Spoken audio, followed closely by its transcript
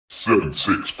7,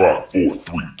 6, 5, 4,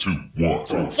 3, 2, 1. You'll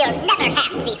never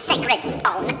have the sacred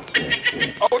stone.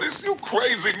 Oh, this you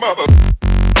crazy mother.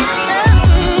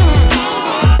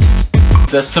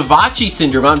 The Savachi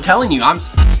syndrome, I'm telling you, I'm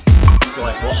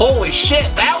like, well, holy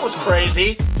shit, that was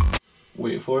crazy.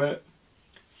 Wait for it.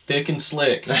 Thick and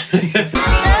slick.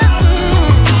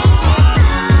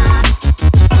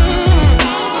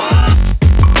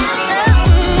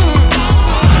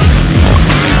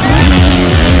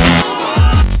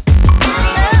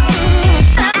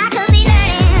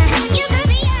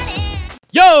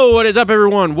 Yo, what is up,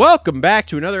 everyone? Welcome back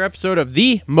to another episode of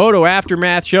the Moto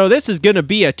Aftermath Show. This is going to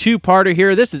be a two-parter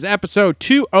here. This is episode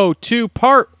 202,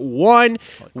 part 1.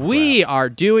 We are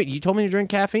doing... You told me to drink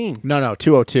caffeine. No,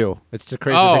 202. It's the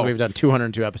crazy thing. We've done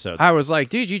 202 episodes. I was like,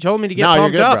 dude, you told me to get No, you're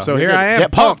pumped good, up, bro. so You're here good. I am.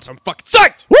 Get pumped. I'm fucking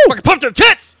psyched. Woo! Fucking pumped to the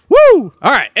tits. Woo!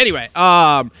 All right, anyway,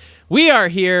 we are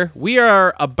here. We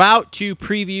are about to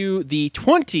preview the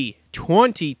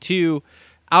 2022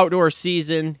 outdoor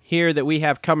season here that we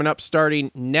have coming up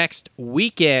starting next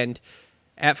weekend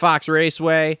at Fox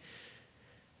Raceway.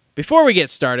 Before we get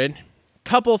started,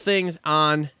 couple things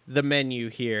on the menu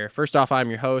here. First off, I'm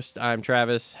your host. I'm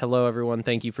Travis. Hello, everyone.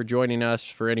 Thank you for joining us.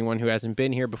 For anyone who hasn't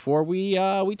been here before, we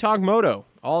talk moto,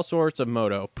 all sorts of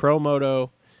moto, pro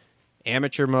moto,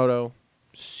 amateur moto,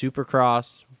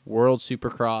 supercross, world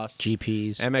supercross,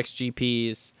 GPs.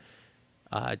 MXGPs.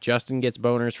 Justin gets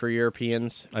boners for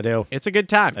Europeans. I do. It's a good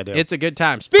time. I do. It's a good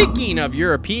time. Speaking of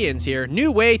Europeans here,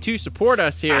 new way to support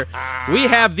us here. We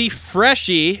have the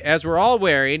Freshie, as we're all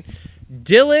wearing,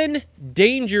 Dylan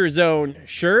Danger Zone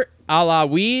shirt a la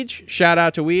Weege. Shout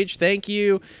out to Weege. Thank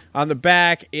you. On the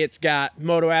back, it's got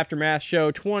Moto Aftermath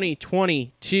Show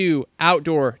 2022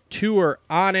 Outdoor Tour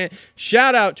on it.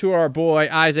 Shout out to our boy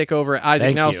Isaac over at Isaac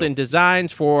Thank Nelson you.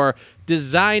 Designs for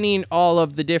designing all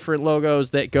of the different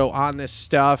logos that go on this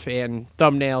stuff and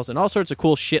thumbnails and all sorts of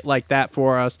cool shit like that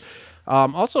for us.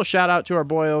 Also, shout out to our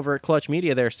boy over at Clutch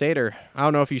Media there, Sater. I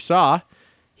don't know if you saw,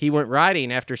 he went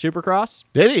riding after Supercross.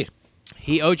 Did he?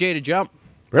 He OJ'd a jump.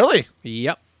 Really?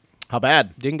 Yep. How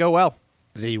bad? Didn't go well.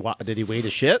 Did he weigh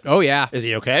the shit? Oh, yeah. Is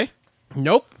he okay?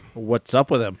 Nope. What's up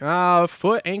with him?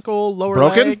 Foot, ankle, lower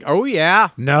Broken? leg. Oh, yeah.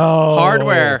 No.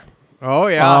 Hardware. Oh,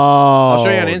 yeah. Oh, I'll show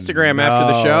you on Instagram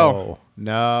after the show.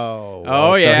 No.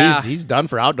 Oh, so yeah. He's done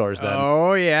for outdoors then.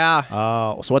 Oh, yeah.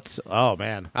 So what's... Oh,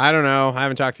 man. I don't know. I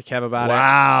haven't talked to Kev about it.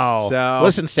 Wow. So-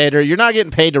 Listen, Sater, you're not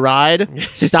getting paid to ride.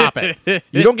 Stop it.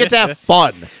 You don't get to have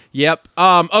fun. Yep.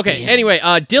 Okay. Anyway,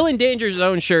 Dylan Danger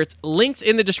Zone shirts. Links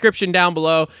in the description down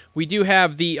below. We do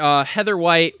have the Heather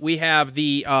White. We have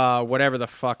the whatever the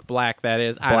fuck black that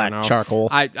is. I Black don't know. charcoal.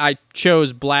 I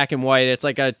chose black and white. It's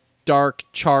like a dark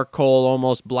charcoal,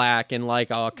 almost black, and like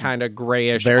a kind of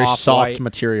grayish, Very off-white. soft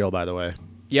material, by the way.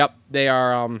 Yep. They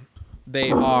are.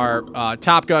 They are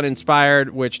Top Gun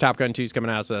inspired, which Top Gun 2 is coming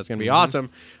out, so that's going to be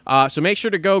awesome. So make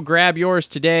sure to go grab yours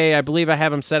today. I believe I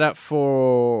have them set up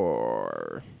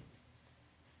for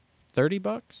 $30,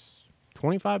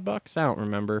 $25. I don't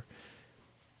remember.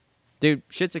 Dude,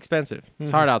 shit's expensive. It's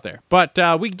hard out there. But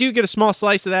we do get a small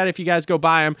slice of that if you guys go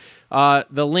buy them.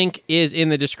 The link is in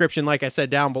the description, like I said,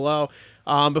 down below.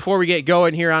 Before we get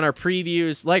going here on our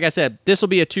previews, like I said, this will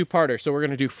be a two-parter. So we're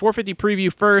going to do 450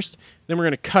 preview first, then we're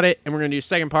going to cut it, and we're going to do a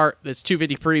second part that's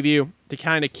 250 preview to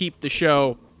kind of keep the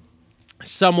show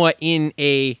somewhat in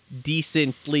a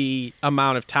decently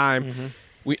amount of time.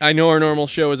 I know our normal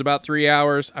show is about 3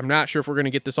 hours. I'm not sure if we're going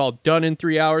to get this all done in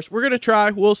 3 hours. We're going to try.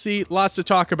 We'll see. Lots to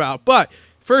talk about. But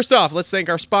first off, let's thank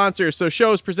our sponsors. So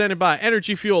show is presented by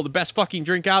Energy Fuel, the best fucking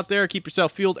drink out there. Keep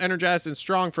yourself fueled, energized, and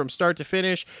strong from start to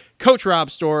finish.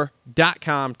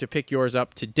 CoachRobStore.com to pick yours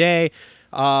up today.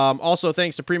 Also,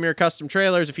 thanks to Premier Custom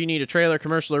Trailers. If you need a trailer,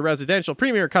 commercial or residential,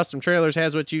 Premier Custom Trailers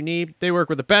has what you need. They work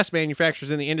with the best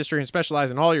manufacturers in the industry and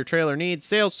specialize in all your trailer needs.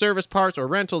 Sales, service, parts, or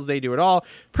rentals, they do it all.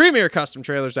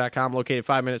 PremierCustomTrailers.com, located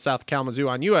 5 minutes south of Kalamazoo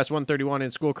on US 131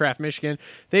 in Schoolcraft, Michigan.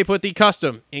 They put the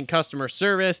custom in customer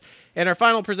service. And our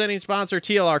final presenting sponsor,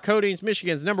 TLR Coatings,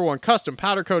 Michigan's #1 custom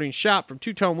powder coating shop. From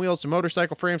two-tone wheels to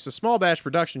motorcycle frames to small batch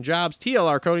production jobs,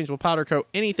 TLR Coatings will powder coat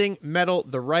anything metal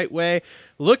the right way.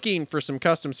 Looking for some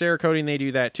custom Cerakoting, they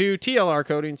do that too. TLR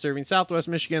Coatings, serving Southwest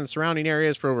Michigan and surrounding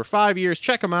areas for over 5 years.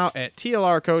 Check them out at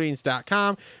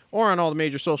tlrcoatings.com or on all the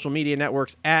major social media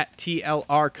networks at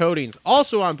TLR Coatings.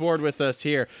 Also on board with us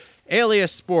here,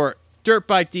 Alias Sport, Dirt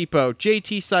Bike Depot,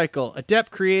 JT Cycle,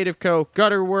 Adept Creative Co.,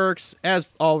 Gutter Works, as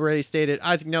already stated,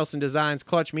 Isaac Nelson Designs,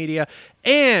 Clutch Media,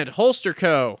 and Holster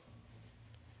Co.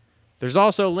 There's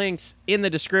also links in the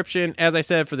description, as I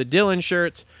said, for the Dylan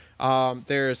shirts.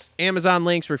 There's Amazon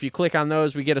links where if you click on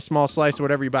those, we get a small slice of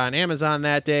whatever you buy on Amazon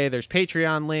that day. There's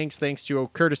Patreon links. Thanks to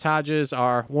Curtis Hodges,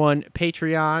 our one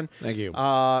Patreon. Thank you.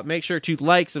 Make sure to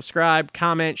like, subscribe,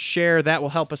 comment, share. That will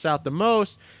help us out the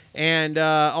most. And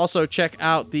also check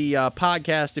out the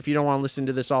podcast if you don't want to listen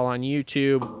to this all on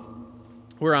YouTube.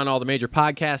 We're on all the major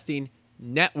podcasting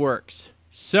networks.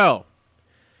 So,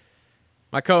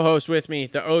 my co-host with me,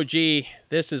 the OG,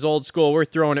 this is old school. We're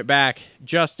throwing it back.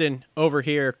 Justin over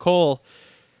here. Cole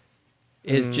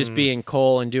is just being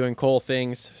Cole and doing Cole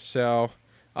things. So,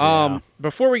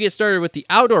 before we get started with the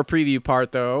outdoor preview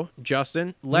part, though,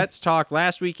 Justin, let's talk.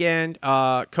 Last weekend,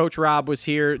 Coach Rob was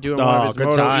here doing one of his good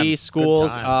Moto time. E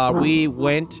schools. Good time. We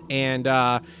went and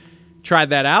tried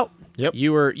that out. Yep.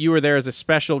 You were there as a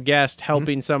special guest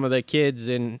helping some of the kids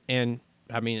and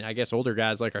I mean, I guess older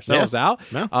guys like ourselves out.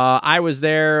 Yeah. I was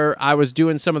there. I was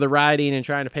doing some of the riding and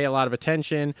trying to pay a lot of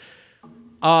attention.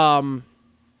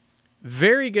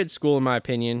 Very good school, in my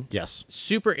opinion. Yes.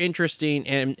 Super interesting,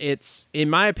 and it's, in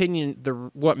my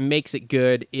opinion, what makes it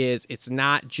good is it's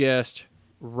not just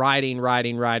riding.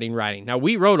 Now,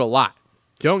 we rode a lot.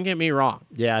 Don't get me wrong.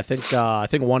 Yeah, I think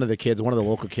one of the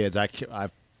local kids,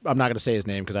 I'm not going to say his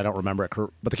name because I don't remember it,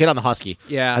 but the kid on the Husky.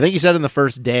 Yeah. I think he said in the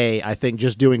first day, I think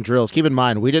just doing drills. Keep in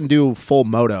mind, we didn't do full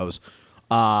motos.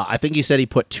 I think he said he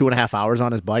put 2.5 hours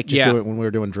on his bike just doing when we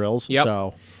were doing drills. Yep.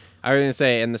 So I was going to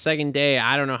say, and the second day,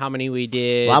 I don't know how many we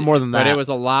did. A lot more than But that. it was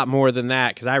a lot more than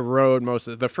that because I rode most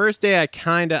of the first day.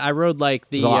 I rode like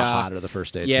the. it was a lot hotter the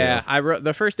first day, Yeah, too. I rode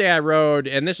the first day I rode,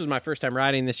 and this was my first time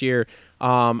riding this year.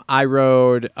 I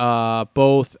rode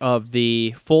both of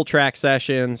the full track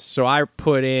sessions, so I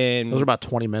put in Those are about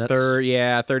 20 minutes.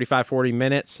 35, 40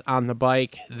 minutes on the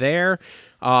bike there.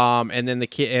 And then the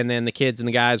kids and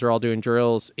the guys were all doing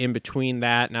drills in between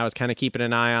that, and I was kind of keeping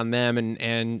an eye on them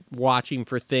and watching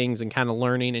for things and kind of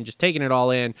learning and just taking it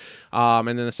all in. And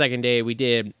then the second day we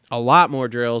did a lot more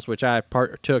drills, which I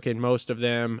partook in most of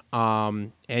them.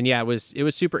 And yeah, it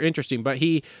was super interesting. But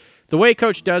the way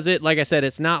Coach does it, like I said,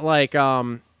 it's not like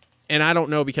and I don't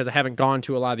know because I haven't gone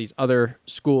to a lot of these other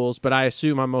schools, but I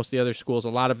assume on most of the other schools, a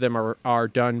lot of them are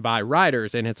done by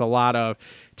riders, and it's a lot of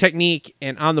technique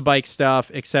and on the bike stuff,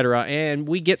 etc. And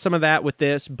we get some of that with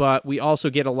this, but we also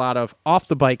get a lot of off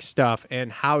the bike stuff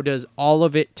and how does all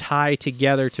of it tie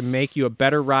together to make you a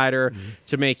better rider,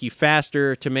 to make you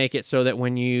faster, to make it so that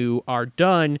when you are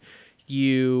done,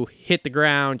 you hit the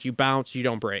ground, you bounce, you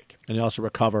don't break. And you also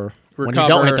recover when you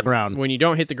don't hit the ground. When you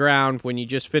don't hit the ground, when you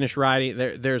just finish riding,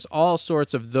 there's all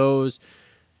sorts of those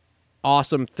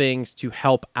awesome things to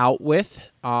help out with.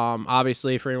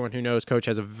 Obviously, for anyone who knows, Coach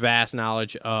has a vast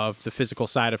knowledge of the physical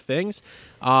side of things.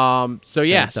 So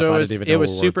it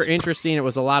was super interesting. It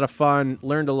was a lot of fun.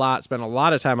 Learned a lot. Spent a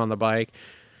lot of time on the bike.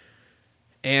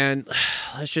 And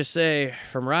let's just say,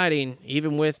 from riding,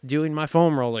 even with doing my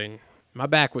foam rolling, my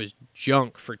back was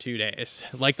junk for 2 days.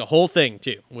 Like the whole thing,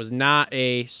 too. Was not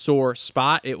a sore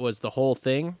spot. It was the whole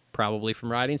thing, probably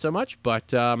from riding so much.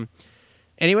 But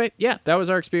anyway, yeah, that was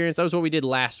our experience. That was what we did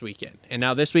last weekend. And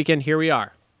now this weekend, here we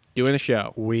are, doing a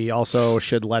show. We also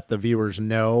should let the viewers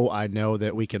know, I know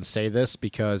that we can say this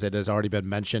because it has already been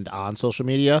mentioned on social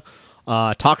media.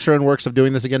 Talks are in works of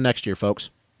doing this again next year, folks.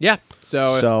 Yeah.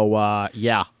 So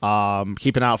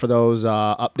keep an eye out for those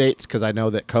updates because I know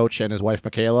that Coach and his wife,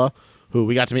 Michaela, who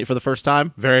we got to meet for the first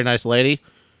time, very nice lady,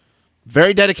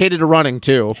 very dedicated to running,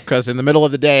 too, because in the middle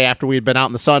of the day, after we'd been out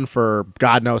in the sun for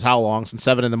God knows how long, since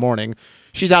 7 a.m,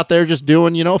 she's out there just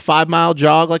doing, a 5-mile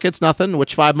jog like it's nothing,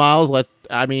 which 5 miles,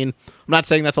 I'm not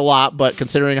saying that's a lot, but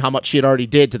considering how much she had already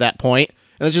did to that point.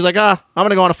 And then she's like, I'm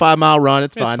going to go on a 5-mile run.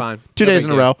 It's fine. 2 days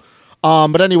in a row.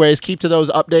 But anyways, keep to those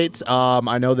updates.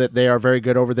 I know that they are very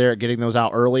good over there at getting those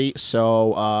out early.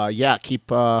 So,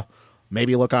 keep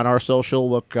maybe look on our social,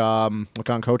 look on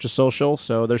Coach's social.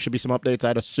 So there should be some updates,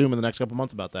 I'd assume, in the next couple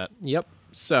months about that. Yep.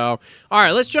 So, all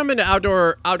right, let's jump into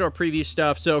outdoor preview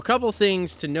stuff. So a couple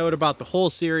things to note about the whole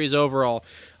series overall.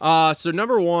 So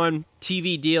number one,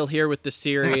 TV deal here with the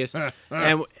series,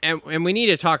 and we need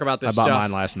to talk about this I bought stuff.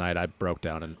 mine last night. I broke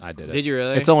down and I did it. Did you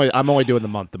really? I'm only doing the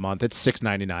month to month. It's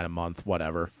 $6.99 a month,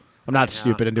 whatever. I'm not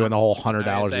stupid and doing the whole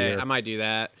 $100 a year. I might do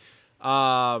that.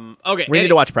 Okay. We need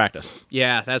to watch practice.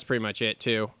 Yeah, that's pretty much it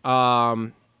too.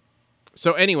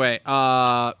 So anyway,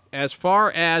 as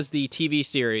far as the TV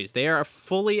series, they are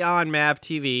fully on MAV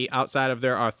TV. Outside of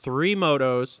there are three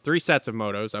sets of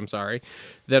motos,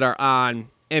 that are on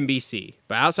NBC.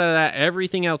 But outside of that,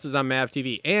 everything else is on MAV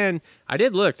TV. And I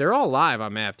did look; they're all live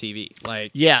on MAV TV.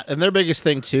 Yeah, and their biggest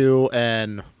thing too,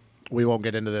 and we won't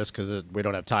get into this because we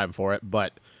don't have time for it,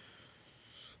 but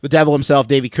The devil himself,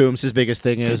 Davey Coombs, his biggest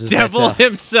thing is Devil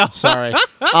himself. Sorry.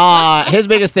 His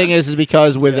biggest thing is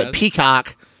because with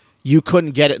Peacock, you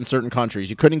couldn't get it in certain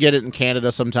countries. You couldn't get it in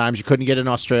Canada sometimes. You couldn't get it in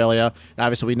Australia. And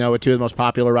obviously, we know with two of the most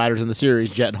popular riders in the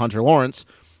series, Jet and Hunter Lawrence,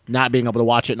 not being able to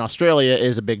watch it in Australia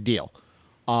is a big deal.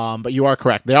 But you are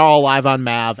correct. They are all live on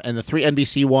MAV, and the 3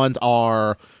 NBC ones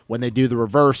are when they do the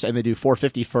reverse and they do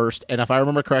 450 first. And if I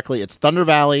remember correctly, it's Thunder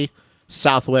Valley,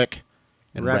 Southwick,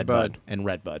 and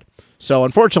Redbud. So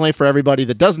unfortunately for everybody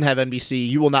that doesn't have NBC,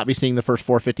 you will not be seeing the first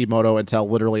 450 moto until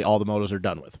literally all the motos are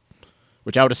done with,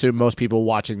 which I would assume most people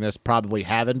watching this probably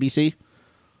have NBC.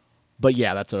 But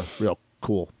yeah, that's a real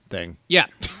cool thing. Yeah.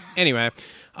 Anyway,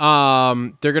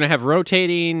 they're going to have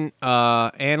rotating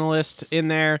analyst in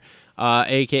there,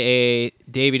 a.k.a.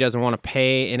 Davey doesn't want to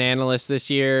pay an analyst this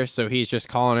year, so he's just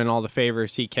calling in all the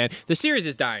favors he can. The series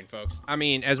is dying, folks. I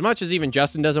mean, as much as even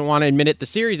Justin doesn't want to admit it, the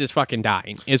series is fucking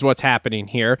dying, is what's happening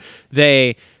here.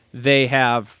 They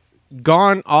have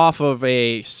gone off of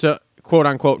a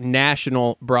quote-unquote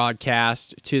national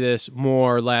broadcast to this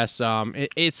more or less,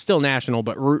 it's still national,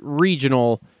 but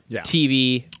regional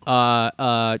TV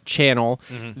channel.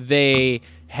 They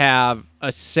have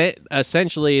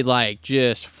essentially like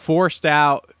just forced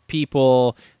out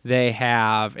people. They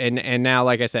have and now,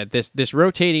 like I said, this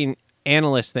rotating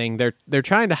analyst thing, they're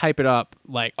trying to hype it up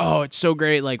like, oh, it's so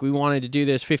great, like we wanted to do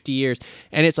this 50 years,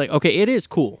 and it's like, okay, it is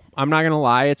cool. I'm not gonna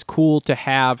lie, it's cool to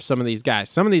have some of these guys.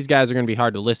 Some of these guys are gonna be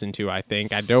hard to listen to. I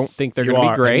don't think they're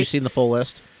gonna be great. Have you seen the full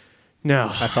list?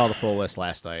 No. I saw the full list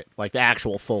last night, like the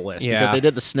actual full list, because they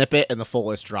did the snippet and the full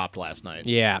list dropped last night.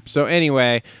 Yeah. So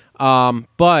anyway,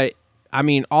 but I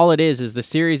mean, all it is the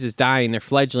series is dying. They're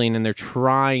fledgling, and they're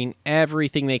trying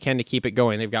everything they can to keep it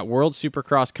going. They've got World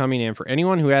Supercross coming in. For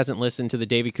anyone who hasn't listened to the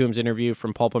Davey Coombs interview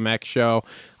from Pulp MX show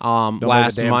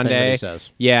last Monday,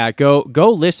 yeah, go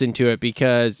listen to it,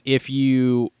 because if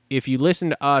you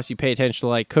listen to us, you pay attention to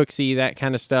like Cooksey, that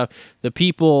kind of stuff, the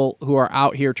people who are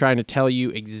out here trying to tell you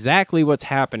exactly what's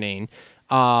happening,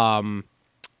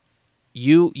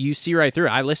 you see right through it.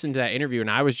 I listened to that interview and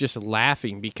I was just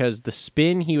laughing because the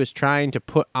spin he was trying to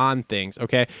put on things.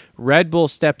 Okay, Red Bull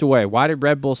stepped away. Why did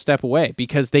Red Bull step away?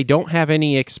 Because they don't have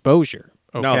any exposure.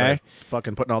 Okay, no, they're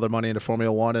fucking putting all their money into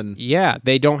Formula One, and yeah,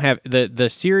 they don't have the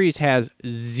series has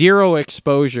zero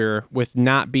exposure with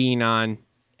not being on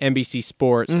NBC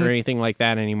Sports or anything like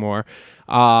that anymore.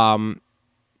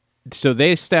 So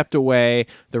they stepped away.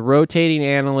 The rotating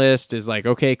analyst is like,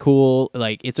 okay, cool.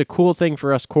 Like, it's a cool thing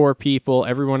for us core people.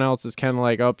 Everyone else is kind of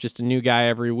like, oh, just a new guy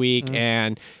every week.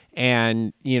 And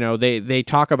you know, they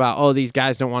talk about, oh, these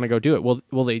guys don't want to go do it.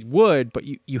 Well, they would, but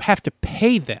you have to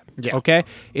pay them. Yeah. Okay.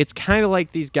 It's kind of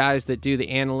like these guys that do the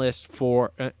analyst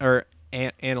for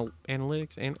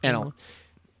analytics.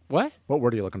 What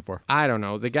word are you looking for? I don't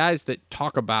know. The guys that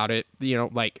talk about it, you know,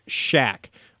 like Shaq,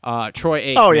 Troy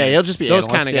Aikman. Oh yeah, he'll just be those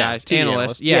kind of guys.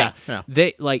 Analysts. Yeah.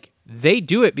 They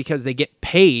do it because they get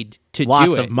paid to do it.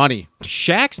 Lots of money.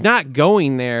 Shaq's not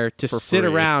going there to sit free.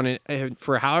 around and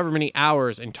for however many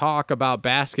hours and talk about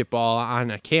basketball on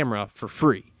a camera for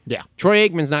free. Yeah. Troy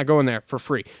Aikman's not going there for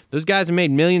free. Those guys have made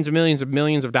millions and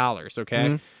millions of dollars.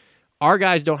 Okay. Our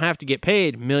guys don't have to get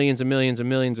paid millions and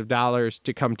millions of dollars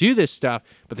to come do this stuff,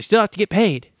 but they still have to get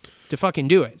paid to fucking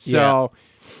do it. So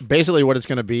basically what it's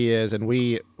going to be is, and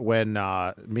when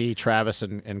me, Travis,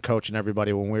 and Coach and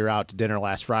everybody, when we were out to dinner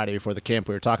last Friday before the camp,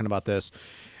 we were talking about this.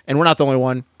 And we're not the only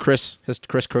one. Chris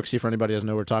Crooksey, for anybody who doesn't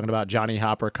know what we're talking about, Johnny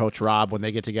Hopper, Coach Rob, when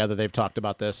they get together, they've talked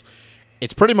about this.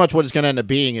 It's pretty much what it's going to end up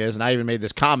being is, and I even made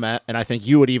this comment, and I think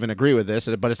you would even agree with this,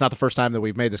 but it's not the first time that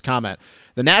we've made this comment.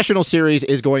 The National Series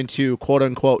is going to,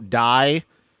 quote-unquote, die,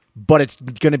 but it's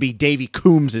going to be Davey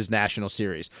Coombs' National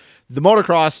Series. The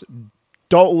motocross,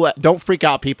 don't freak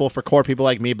out, people. For core people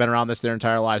like me, been around this their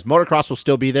entire lives. Motocross will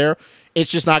still be there.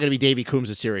 It's just not going to be Davey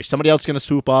Coombs' series. Somebody else is going to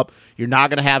swoop up. You're not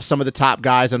going to have some of the top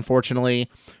guys, unfortunately.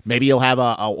 Maybe you'll have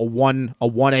a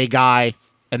 1A guy,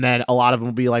 and then a lot of them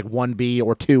will be like 1B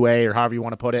or 2A or however you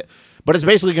want to put it. But it's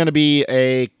basically going to be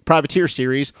a privateer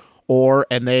series,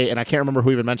 and I can't remember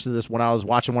who even mentioned this when I was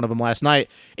watching one of them last night.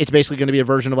 It's basically going to be a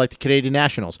version of like the Canadian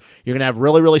Nationals. You're going to have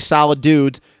really, really solid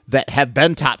dudes that have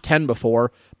been top 10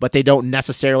 before, but they don't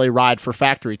necessarily ride for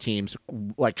factory teams,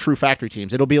 like true factory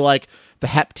teams. It'll be like the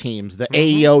HEP teams, the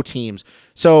AEO teams.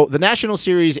 So the National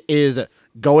Series is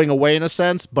going away in a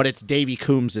sense, but it's Davey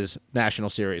Coombs' National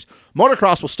Series.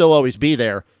 Motocross will still always be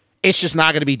there. It's just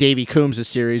not going to be Davey Coombs'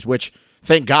 series, which,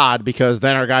 thank God, because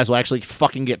then our guys will actually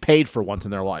fucking get paid for once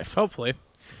in their life. hopefully.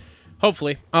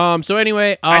 Hopefully. So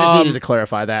anyway, I just needed to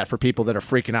clarify that for people that are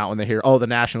freaking out when they hear, oh, the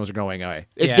Nationals are going away.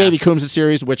 It's Yeah. Davey Coombs'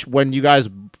 series, which when you guys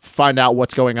find out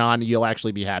what's going on, you'll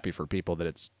actually be happy for people that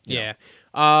it's you know.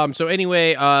 Yeah. So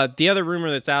anyway, the other rumor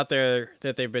that's out there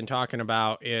that they've been talking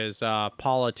about is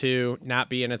Paula 2 not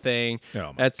being a thing. Oh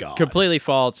my That's God. completely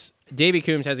false. Davey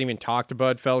Coombs hasn't even talked to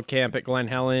Bud Feldkamp at Glen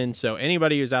Helen. So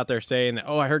anybody who's out there saying that,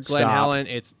 oh, I heard Glen Stop. Helen,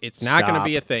 it's not going to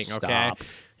be a thing. Stop. Okay.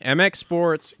 MX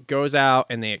Sports goes out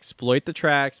and they exploit the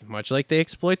tracks, much like they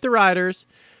exploit the riders,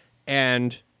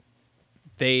 and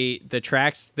the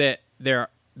tracks that there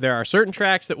are certain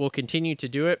tracks that will continue to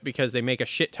do it because they make a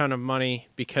shit ton of money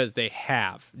because they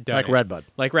have done Like it. Redbud.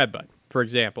 Like Redbud, for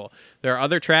example. There are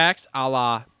other tracks, a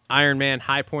la Ironman,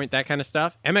 High Point, that kind of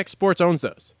stuff. MX Sports owns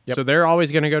those, Yep. so they're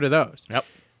always going to go to those. Yep.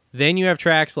 Then you have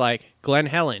tracks like Glen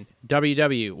Helen,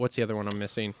 WW. What's the other one I'm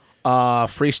missing?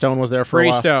 Freestone was there for a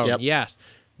while. Freestone. Yep. Yes.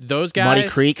 Those guys. Muddy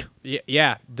Creek.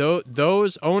 Yeah.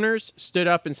 Those owners stood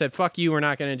up and said, fuck you, we're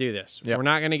not going to do this. Yep. We're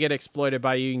not going to get exploited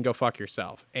by you. You can go fuck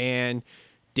yourself. And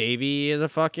Davey is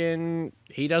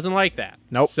he doesn't like that.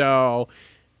 Nope. So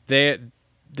the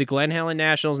Glen Helen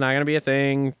Nationals not going to be a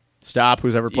thing. Stop.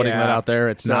 Who's ever putting Yeah. that out there?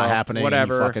 It's not So, happening.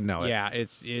 Whatever. And you fucking know it. Yeah.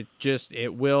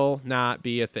 It will not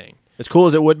be a thing. As cool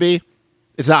as it would be,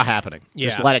 it's not happening.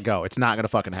 Just Yeah. let it go. It's not going to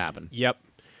fucking happen. Yep.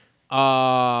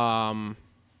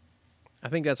 I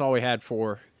think that's all we had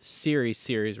for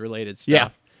series related stuff. Yeah.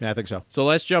 Yeah, I think so. So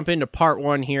let's jump into part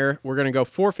one here. We're going to go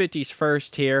 450s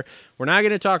first here. We're not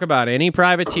going to talk about any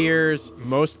privateers.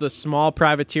 Most of the small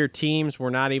privateer teams,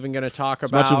 we're not even going to talk As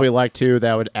about. much as we like to,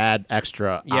 that would add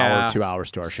extra Yeah. hour, 2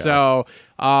 hours to our show. So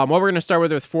what we're going to start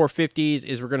with 450s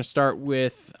is we're going to start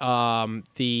with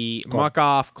the Muck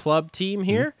Off Club team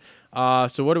here.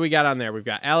 So what do we got on there? We've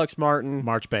got Alex Martin,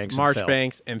 Marchbanks and Phil.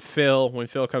 Marchbanks, and Phil when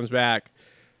Phil comes back.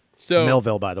 So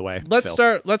Millville, by the way. let's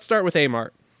Phil. start with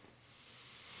A-Mart.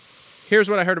 Here's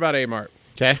what I heard about A-Mart.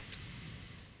 Okay.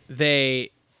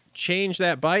 They changed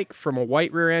that bike from a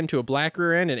white rear end to a black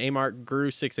rear end, and A-Mart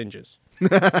grew 6 inches.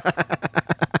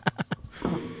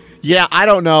 Yeah, I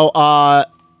don't know. I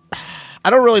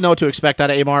don't really know what to expect out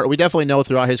of Amart. We definitely know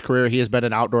throughout his career he has been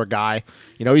an outdoor guy.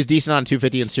 You know, he's decent on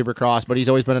 250 and Supercross, but he's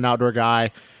always been an outdoor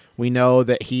guy. We know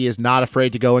that he is not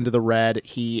afraid to go into the red.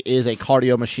 He is a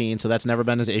cardio machine, so that's never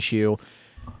been his issue.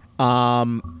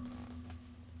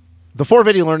 The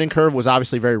 450 learning curve was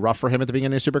obviously very rough for him at the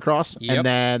beginning of Supercross, Yep. and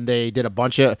then they did a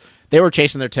bunch of. They were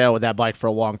chasing their tail with that bike for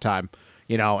a long time,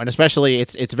 you know, and especially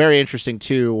it's very interesting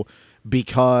too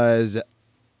because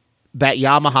that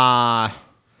Yamaha.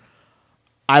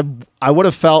 I would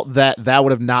have felt that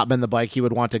would have not been the bike he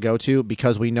would want to go to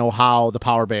because we know how the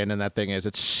power band in that thing is.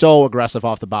 It's so aggressive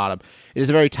off the bottom. It is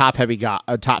a very top heavy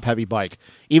bike.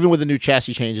 Even with the new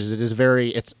chassis changes, it is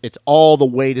it's all the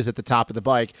weight is at the top of the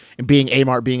bike. And being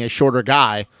Amart being a shorter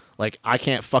guy, like I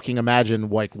can't fucking imagine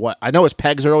like what I know his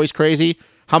pegs are always crazy.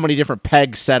 How many different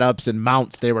peg setups and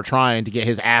mounts they were trying to get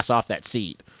his ass off that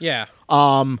seat. Yeah.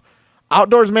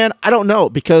 Outdoors, man, I don't know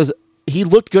because he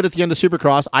looked good at the end of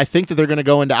Supercross. I think that they're going to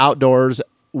go into outdoors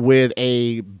with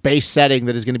a base setting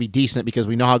that is going to be decent because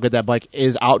we know how good that bike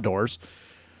is outdoors.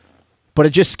 But it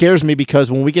just scares me because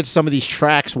when we get to some of these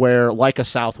tracks where, like a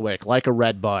Southwick, like a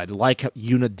Redbud, like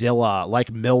Unadilla,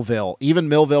 like Millville, even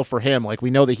Millville for him, like we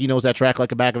know that he knows that track like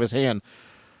the back of his hand.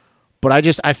 But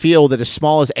I feel that as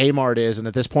small as Amart is, and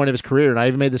at this point of his career, and I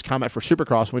even made this comment for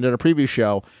Supercross when we did a preview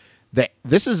show, that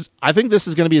I think this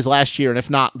is going to be his last year, and if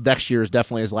not, next year is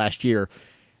definitely his last year.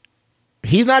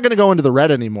 He's not going to go into the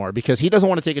red anymore because he doesn't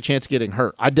want to take a chance of getting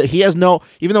hurt. He has no,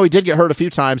 even though he did get hurt a few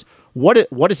times, what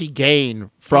does he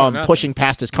gain from nothing. pushing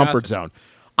past his comfort Nothing. zone?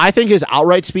 I think his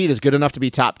outright speed is good enough to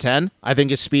be top 10. I think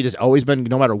his speed has always been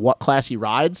no matter what class he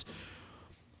rides.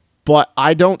 But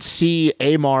I don't see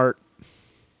Amart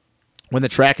when the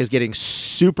track is getting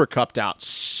super cupped out,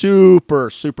 super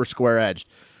square edged.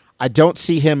 I don't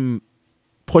see him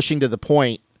pushing to the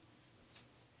point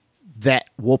that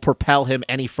will propel him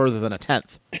any further than a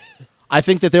 10th. I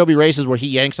think that there'll be races where he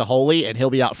yanks a holy and he'll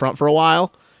be out front for a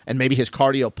while, and maybe his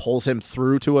cardio pulls him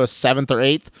through to a 7th or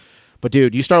 8th. But,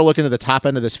 dude, you start looking at the top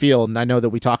end of this field, and I know that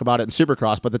we talk about it in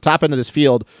Supercross, but the top end of this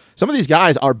field, some of these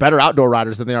guys are better outdoor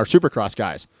riders than they are Supercross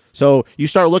guys. So you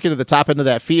start looking at the top end of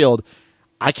that field,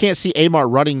 I can't see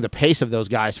Amart running the pace of those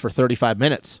guys for 35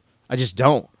 minutes. I just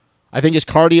don't. I think his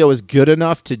cardio is good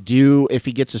enough to do if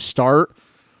he gets a start,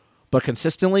 but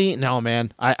consistently, no,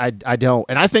 man, I don't.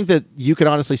 And I think that you can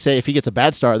honestly say if he gets a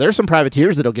bad start, there's some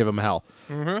privateers that'll give him hell.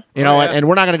 Mm-hmm. You know, yeah. and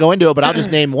we're not going to go into it, but I'll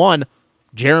just name one: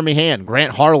 Jeremy Hand,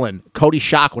 Grant Harlan, Cody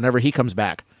Schock whenever he comes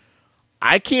back.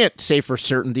 I can't say for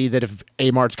certainty that if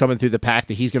Amart's coming through the pack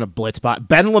that he's going to blitz by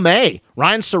Ben LeMay,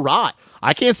 Ryan Surratt.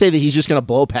 I can't say that he's just going to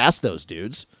blow past those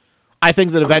dudes. I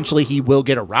think that eventually he will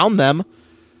get around them.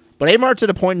 But Amart's at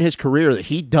a point in his career that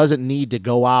he doesn't need to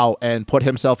go out and put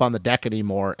himself on the deck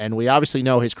anymore. And we obviously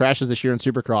know his crashes this year in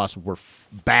Supercross were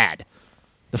bad.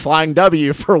 The Flying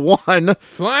W for one.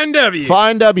 Flying W.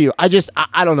 Flying W. I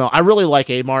don't know. I really like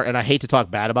Amart, and I hate to talk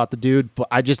bad about the dude, but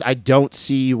I don't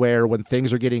see where when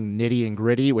things are getting nitty and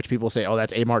gritty, which people say, oh,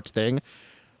 that's Amart's thing,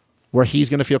 where he's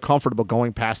going to feel comfortable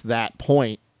going past that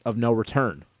point of no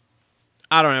return.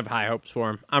 I don't have high hopes for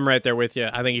him. I'm right there with you.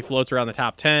 I think he floats around the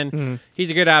top 10. Mm-hmm. He's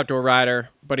a good outdoor rider,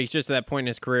 but he's just at that point in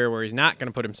his career where he's not going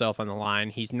to put himself on the line.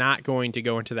 He's not going to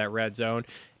go into that red zone.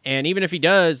 And even if he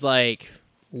does, like,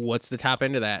 what's the top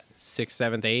end of that? 6th,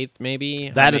 7th, 8th,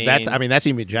 maybe? That's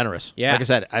even generous. Yeah. Like I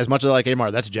said, as much as I like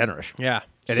Amart, that's generous. Yeah.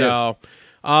 It is.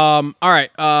 All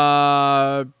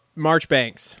right. March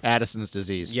Banks. Addison's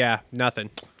disease. Yeah, nothing.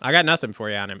 I got nothing for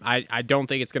you on him. I don't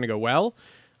think it's going to go well.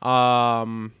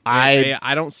 I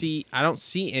don't see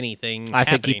anything. I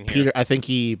think here. I think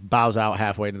he bows out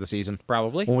halfway into the season.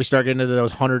 Probably. When we start getting into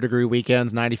those 100-degree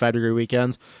weekends, 95-degree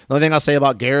weekends. The only thing I'll say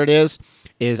about Garrett is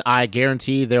I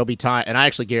guarantee there'll be time, and I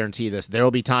actually guarantee this, there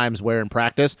will be times where in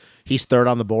practice he's third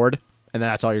on the board, and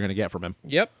that's all you're going to get from him.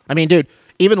 Yep. I mean, dude,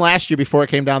 even last year before it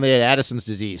came down, they had Addison's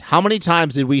disease. How many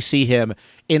times did we see him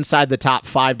inside the top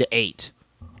 5 to 8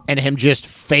 and him just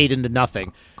fade into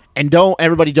nothing? And don't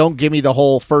give me the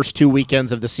whole first 2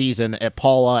 weekends of the season at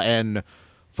Paula and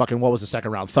fucking what was the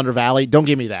second round? Thunder Valley. Don't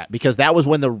give me that because that was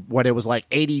when it was like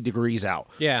 80 degrees out.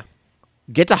 Yeah.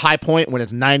 Get to high point when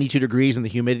it's 92 degrees and the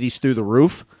humidity's through the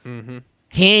roof. Mm-hmm.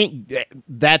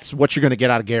 That's what you're going to get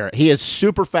out of Garrett. He is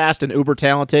super fast and uber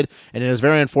talented, and it is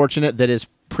very unfortunate that his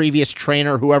previous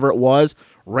trainer, whoever it was,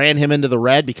 ran him into the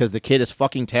red because the kid is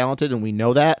fucking talented, and we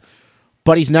know that.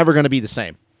 But he's never going to be the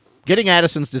same. Getting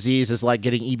Addison's disease is like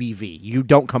getting EBV. You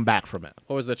don't come back from it.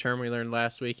 What was the term we learned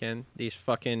last weekend? These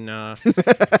fucking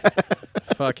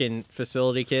fucking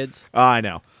facility kids. I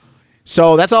know.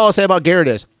 So that's all I'll say about Garrett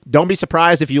is don't be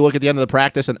surprised if you look at the end of the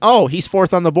practice and, oh, he's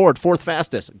 4th on the board, 4th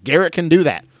fastest. Garrett can do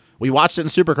that. We watched it in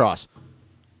Supercross.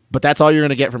 But that's all you're going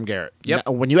to get from Garrett. Yep.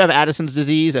 Now, when you have Addison's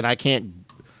disease, and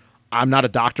I'm not a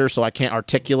doctor, so I can't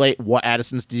articulate what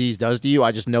Addison's disease does to you.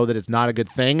 I just know that it's not a good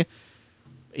thing.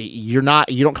 You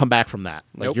don't come back from that.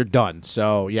 Like, Nope. You're done.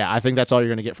 So, yeah, I think that's all you're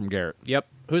going to get from Garrett. Yep.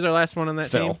 Who's our last one on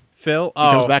that Phil. team? Phil. He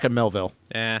comes back in Millville.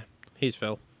 Yeah, he's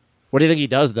Phil. What do you think he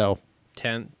does, though?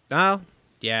 10. Oh,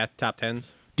 yeah, top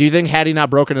 10s. Do you think had he not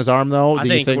broken his arm, though? I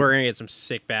think we're going to get some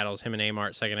sick battles, him and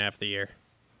Amart, second half of the year.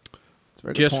 That's a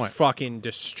very good Just point. fucking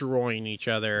destroying each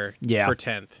other Yeah. for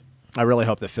 10th. I really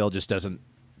hope that Phil just doesn't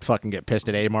fucking get pissed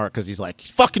at Amart because he's like,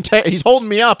 he's holding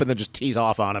me up, and then just tease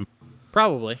off on him.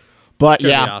 Probably. But Could be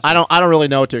yeah, awesome. I don't really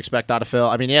know what to expect out of Phil.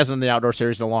 I mean, he hasn't in the outdoor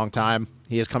series in a long time.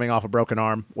 He is coming off a broken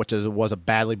arm, which was a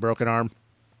badly broken arm.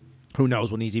 Who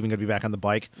knows when he's even going to be back on the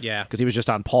bike? Yeah. Because he was just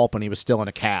on pulp and he was still in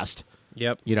a cast.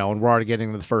 Yep. You know, and we're already getting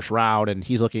into the first round, and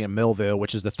he's looking at Millville,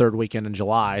 which is the 3rd weekend in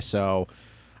July. So,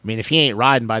 I mean, if he ain't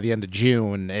riding by the end of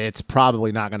June, it's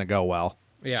probably not going to go well.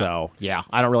 Yeah. So, yeah,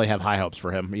 I don't really have high hopes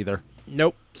for him either.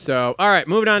 Nope. So, all right,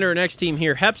 moving on to our next team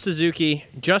here. Hep Suzuki,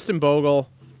 Justin Bogle.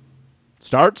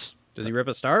 Starts? Does he rip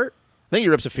a start? I think he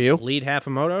rips a few. Lead half a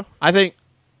moto? I think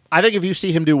if you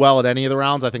see him do well at any of the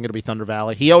rounds, I think it'll be Thunder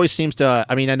Valley. He always seems to.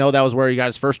 I mean, I know that was where he got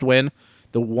his first win,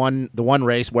 the one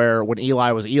race where when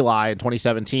Eli was Eli in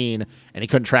 2017, and he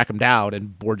couldn't track him down,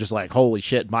 and we're just like, holy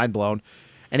shit, mind blown.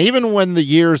 And even when the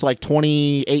years like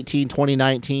 2018,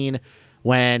 2019,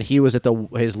 when he was at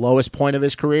his lowest point of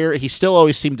his career, he still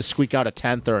always seemed to squeak out a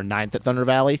 10th or a 9th at Thunder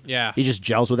Valley. Yeah. He just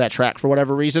gels with that track for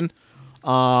whatever reason.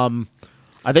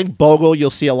 I think Bogle, you'll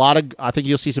see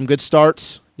some good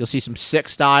starts. You'll see some sick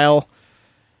style.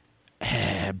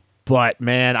 But,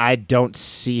 man, I don't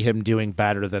see him doing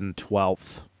better than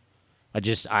 12th.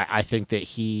 I think that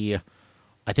he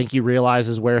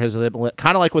realizes where his limit,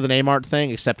 kind of like with an Amart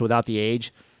thing, except without the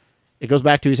age. It goes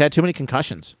back to he's had too many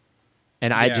concussions.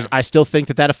 And I still think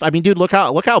that I mean, dude, look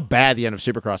how bad the end of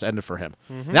Supercross ended for him.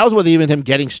 And that was with even him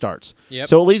getting starts. Yep.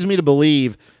 So it leads me to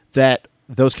believe that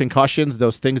those concussions,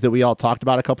 those things that we all talked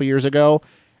about a couple years ago,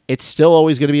 it's still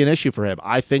always going to be an issue for him.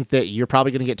 I think that you're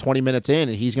probably going to get 20 minutes in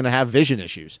and he's going to have vision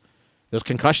issues. Those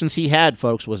concussions he had,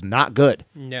 folks, was not good.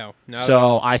 No. Not at So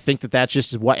all. I think that that's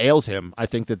just what ails him. I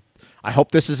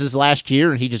hope this is his last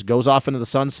year and he just goes off into the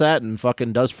sunset and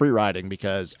fucking does free riding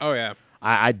because Oh, yeah.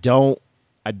 I don't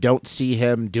see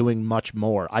him doing much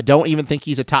more. I don't even think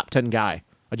he's a top 10 guy.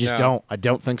 I just No. don't. I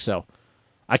don't think so.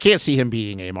 I can't see him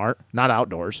beating Amart, not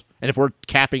outdoors. And if we're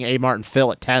capping Amart and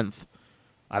Phil at 10th,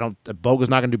 Boga's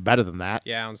not going to do better than that.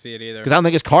 Yeah, I don't see it either. Because I don't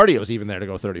think his cardio is even there to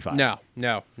go 35. No,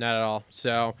 not at all.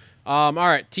 So, all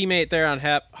right, teammate there on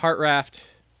Hartraft.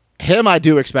 Him, I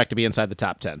do expect to be inside the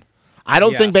top 10. I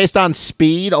don't Yes. think based on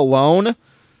speed alone,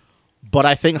 but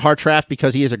I think Hartraft,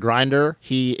 because he is a grinder,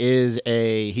 he's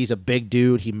a big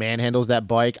dude. He manhandles that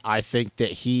bike. I think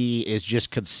that he is just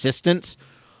consistent.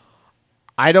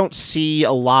 I don't see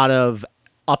a lot of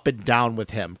up and down with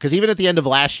him. Because even at the end of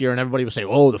last year, and everybody was saying,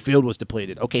 oh, the field was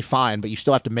depleted. Okay, fine, but you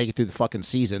still have to make it through the fucking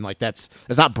season. Like, it's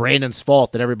not Brandon's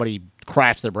fault that everybody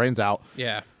crashed their brains out.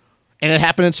 Yeah. And it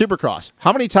happened in Supercross.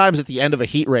 How many times at the end of a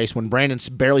heat race when Brandon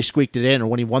barely squeaked it in or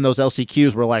when he won those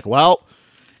LCQs, we're like, well,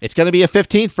 it's going to be a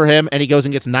 15th for him, and he goes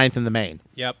and gets 9th in the main.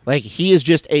 Yep. Like, he is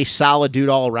just a solid dude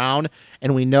all around,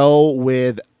 and we know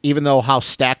even though how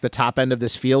stacked the top end of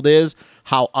this field is,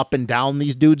 how up and down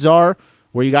these dudes are,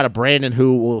 where you got a Brandon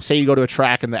who will say you go to a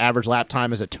track and the average lap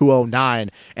time is a 2:09,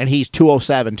 and he's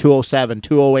 2:07, 2:07,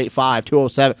 2:08.5,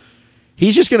 2:07.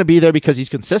 He's just going to be there because he's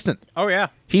consistent. Oh, yeah.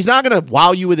 He's not going to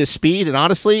wow you with his speed. And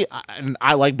honestly,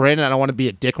 I like Brandon. I don't want to be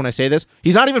a dick when I say this.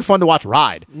 He's not even fun to watch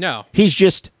ride. No. He's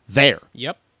just there.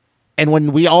 Yep. And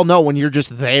when we all know when you're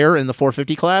just there in the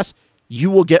 450 class, you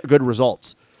will get good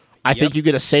results. I think you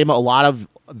get a lot of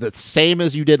the same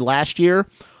as you did last year.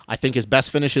 I think his best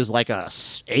finish is like a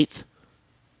 8th.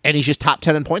 And he's just top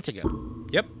 10 in points again.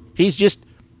 Yep.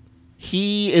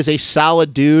 He is a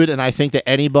solid dude, and I think that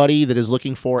anybody that is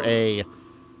looking for I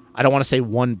don't want to say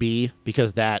 1B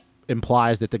because that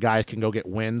implies that the guy can go get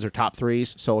wins or top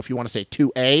 3s. So if you want to say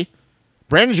 2A,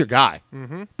 Brandon's your guy.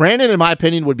 Mm-hmm. Brandon, in my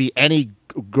opinion, would be any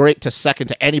great to second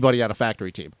to anybody on a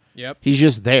factory team. Yep. He's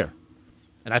just there.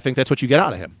 And I think that's what you get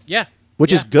out of him, Yeah.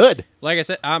 which is good. Like I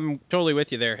said, I'm totally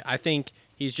with you there. I think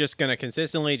he's just going to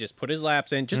consistently just put his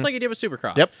laps in, just like he did with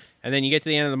Supercross. Yep. And then you get to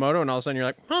the end of the moto, and all of a sudden you're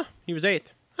like, huh, he was 8th.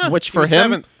 Huh, Which he for was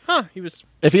him, 7th. Huh, he was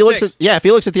If he looks 6th. if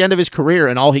he looks at the end of his career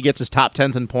and all he gets is top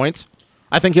 10s and points,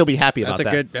 I think he'll be happy about That's a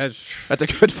that. good. That's a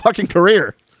good fucking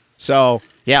career. So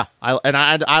yeah,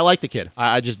 I like the kid.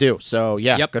 I just do. So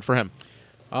yeah, Yep. good for him.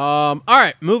 All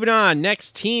right, moving on.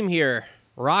 Next team here,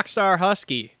 Rockstar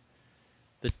Husky.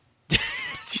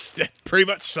 That pretty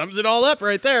much sums it all up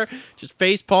right there. Just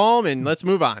face palm and let's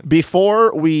move on.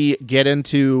 Before we get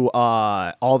into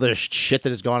all the shit that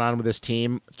has gone on with this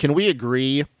team, can we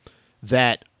agree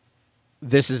that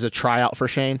this is a tryout for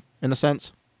Shane in a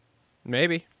sense?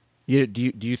 Maybe. Do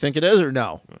you think it is or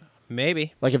no?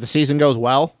 Maybe. Like if the season goes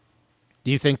well,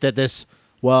 do you think that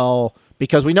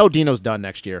because we know Dino's done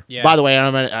next year. Yeah. By the way,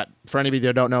 for anybody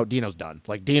that don't know, Dino's done.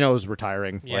 Like Dino's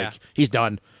retiring. Yeah. Like he's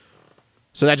done.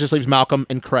 So that just leaves Malcolm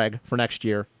and Craig for next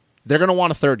year. They're going to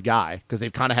want a third guy because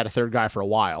they've kind of had a third guy for a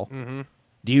while. Mm-hmm.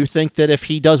 Do you think that if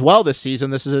he does well this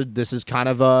season, this is kind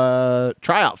of a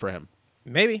tryout for him?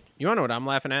 Maybe. You want to know what I'm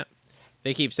laughing at?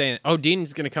 They keep saying, "Oh,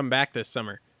 Dean's going to come back this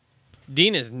summer."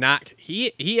 Dean is not.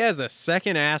 He has a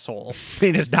second asshole.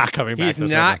 Dean is not coming back. He's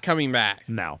this not summer. coming back.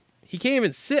 No. He can't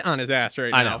even sit on his ass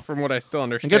right I now, know. from what I still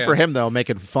And understand. good for him though,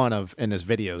 making fun of in his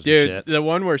videos Dude, and shit. the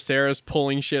one where Sarah's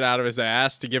pulling shit out of his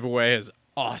ass to give away is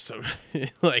awesome.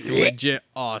 Like, legit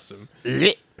awesome.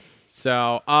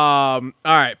 So, all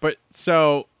right, but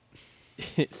so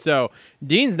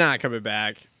Dean's not coming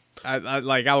back. I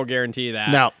will guarantee you that.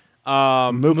 No.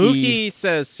 Mookie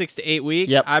says 6 to 8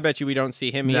 weeks. Yep. I bet you we don't see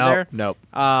him Nope, either. nope.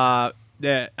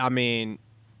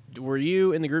 Were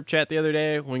you in the group chat the other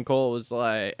day when Cole was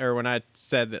like, or when I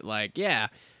said that, like, yeah,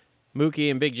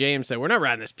 Mookie and Big James said, we're not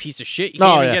riding this piece of shit. You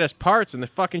can't even get us parts, and the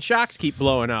fucking shocks keep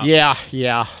blowing up. Yeah.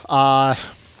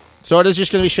 So it is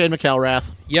just going to be Shane McElrath.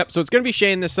 Yep, so it's going to be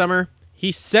Shane this summer.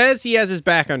 He says he has his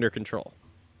back under control.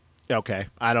 Okay.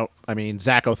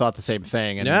 Zacho thought the same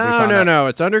thing. And we found out- No.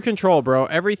 It's under control, bro.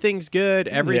 Everything's good.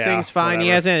 Everything's Yeah, fine. He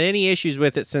whatever. hasn't had any issues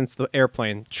with it since the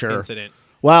airplane incident.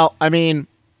 Well,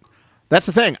 that's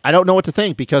the thing. I don't know what to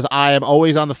think because I am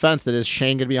always on the fence that is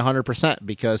Shane going to be 100%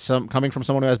 because coming from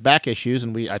someone who has back issues,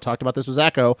 and I talked about this with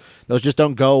Zacho, those just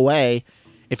don't go away.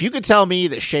 If you could tell me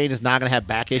that Shane is not going to have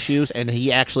back issues and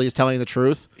he actually is telling the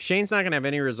truth. Shane's not going to have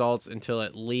any results until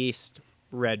at least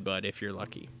Redbud, if you're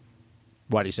lucky.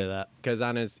 Why do you say that? Because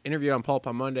on his interview on Pulp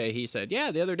on Monday, he said,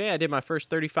 yeah, the other day I did my first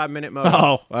 35-minute moto.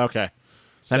 Oh, okay.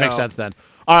 That makes So- sense then.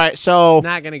 All right, so It's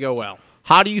not going to go well.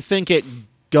 how do you think it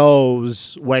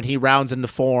goes when he rounds into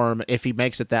form if he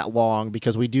makes it that long?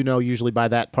 Because we do know usually by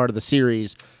that part of the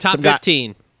series. Top some guy-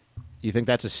 15. You think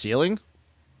that's a ceiling?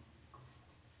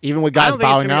 Even with I guys don't think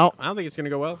it's bowing gonna- out? I don't think it's going to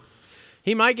go well.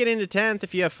 He might get into 10th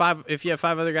if you have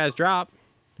five other guys drop.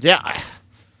 Yeah.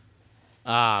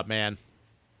 Ah, man.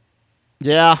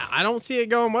 Yeah. I don't see it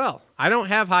going well. I don't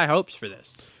have high hopes for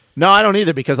this. No, I don't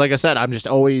either because, like I said, I'm just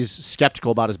always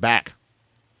skeptical about his back.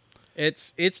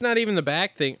 It's not even the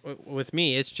back thing with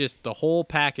me. It's just the whole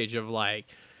package of like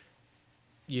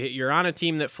you're on a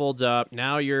team that folds up.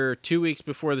 Now you're 2 weeks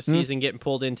before the season getting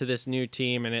pulled into this new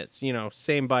team, and it's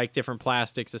same bike, different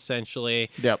plastics essentially.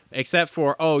 Yep. Except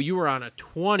for you were on a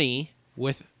 20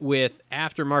 with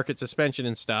aftermarket suspension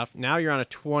and stuff. Now you're on a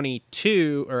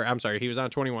 22, or I'm sorry, he was on a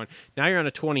 21. Now you're on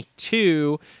a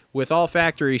 22 with all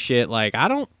factory shit. Like I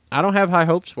don't have high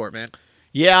hopes for it, man.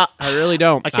 Yeah, I really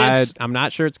don't. I I'm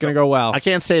not sure it's going to go well. I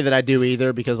can't say that I do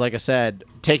either because, like I said,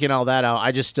 taking all that out,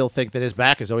 I just still think that his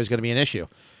back is always going to be an issue.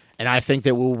 And I think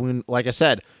that we'll win, like I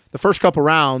said, the first couple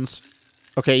rounds,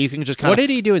 okay, you can just kind of... What did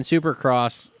he do in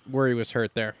Supercross where he was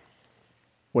hurt there?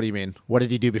 What do you mean? What did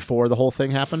he do before the whole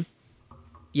thing happened?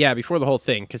 Yeah, before the whole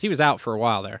thing, because he was out for a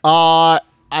while there. I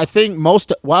think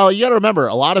well, you got to remember,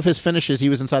 a lot of his finishes, he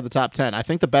was inside the top 10. I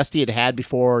think the best he had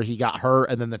before he got hurt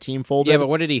and then the team folded. Yeah, but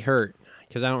what did he hurt?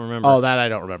 Because I don't remember. Oh, that I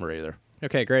don't remember either.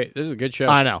 Okay, great. This is a good show.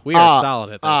 I know. We are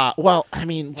solid at this. Well, I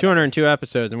mean... 202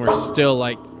 episodes, and we're still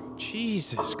like,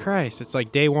 Jesus Christ. It's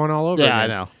like day one all over Yeah,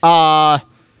 again. I know.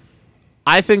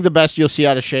 I think the best you'll see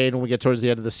out of Shane when we get towards the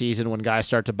end of the season, when guys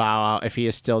start to bow out, if he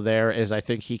is still there, is I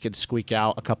think he could squeak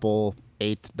out a couple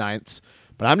 8th, 9ths.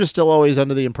 But I'm just still always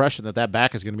under the impression that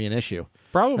back is going to be an issue.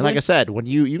 Probably. And like I said, when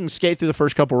you can skate through the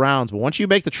first couple rounds, but once you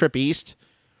make the trip east...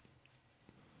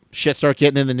 shit start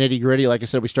getting in the nitty-gritty. Like I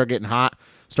said, we start getting hot,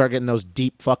 start getting those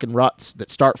deep fucking ruts that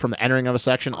start from the entering of a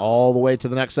section all the way to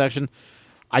the next section.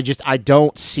 I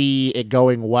don't see it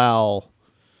going well.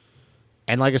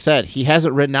 And like I said, he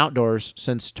hasn't ridden outdoors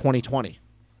since 2020.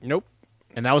 Nope.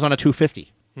 And that was on a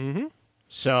 250. Mm-hmm.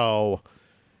 So,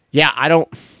 yeah, I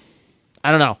don't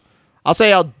know. I'll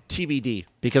say I'll TBD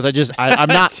because I'm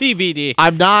not TBD.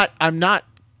 I'm not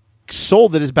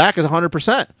sold that his back is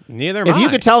 100%. Neither am If you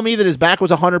I. could tell me that his back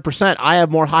was 100%, I have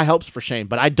more high hopes for Shane,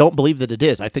 but I don't believe that it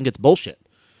is. I think it's bullshit.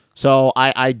 So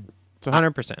It's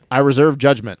 100%. I reserve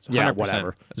judgment. It's 100%. Yeah,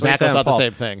 whatever. That's what I Zach said was on not the Pulp.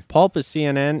 same thing. Pulp is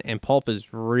CNN, and Pulp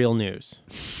is real news.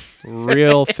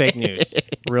 Real fake news.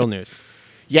 Real news.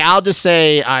 Yeah, I'll just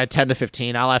say 10 to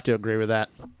 15. I'll have to agree with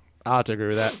that.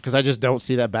 Because I just don't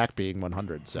see that back being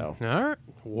 100. So All right.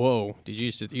 Whoa. Did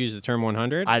you use the term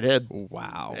 100? I did.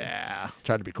 Wow. Yeah,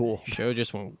 tried to be cool. Show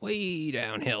just went way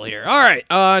downhill here. All right.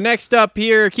 Next up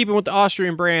here, keeping with the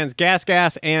Austrian brands, Gas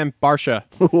and Barsha.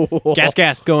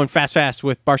 Gas going fast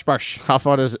with Barsh.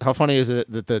 How funny is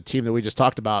it that the team that we just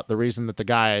talked about, the reason that the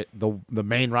guy, the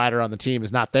main rider on the team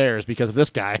is not there is because of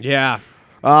this guy. Yeah.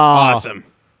 Awesome.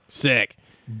 Sick.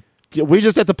 We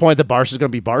just at the point that Barsha is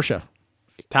going to be Barsha.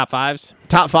 Top fives?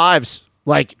 Top fives.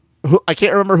 Like, I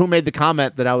can't remember who made the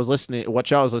comment that I was what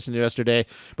show I was listening to yesterday,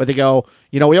 but they go,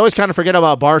 we always kind of forget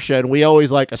about Barsha, and we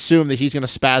always like assume that he's going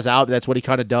to spaz out. That's what he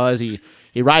kind of does. He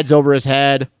rides over his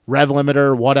head, rev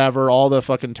limiter, whatever, all the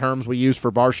fucking terms we use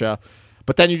for Barsha.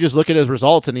 But then you just look at his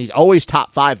results, and he's always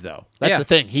top 5, though. That's the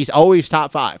thing. He's always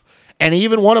top 5. And he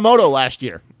even won a moto last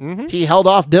year. Mm-hmm. He held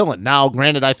off Dylan. Now,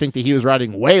 granted, I think that he was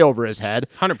riding way over his head.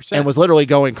 100%. And was literally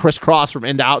going crisscross from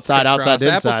in to outside, outside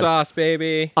to inside. Applesauce,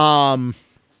 baby. I'll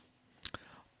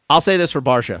say this for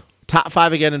Barsha. Top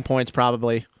 5 again in points,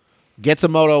 probably. Gets a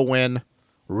moto win.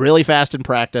 Really fast in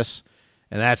practice.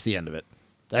 And that's the end of it.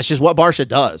 That's just what Barsha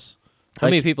does. How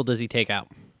many people does he take out?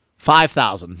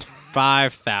 5,000.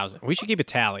 5,000. We should keep a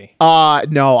tally.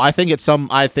 No, I think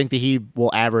I think that he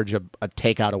will average a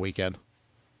takeout a weekend.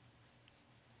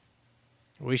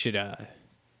 We should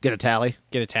Get a tally.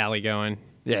 get a tally going.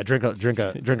 Yeah, drink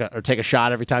a, or take a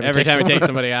shot every time. Every he takes time we take someone.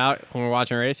 somebody out when we're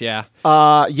watching a race, yeah.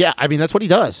 Yeah. I mean, that's what he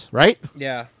does, right?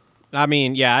 Yeah. I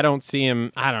mean, yeah, I don't see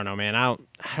him. I don't know, man. I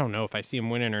don't know if I see him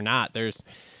winning or not. There's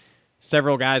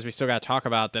several guys we still got to talk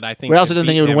about that I think. We also could didn't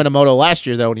think beat he would him. win a moto last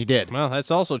year, though, and he did. Well,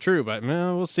 that's also true, but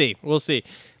we'll see. We'll see.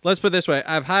 Let's put it this way: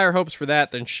 I have higher hopes for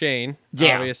that than Shane,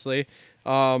 obviously.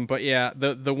 But yeah,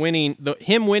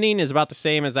 him winning is about the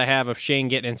same as I have of Shane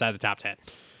getting inside the top 10.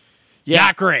 Yeah.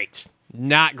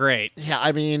 Not great. Yeah,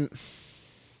 I mean,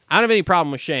 I don't have any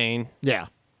problem with Shane. yeah.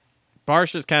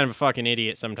 Barsha's kind of a fucking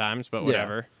idiot sometimes, but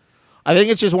whatever. I think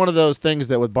it's just one of those things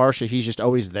that with Barsha, he's just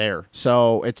always there.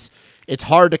 So it's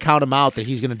hard to count him out that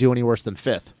he's going to do any worse than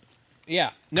 5th.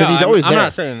 Yeah. 'Cause he's always I'm there.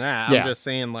 not saying that. Yeah. I'm just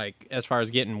saying, like, as far as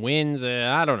getting wins,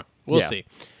 I don't know. We'll Yeah. see.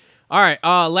 All right.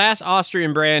 Last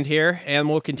Austrian brand here, and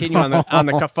we'll continue on the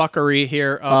kafuckery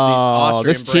here of these Austrian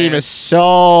this team brands. is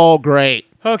so great.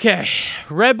 Okay.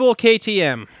 Red Bull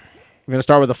KTM. We're going to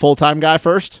start with the full-time guy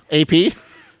first, AP.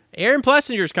 Aaron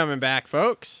Plessinger's coming back,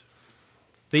 folks.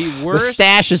 The The worst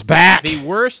stash is back. the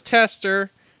worst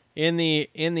tester in the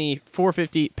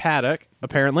 450 paddock,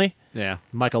 apparently. Yeah,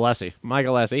 Michael Lessie.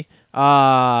 Michael Lessie.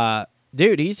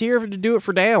 Dude, he's here to do it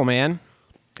for Dale, man.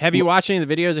 Have you watched any of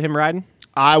the videos of him riding?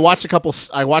 I watched a couple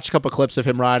clips of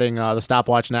him riding the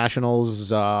Stopwatch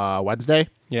Nationals Wednesday.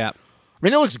 Yeah. I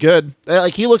mean, it looks good.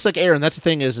 Like, he looks like Aaron. That's the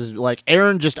thing is like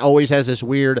Aaron just always has this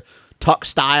weird tuck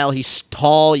style. He's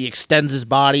tall. He extends his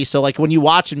body. So like when you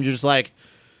watch him, you're just like,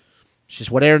 it's just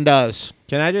what Aaron does.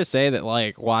 Can I just say that,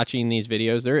 like, watching these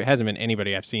videos, there hasn't been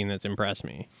anybody I've seen that's impressed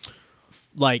me.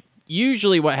 Like,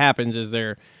 usually what happens is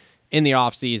they're in the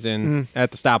off season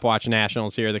at the Stopwatch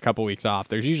Nationals here, the couple weeks off.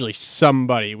 There's usually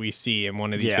somebody we see in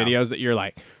one of these videos that you're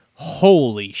like,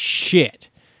 holy shit.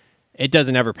 It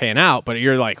doesn't ever pan out, but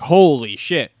you're like, holy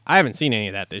shit. I haven't seen any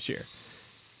of that this year.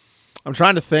 I'm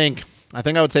trying to think. I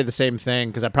think I would say the same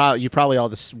thing because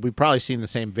we've probably seen the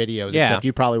same videos, Yeah. except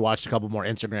you probably watched a couple more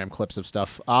Instagram clips of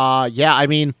stuff. Yeah, I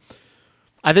mean,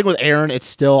 I think with Aaron, it's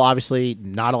still obviously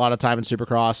not a lot of time in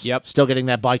Supercross. Yep. Still getting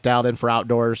that bike dialed in for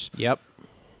outdoors. Yep.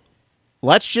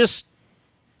 Let's just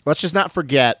not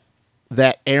forget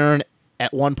that Aaron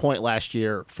at one point last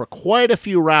year for quite a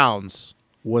few rounds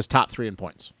was top 3 in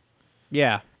points.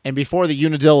 Yeah. And before the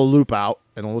Unadilla loop out,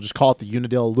 and we'll just call it the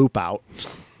Unadilla loop out,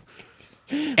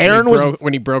 Aaron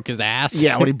when he broke his ass.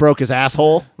 Yeah, when he broke his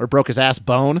asshole or broke his ass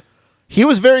bone, he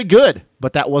was very good,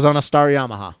 but that was on a Star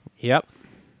Yamaha. Yep.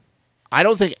 I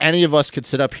don't think any of us could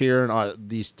sit up here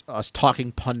and us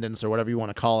talking pundits or whatever you want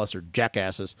to call us or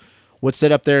jackasses would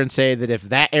sit up there and say that if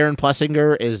that Aaron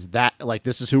Plessinger is that, like,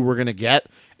 this is who we're going to get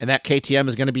and that KTM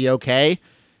is going to be okay.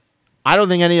 I don't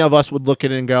think any of us would look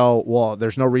at it and go, well,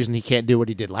 there's no reason he can't do what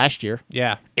he did last year.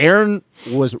 Yeah. Aaron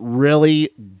was really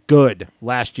good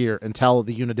last year until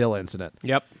the Unadilla incident.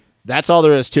 Yep. That's all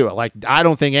there is to it. Like, I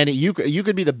don't think you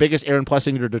could be the biggest Aaron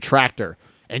Plessinger detractor,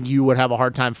 and you would have a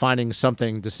hard time finding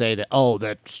something to say that, oh,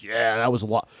 that was a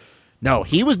lot. No,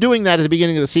 he was doing that at the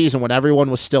beginning of the season when everyone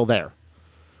was still there.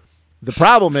 The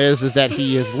problem is that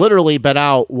he has literally been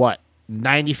out, 95%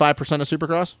 of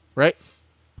Supercross, right?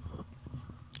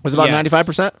 Was it about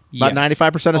 95%? About Yes.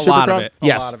 95% of Supercross? A lot of it.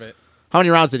 Yes. A lot of it. How many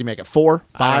rounds did he make it? 4,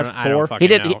 5, 4? I don't fucking He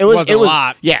did. know. It was Wasn't a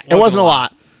lot. Yeah, it wasn't a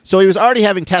lot. So he was already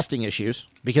having testing issues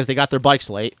because they got their bikes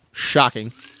late.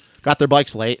 Shocking. Got their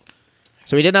bikes late.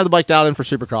 So he didn't have the bike dialed in for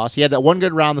Supercross. He had that one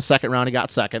good round. The second round, he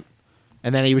got second.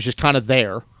 And then he was just kind of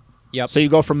there. Yep. So you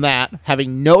go from that,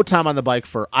 having no time on the bike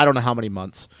for I don't know how many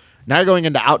months. Now you're going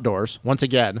into outdoors once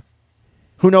again.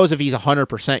 Who knows if he's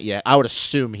 100% yet? I would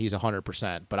assume he's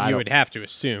 100%, but You would have to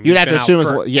assume. You'd He's have to been out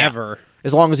assume forever.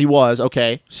 as long as he was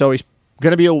okay. So he's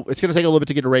gonna be. It's gonna take a little bit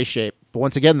to get to race shape. But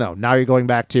once again, though, now you're going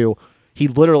back to he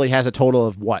literally has a total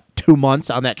of 2 months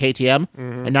on that KTM,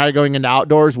 and now you're going into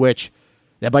outdoors, which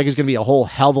that bike is gonna be a whole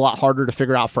hell of a lot harder to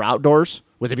figure out for outdoors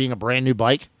with it being a brand new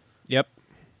bike. Yep.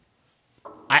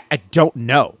 I don't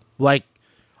know. Like,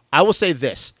 I will say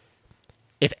this.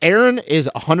 If Aaron is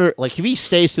 100, like if he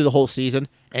stays through the whole season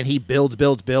and he builds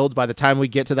by the time we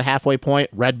get to the halfway point,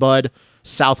 Redbud,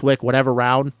 Southwick, whatever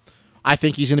round, I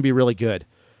think he's going to be really good.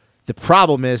 The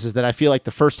problem is that I feel like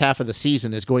the first half of the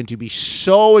season is going to be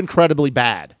so incredibly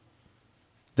bad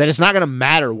that it's not going to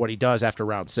matter what he does after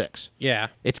round 6. Yeah.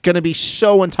 It's going to be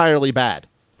so entirely bad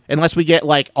unless we get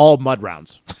like all mud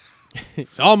rounds,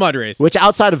 It's all mud race. which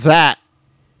outside of that,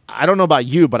 I don't know about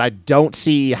you, but I don't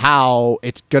see how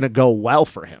it's going to go well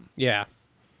for him. Yeah.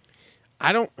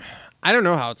 I don't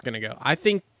know how it's going to go. I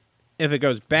think if it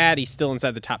goes bad, he's still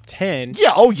inside the top 10.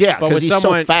 Yeah, oh yeah, But because with he's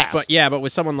someone, so fast. but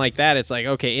with someone like that, it's like,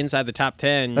 okay, inside the top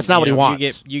 10. That's not what he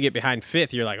wants. You get behind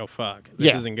 5th, you're like, oh fuck, this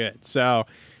Yeah. isn't good. So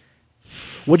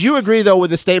Would you agree, though,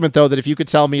 with the statement, though, that if you could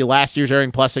tell me last year's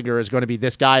Aaron Plessinger is going to be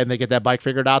this guy and they get that bike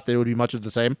figured out, that it would be much of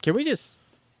the same? can we just,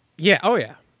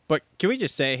 but can we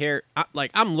just say here,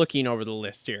 I'm looking over the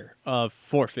list here of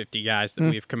 450 guys that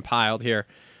we've compiled here.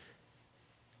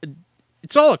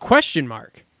 It's all a question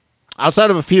mark.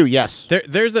 Outside of a few, yes.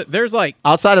 There's like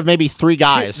Outside of maybe 3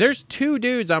 guys. there's 2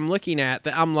 dudes I'm looking at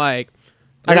that I'm like,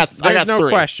 I got no 3.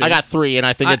 question. I got 3, and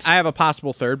I think it's I have a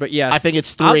possible third, but yeah, I think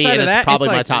it's 3, outside and of it's that, probably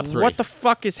my like, top 3. What the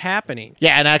fuck is happening?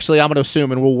 Yeah, and actually, I'm going to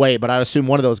assume, and we'll wait, but I assume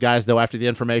one of those guys, though, after the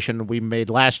information we made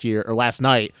last year or last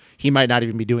night, he might not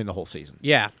even be doing the whole season.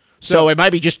 Yeah. So it might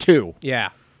be just 2. Yeah.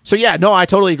 So yeah, no, I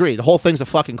totally agree. The whole thing's a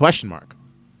fucking question mark,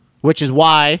 which is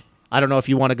why I don't know if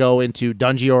you want to go into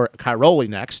Dungey or Cairoli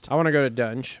next. I want to go to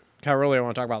Dunge. Cairoli, I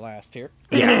want to talk about last here.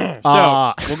 Yeah.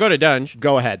 So we'll go to Dunge.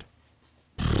 Go ahead.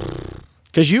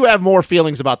 Because you have more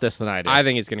feelings about this than I do. I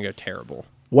think it's going to go terrible.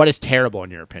 What is terrible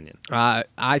in your opinion?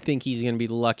 I think he's going to be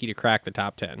lucky to crack the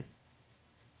top 10.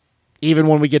 Even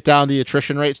when we get down, the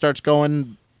attrition rate starts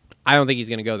going. I don't think he's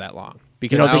going to go that long.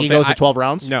 Because You don't I think he goes to 12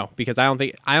 rounds? No, because I don't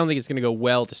think it's going to go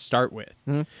well to start with.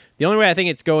 Mm-hmm. The only way I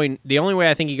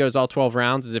think he goes all 12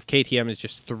 rounds is if KTM is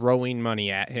just throwing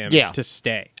money at him Yeah. to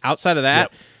stay. Outside of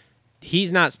that,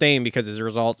 he's not staying because his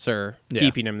results are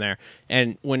keeping him there.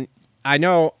 And when I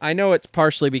know it's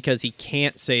partially because he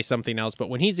can't say something else, but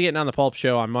when he's getting on the Pulp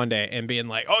Show on Monday and being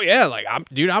like, "Oh yeah, like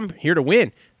I'm here to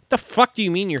win." The fuck do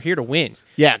you mean you're here to win?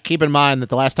 Yeah, keep in mind that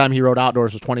the last time he rode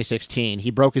outdoors was 2016. He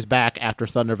broke his back after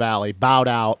Thunder Valley, bowed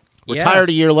out, retired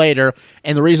a year later,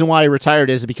 and the reason why he retired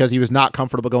is because he was not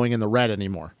comfortable going in the red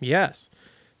anymore. Yes.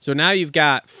 So now you've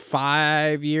got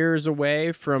 5 years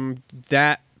away from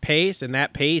that pace, and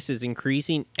that pace is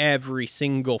increasing every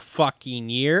single fucking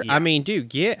year. Yeah. I mean, dude,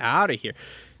 get out of here.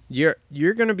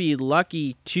 You're going to be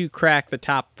lucky to crack the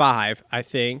top 5, I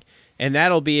think. And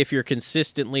that'll be if you're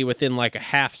consistently within like a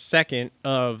half second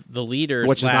of the leaders,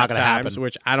 which is not going to happen.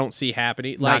 Which I don't see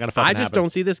happening. Not gonna fucking I just happen. don't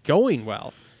see this going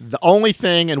well. The only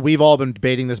thing, and we've all been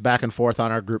debating this back and forth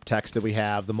on our group text that we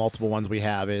have, the multiple ones we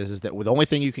have, is that the only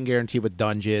thing you can guarantee with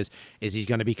Dunge is he's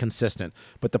going to be consistent.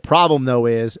 But the problem, though,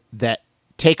 is that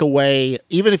take away,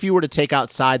 even if you were to take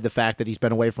outside the fact that he's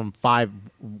been away from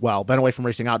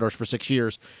racing outdoors for 6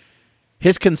 years,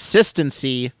 his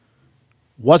consistency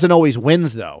wasn't always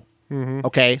wins, though. Mm-hmm.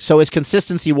 Okay, so his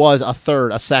consistency was a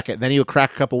third, a second. Then he would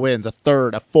crack a couple wins, a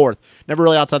third, a fourth. Never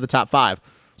really outside the top 5.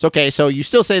 So, okay, so you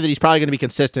still say that he's probably going to be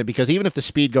consistent because even if the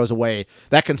speed goes away,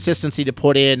 that consistency to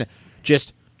put in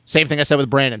just same thing I said with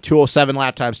Brandon, 207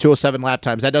 lap times,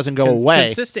 that doesn't go away.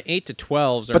 Consistent 8 to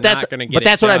 12s are but not going to get But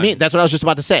that's it what I done. mean. That's what I was just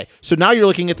about to say. So now you're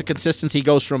looking at the consistency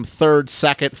goes from third,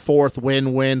 second, fourth,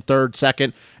 win, third,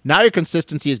 second. Now your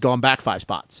consistency is going back 5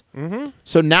 spots. Mm-hmm.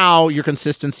 So now your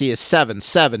consistency is 7,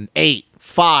 8,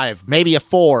 5, maybe a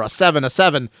 4, a 7, a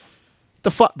 7.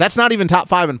 That's not even top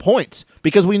 5 in points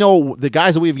because we know the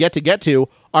guys that we've yet to get to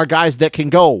are guys that can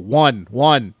go 1,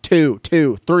 1, 2,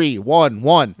 2, 3, 1,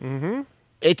 1. Mm-hmm.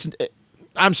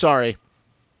 I'm sorry.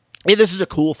 Hey, this is a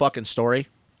cool fucking story.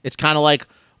 It's kind of like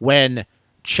when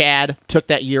Chad took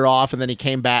that year off and then he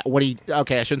came back.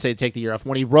 I shouldn't say take the year off.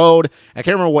 When he rode, I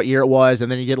can't remember what year it was,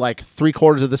 and then he did like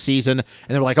 3/4 of the season, and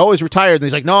they were like, "Oh, he's retired." And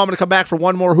he's like, "No, I'm going to come back for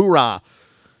one more hoorah."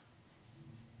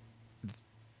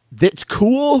 That's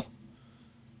cool,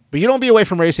 but you don't be away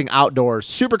from racing outdoors.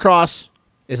 Supercross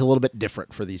is a little bit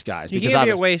different for these guys. You can't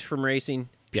be away from racing.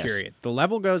 Yes. Period. The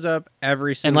level goes up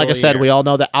every single year. And like I said, year. we all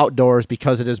know that outdoors,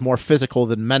 because it is more physical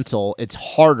than mental, it's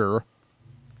harder.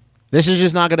 This is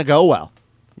just not going to go well.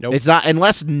 Nope. It's not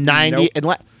unless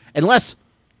unless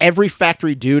every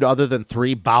factory dude other than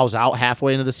 3 bows out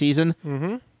halfway into the season.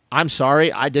 Mm-hmm. I'm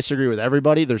sorry, I disagree with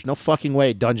everybody. There's no fucking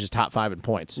way Dunge is top 5 in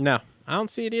points. No, I don't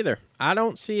see it either.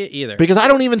 Because I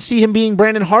don't even see him being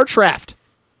Brandon Hartranft.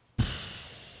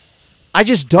 I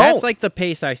just don't. That's like the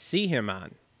pace I see him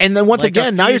on. And then once like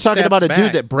again, a now few you're talking about a steps dude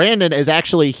back. that Brandon is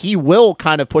actually, he will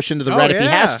kind of push into the red if he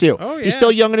has to. Oh, yeah. He's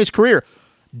still young in his career.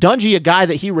 Dungy, a guy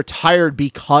that he retired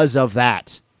because of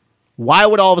that. Why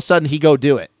would all of a sudden he go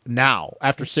do it now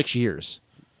after 6 years?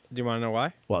 Do you want to know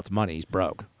why? Well, it's money. He's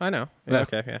broke. I know. Yeah,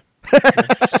 okay,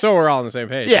 yeah. So we're all on the same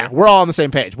page. Yeah, right? we're all on the same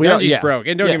page. Dungy's broke.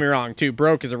 And don't get me wrong, too.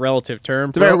 Broke is a relative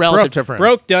term. It's a very relative term for him.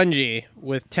 Broke Dungy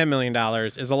with $10 million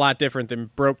is a lot different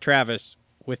than broke Travis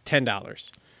with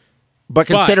 $10. But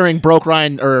considering broke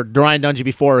Ryan Dungey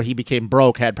before he became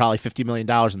broke had probably $50 million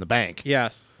in the bank.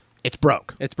 Yes. It's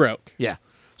broke. It's broke. Yeah.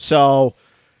 So,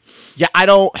 yeah, I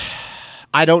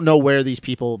don't know where these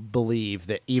people believe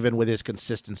that even with his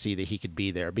consistency that he could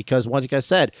be there. Because, once like I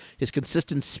said, his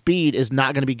consistent speed is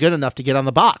not going to be good enough to get on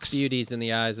the box. Beauty's in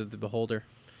the eyes of the beholder.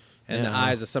 And the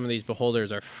eyes of some of these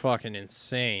beholders are fucking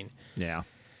insane. Yeah.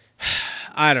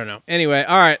 I don't know. Anyway,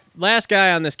 all right. Last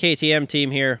guy on this KTM team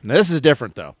here. Now, this is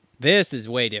different, though. This is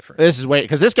way different.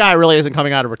 Because this guy really isn't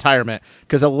coming out of retirement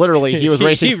because literally he was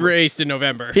racing. He raced in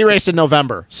November. He raced in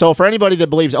November. So for anybody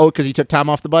that believes, because he took time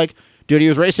off the bike, dude, he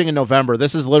was racing in November.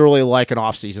 This is literally like an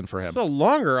off season for him. It's a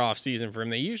longer off season for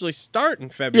him. They usually start in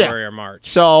February or March.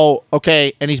 So,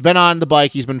 okay, and he's been on the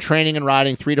bike. He's been training and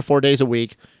riding 3 to 4 days a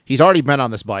week. He's already been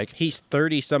on this bike. He's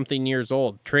 30-something years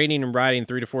old. Training and riding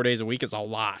 3 to 4 days a week is a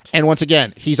lot. And once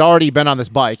again, he's already been on this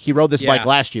bike. He rode this bike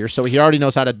last year, so he already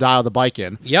knows how to dial the bike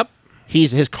in. Yep.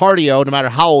 His cardio, no matter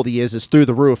how old he is through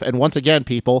the roof. And once again,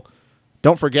 people,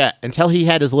 don't forget, until he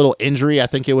had his little injury, I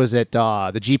think it was at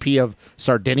the GP of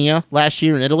Sardinia last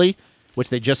year in Italy,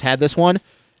 which they just had this one.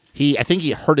 I think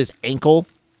he hurt his ankle.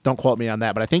 Don't quote me on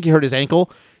that, but I think he hurt his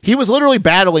ankle. He was literally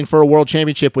battling for a world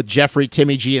championship with Jeffrey,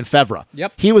 Timmy G, and Fevra.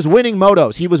 Yep. He was winning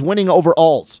motos. He was winning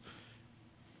overalls.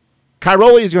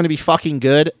 Cairoli is going to be fucking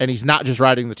good, and he's not just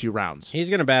riding the 2 rounds.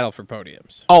 He's going to battle for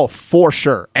podiums. Oh, for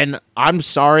sure. And I'm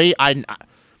sorry, I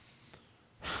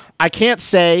can't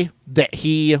say that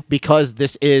because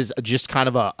this is just kind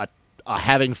of a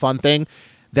having fun thing,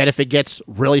 that if it gets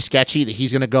really sketchy, that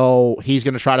he's going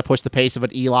to try to push the pace of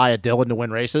an Eli, a Dylan to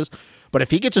win races. But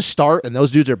if he gets a start and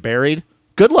those dudes are buried,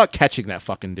 good luck catching that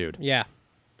fucking dude. Yeah.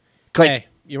 Like, Hey,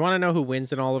 you want to know who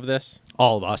wins in all of this?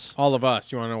 all of us. All of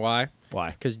us. You want to know why? Why?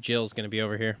 Because Jill's going to be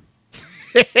over here.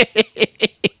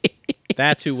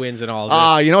 That's who wins in all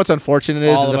of this. You know what's unfortunate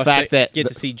is all of the us fact that get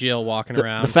to see Jill walking the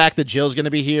around. fact that Jill's going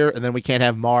to be here, and then we can't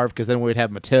have Marv because then we would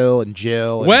have Matil and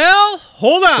Jill. And, Well,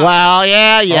 hold on. well,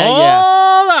 yeah.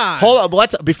 Hold on. Hold on, but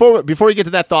let's before we get to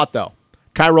that thought though,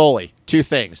 Cairoli, 2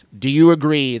 things. Do you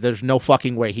agree? There's no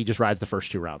fucking way he just rides the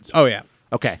first 2 rounds. Oh, yeah.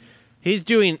 Okay, He's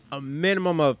doing a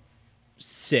minimum of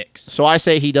 6. so I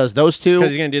say he does those 2.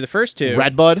 Because he's going to do the first 2.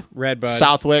 Redbud,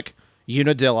 Southwick.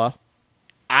 Unadilla.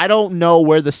 I don't know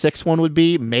where the 6th one would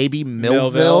be. Maybe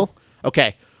Millville.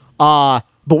 Okay, but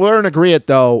we're in agreement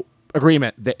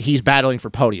that he's battling for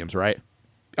podiums, right?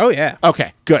 Oh, yeah.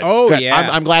 Okay, good. Oh, good. yeah.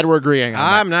 I'm glad we're agreeing on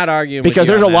that. I'm not arguing Because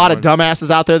with you there's a on lot that of one. dumbasses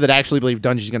out there that actually believe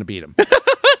Dungy's going to beat him.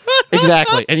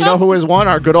 Exactly. And you know who has won?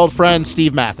 Our good old friend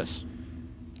Steve Mathis.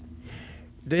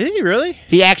 Did he really?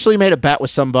 He actually made a bet with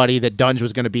somebody that Dunge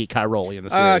was going to beat Cairoli in the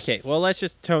series. Okay, well, let's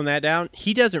just tone that down.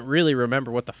 He doesn't really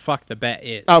remember what the fuck the bet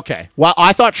is. Okay. Well,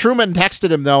 I thought Truman texted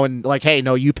him, though, and like, hey,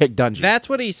 no, you picked Dungy. That's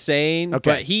what he's saying. Okay.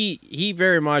 But he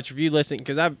very much, if you listen,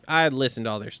 because I listened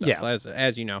to all their stuff, Yeah.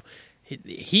 as you know.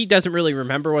 He doesn't really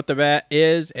remember what the bet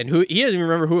is, and he doesn't even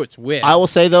remember who it's with. I will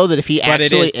say, though, that if he But it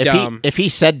actually, is dumb. if he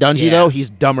said Dungy, Yeah. though, he's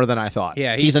dumber than I thought.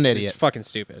 yeah, he's an He's idiot. fucking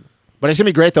stupid. But it's going to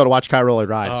be great, though, to watch Cairoli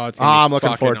ride. Oh, it's gonna be I'm looking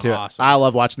fucking forward to awesome. it. I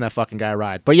love watching that fucking guy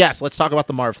ride. But yes, let's talk about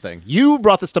the Marv thing. You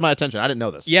brought this to my attention. I didn't know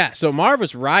this. Yeah, so Marv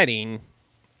was riding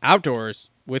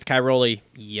outdoors with Cairoli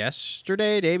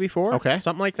yesterday, day before, Okay.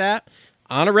 something like that,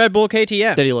 on a Red Bull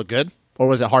KTM. Did he look good? Or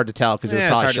was it hard to tell? Because it was It's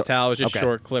probably hard to tell. It was just Okay.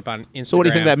 short clip on Instagram. So what do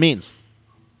you think that means?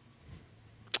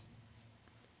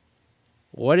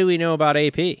 What do we know about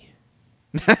AP?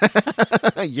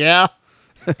 Yeah.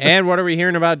 And what are we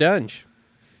hearing about Dunge?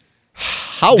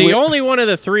 How The wi- only one of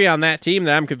the 3 on that team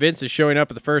that I'm convinced is showing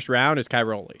up at the first round is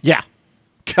Cairoli. Yeah.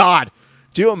 God.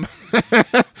 Do him.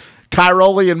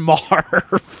 Cairoli and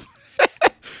Marv.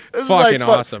 This is Fucking like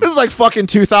awesome. This is like fucking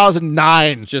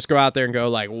 2009. Just go out there and go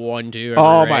like 1-2 every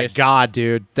Oh my race. god,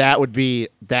 dude. That would be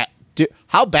that. Dude,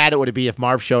 how bad it would it be if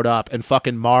Marv showed up and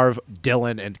fucking Marv,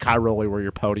 Dylan, and Cairoli were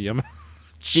your podium?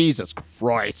 Jesus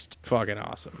Christ. Fucking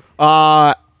awesome.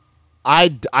 I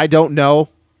don't know.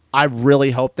 I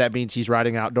really hope that means he's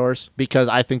riding outdoors because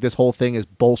I think this whole thing is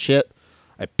bullshit.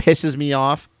 It pisses me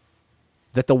off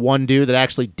that the one dude that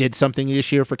actually did something this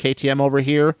year for KTM over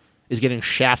here is getting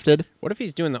shafted. What if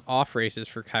he's doing the off races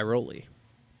for Cairoli?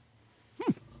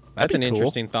 That's That'd an be cool.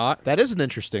 interesting thought. That is an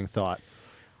interesting thought.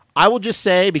 I will just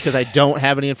say, because I don't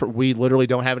have any we literally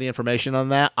don't have any information on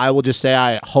that, I will just say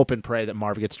I hope and pray that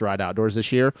Marv gets to ride outdoors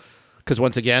this year. Because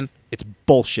once again, it's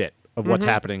bullshit of what's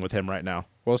happening with him right now.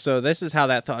 Well, so this is how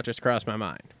that thought just crossed my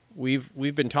mind. We've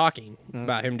been talking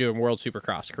about him doing World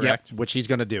Supercross, correct? Yep, which he's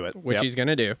going to do it. Which Yep. he's going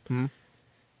to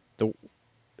do.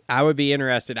 I would be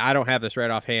interested. I don't have this right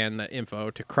offhand, the info,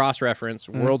 to cross-reference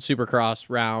World Supercross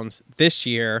rounds this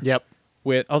year. Yep.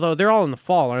 Although they're all in the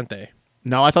fall, aren't they?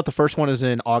 No, I thought the first one is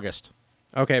in August.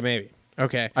 Okay, maybe.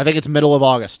 Okay. I think it's middle of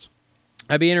August.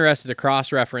 I'd be interested to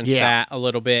cross-reference Yeah. that a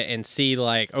little bit and see,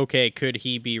 like, okay, could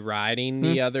he be riding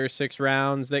the other 6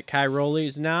 rounds that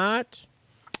Cairoli's not?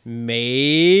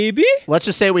 Maybe. Let's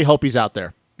just say we hope he's out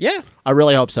there. Yeah. I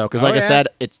really hope so. Because Oh, like I yeah. said,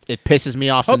 it pisses me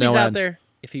off Hope to no he's out end. there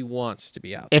if he wants to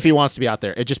be out. If he wants to be out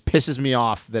there. It just pisses me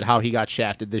off that how he got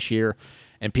shafted this year.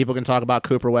 And people can talk about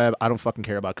Cooper Webb. I don't fucking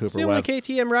care about He's Cooper the only Webb.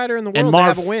 KTM rider in the world And to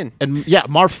Marv have a win. And yeah,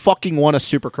 Marv fucking won a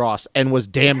Supercross and was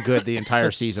damn good the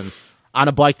entire season on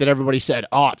a bike that everybody said,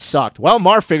 "Oh, it sucked." Well,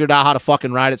 Marv figured out how to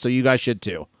fucking ride it, so you guys should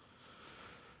too.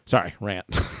 Sorry, rant.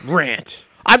 Rant.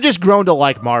 I've just grown to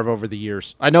like Marv over the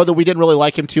years. I know that we didn't really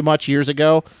like him too much years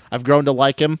ago. I've grown to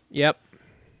like him, Yep.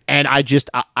 and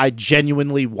I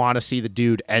genuinely want to see the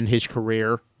dude end his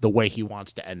career the way he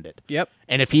wants to end it. Yep.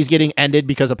 And if he's getting ended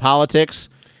because of politics,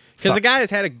 Because the guy has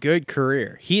had a good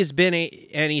career. He's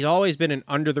always been an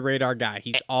under the radar guy.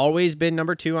 He's always been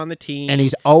number 2 on the team. and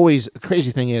he's always, the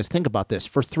crazy thing is, think about this.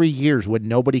 For 3 years, when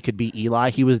nobody could beat Eli,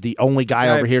 he was the only guy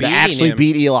Yeah, over here to beating actually him.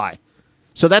 beat Eli.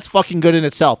 So that's fucking good in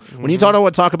itself. When you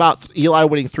talk about Eli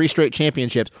winning 3 straight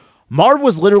championships, Marv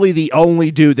was literally the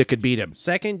only dude that could beat him.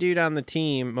 Second dude on the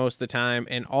team most of the time,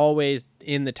 and always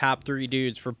in the top 3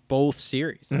 dudes for both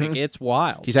series. Like, it's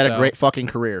wild. He's had a So, great fucking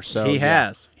career. So He yeah.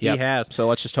 has. Yep. He has. So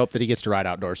let's just hope that he gets to ride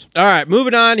outdoors. All right,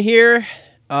 moving on here.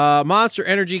 Monster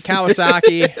Energy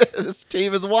Kawasaki. This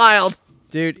team is wild.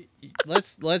 Dude,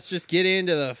 let's just get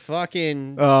into the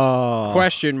fucking Oh.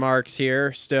 question marks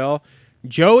here still.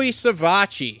 Joey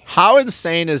Savacci. How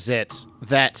insane is it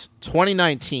that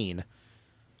 2019,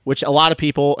 which a lot of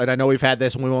people, and I know we've had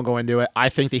this and we won't go into it, I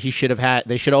think that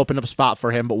they should have opened up a spot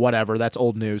for him, but whatever, that's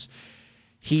old news.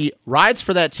 He rides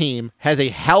for that team, has a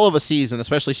hell of a season,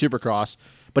 especially Supercross,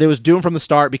 but it was doomed from the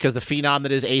start because the phenom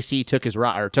that is AC took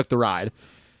the ride.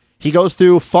 He goes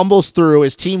through, fumbles through,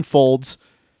 his team folds,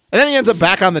 and then he ends up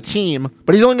back on the team,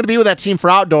 but he's only going to be with that team for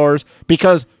outdoors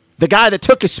because the guy that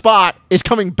took his spot is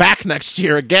coming back next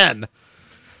year again.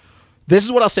 This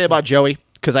is what I'll say about Joey,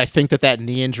 because I think that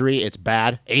knee injury, it's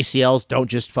bad. ACLs don't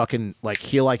just fucking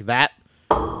heal like that.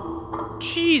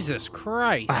 Jesus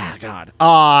Christ. Ah, God.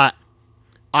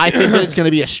 I think that it's going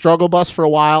to be a struggle bus for a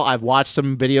while. I've watched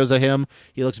some videos of him.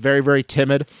 He looks very, very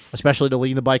timid, especially to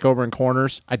lean the bike over in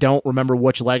corners. I don't remember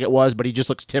which leg it was, but he just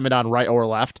looks timid on right or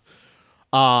left.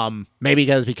 Maybe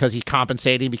because he's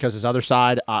compensating because his other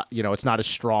side, it's not as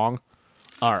strong.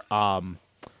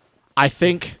 I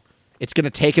think it's going to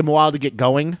take him a while to get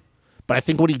going, but I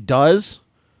think what he does,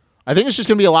 I think it's just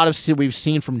going to be a lot of we've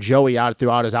seen from Joey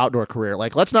throughout his outdoor career.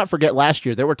 Let's not forget last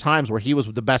year, there were times where he was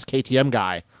the best KTM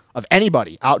guy of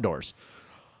anybody outdoors.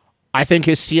 I think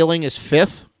his ceiling is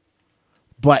 5th,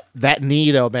 but that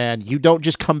knee, though, man, you don't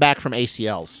just come back from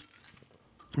ACLs.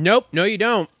 Nope, no, you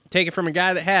don't. Take it from a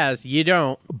guy that has. You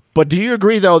don't. But do you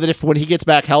agree, though, that when he gets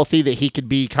back healthy, that he could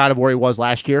be kind of where he was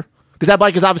last year? Because that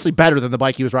bike is obviously better than the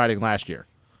bike he was riding last year.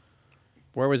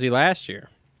 Where was he last year?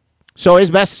 So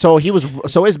his best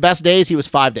days, he was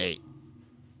 5 to 8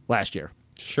 last year.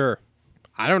 Sure.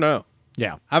 I don't know.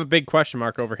 Yeah. I have a big question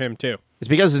mark over him, too. It's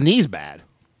because his knee's bad.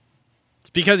 It's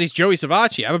because he's Joey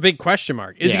Savacci. I have a big question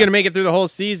mark. Is he going to make it through the whole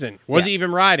season? Was he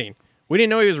even riding? We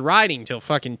didn't know he was riding till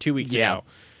fucking 2 weeks ago.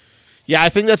 Yeah, I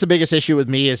think that's the biggest issue with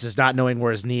me is not knowing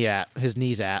where his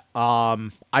knee's at.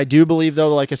 I do believe,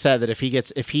 though, like I said, that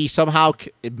if he somehow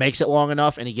makes it long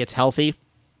enough and he gets healthy,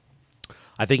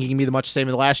 I think he can be the much same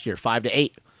as last year, 5 to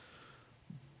 8.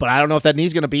 But I don't know if that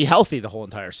knee's going to be healthy the whole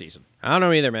entire season. I don't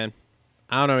know either, man.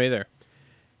 I don't know either.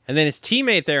 And then his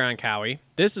teammate there on Cowie,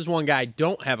 this is one guy I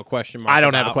don't have a question mark I don't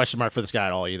about. have a question mark for this guy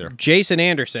at all either. Jason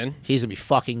Anderson. He's going to be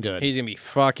fucking good. He's going to be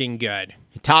fucking good.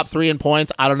 Top 3 in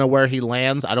points. I don't know where he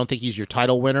lands. I don't think he's your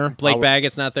title winner. Blake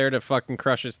Baggett's not there to fucking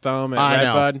crush his thumb at I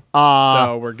know. Redbud.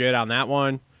 So we're good on that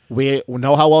one. We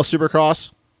know how well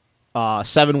Supercross.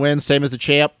 7 wins, same as the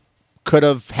champ. Could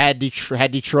have had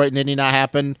Detroit and Indy not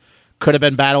happen. Could have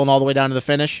been battling all the way down to the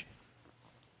finish.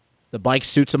 The bike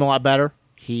suits him a lot better.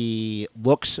 He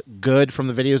looks good from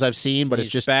the videos I've seen, but He's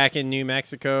it's just back in New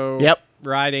Mexico. Yep.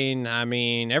 Riding. I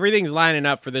mean, everything's lining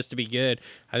up for this to be good.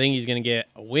 I think he's going to get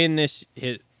a win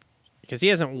because he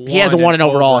hasn't won. He hasn't won an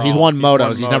overall. He's won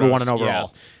motos. He's never won an overall.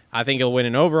 Yes. I think he'll win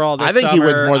an overall this I think summer. he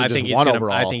wins more than just one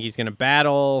overall. I think he's going to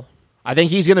battle. I think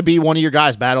he's going to be one of your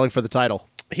guys battling for the title.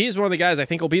 He's one of the guys I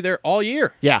think will be there all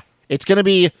year. Yeah. It's going to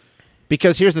be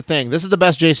because here's the thing. This is the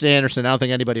best Jason Anderson. I don't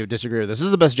think anybody would disagree with this. This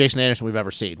is the best Jason Anderson we've ever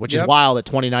seen, which is wild at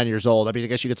 29 years old. I mean, I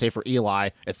guess you could say for Eli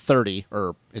at 30,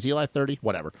 or is Eli 30?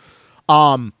 Whatever.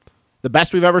 The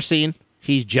best we've ever seen.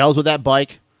 He gels with that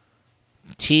bike.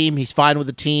 Team, he's fine with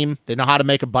the team. They know how to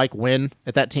make a bike win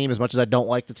at that team as much as I don't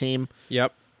like the team.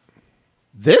 Yep.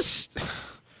 If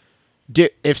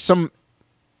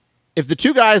the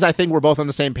two guys I think we're both on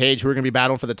the same page who are going to be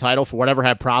battling for the title for whatever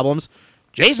had problems,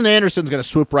 Jason Anderson's going to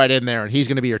swoop right in there and he's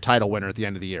going to be your title winner at the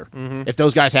end of the year. Mm-hmm. If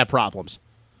those guys have problems,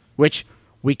 which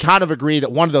we kind of agree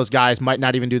that one of those guys might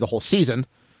not even do the whole season.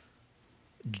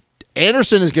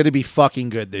 Anderson is going to be fucking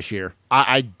good this year.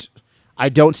 I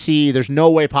don't see, there's no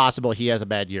way possible he has a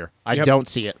bad year. I don't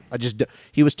see it.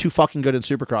 He was too fucking good in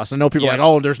Supercross. I know people are like,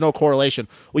 oh, there's no correlation.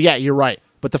 Well, yeah, you're right.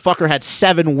 But the fucker had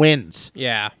 7 wins.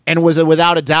 Yeah. And was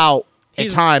without a doubt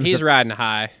at times. He's riding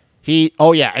high.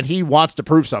 And he wants to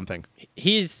prove something.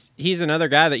 He's another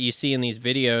guy that you see in these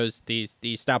videos,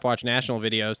 these Stopwatch National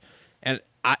videos, and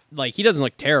he doesn't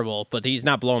look terrible, but he's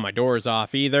not blowing my doors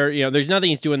off either. You know, there's nothing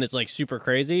he's doing that's like super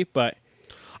crazy, but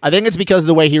I think it's because of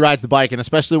the way he rides the bike, and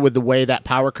especially with the way that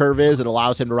power curve is, it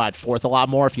allows him to ride fourth a lot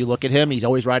more. If you look at him, he's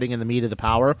always riding in the meat of the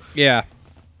power. Yeah.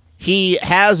 He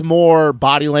has more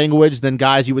body language than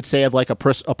guys you would say of like a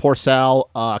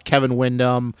Porcel, Kevin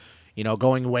Windham,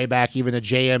 going way back even to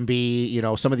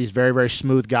JMB, some of these very, very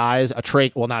smooth guys.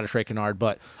 Not a Trey Kennard,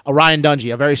 but a Ryan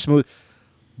Dungey, a very smooth.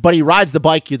 But he rides the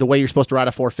bike the way you're supposed to ride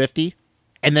a 450,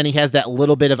 and then he has that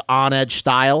little bit of on-edge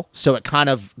style, so it kind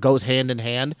of goes hand in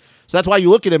hand. So that's why you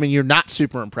look at him and you're not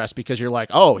super impressed because you're like,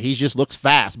 oh, he just looks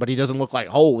fast, but he doesn't look like,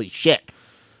 holy shit.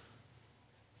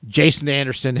 Jason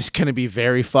Anderson is going to be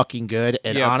very fucking good,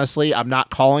 and honestly, I'm not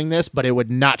calling this, but it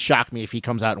would not shock me if he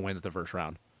comes out and wins the first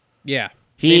round. Yeah.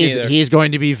 He's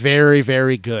going to be very,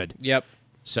 very good. Yep.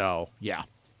 So, yeah.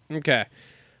 Okay.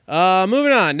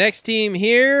 Moving on. Next team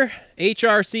here,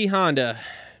 HRC Honda.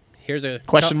 Here's a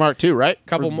Question mark too, right?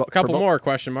 Couple more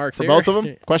question marks for here. both of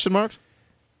them. Question marks.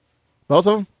 Both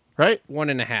of them, right?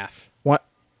 1.5. What?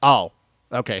 Oh,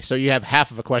 okay. So you have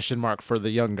half of a question mark for the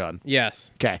young gun.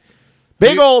 Yes. Okay.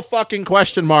 Big old fucking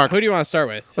question mark. Who do you want to start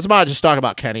with? Let's about just talk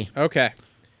about Kenny. Okay.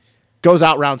 Goes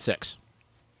out round 6.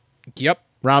 Yep.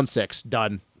 Round 6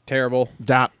 done. Terrible.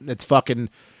 It's fucking.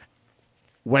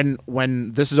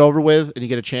 When this is over with and you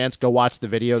get a chance, go watch the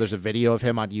video. There's a video of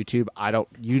him on YouTube.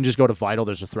 You can just go to Vital.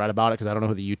 There's a thread about it because I don't know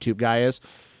who the YouTube guy is.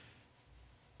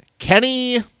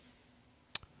 Kenny,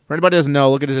 for anybody who doesn't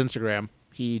know, look at his Instagram.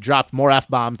 He dropped more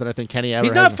F-bombs than I think Kenny ever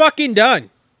He's has. not fucking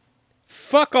done.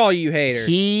 Fuck all you haters.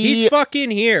 He's fucking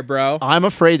here, bro. I'm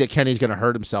afraid that Kenny's going to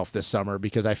hurt himself this summer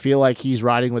because I feel like he's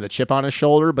riding with a chip on his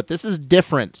shoulder, but this is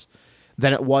different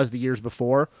than it was the years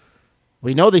before.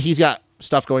 We know that he's got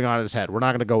stuff going on in his head. We're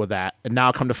not going to go with that. And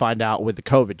now come to find out with the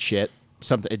COVID shit,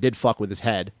 it did fuck with his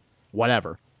head.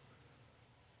 Whatever.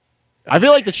 I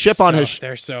feel like the chip on his...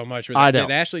 There's so much with I that. know.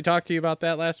 Did Ashley talk to you about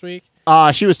that last week?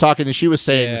 She was talking and she was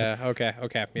saying... Yeah, okay.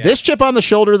 Yeah. This chip on the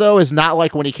shoulder, though, is not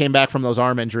like when he came back from those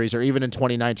arm injuries or even in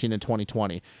 2019 and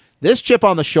 2020. This chip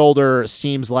on the shoulder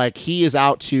seems like he is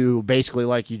out to basically,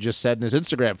 like you just said in his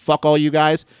Instagram, fuck all you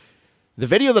guys. The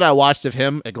video that I watched of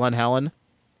him at Glen Helen,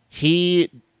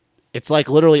 it's like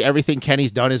literally everything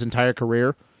Kenny's done his entire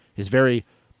career is very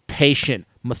patient,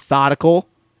 methodical,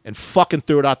 and fucking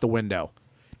threw it out the window.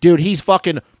 Dude, he's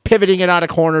fucking pivoting it out of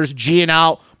corners, G'ing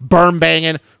out, berm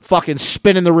banging, fucking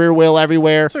spinning the rear wheel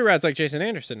everywhere. So he rides like Jason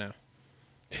Anderson now.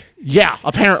 Yeah,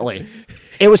 apparently.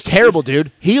 It was terrible,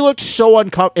 dude. He looked so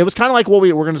uncomfortable. It was kind of like what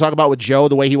we're going to talk about with Joe,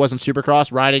 the way he was in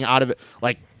Supercross, riding out of it,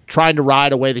 like trying to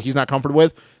ride a way that he's not comfortable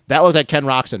with. That looked like Ken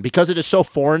Roczen. Because it is so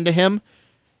foreign to him,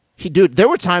 dude, there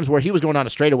were times where he was going down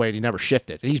a straightaway and he never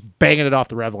shifted. And he's banging it off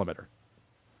the rev limiter.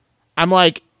 I'm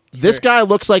like, this guy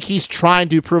looks like he's trying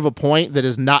to prove a point that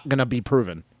is not going to be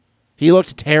proven. He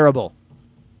looked terrible.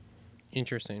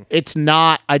 Interesting. It's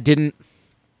not,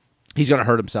 he's going to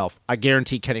hurt himself. I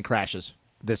guarantee Kenny crashes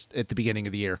this at the beginning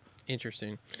of the year.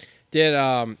 Interesting. Did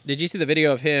you see the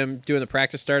video of him doing the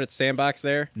practice start at the sandbox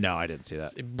there? No, I didn't see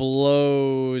that. It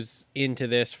blows into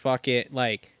this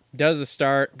does the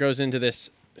start, goes into this,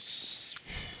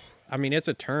 I mean, it's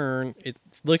a turn. It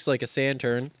looks like a sand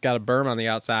turn. It's got a berm on the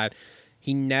outside.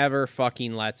 He never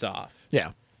fucking lets off.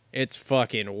 Yeah. It's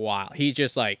fucking wild. He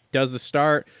just does the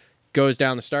start, goes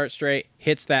down the start straight,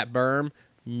 hits that berm,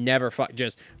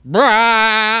 just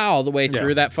all the way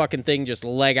through that fucking thing, just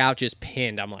leg out, just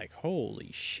pinned. I'm like, holy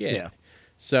shit. Yeah.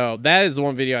 So that is the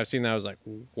one video I've seen that I was like,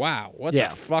 wow, what the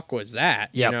fuck was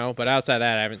that? Yep. You know, but outside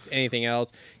that, I haven't anything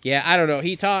else. Yeah, I don't know.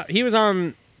 He was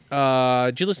on,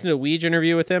 did you listen to a Weege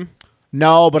interview with him?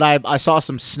 No, but I saw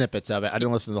some snippets of it. I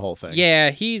didn't listen to the whole thing.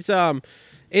 Yeah, he's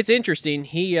it's interesting.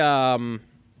 He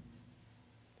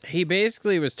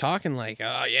basically was talking like,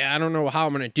 I don't know how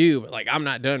I'm gonna do, but I'm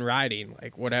not done riding,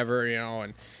 whatever,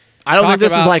 and I don't think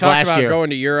this is like last year. Going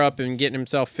to Europe and getting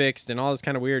himself fixed and all this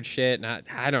kind of weird shit. And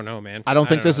I don't know, man. I don't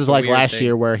think this is like last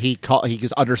year where he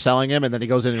is underselling him and then he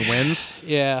goes in and wins.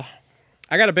 Yeah,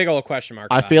 I got a big old question mark.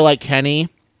 I feel like Kenny,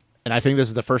 and I think this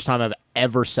is the first time I've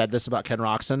ever said this about Ken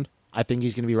Roczen. I think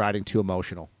he's going to be riding too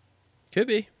emotional. Could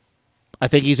be. I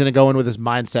think he's going to go in with his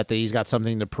mindset that he's got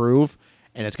something to prove,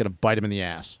 and it's going to bite him in the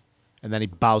ass. And then he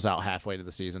bows out halfway to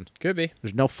the season. Could be.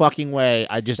 There's no fucking way.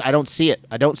 I don't see it.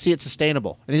 I don't see it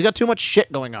sustainable. And he's got too much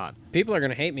shit going on. People are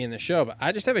going to hate me in this show, but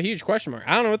I just have a huge question mark.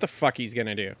 I don't know what the fuck he's going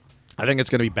to do. I think it's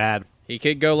going to be bad. He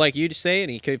could go like you say, and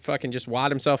he could fucking just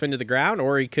wad himself into the ground,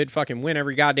 or he could fucking win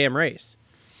every goddamn race.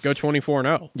 Go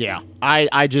 24-0. Yeah.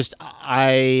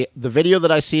 The video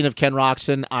that I seen of Ken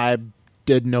Roczen, I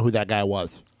didn't know who that guy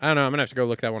was. I don't know. I'm going to have to go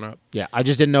look that one up. Yeah, I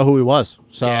just didn't know who he was.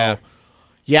 So,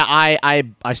 yeah,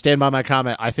 I stand by my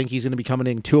comment. I think he's going to be coming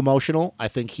in too emotional. I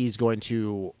think he's going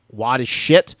to wad his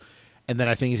shit, and then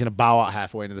I think he's going to bow out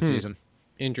halfway into the season.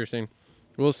 Interesting.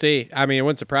 We'll see. I mean, it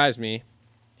wouldn't surprise me.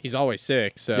 He's always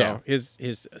sick, so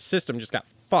his system just got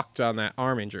fucked on that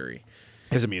arm injury.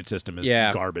 His immune system is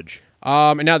garbage.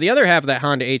 And now the other half of that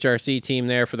Honda HRC team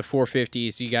there for the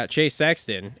 450s, you got Chase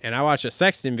Sexton. And I watched a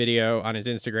Sexton video on his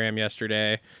Instagram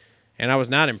yesterday, and I was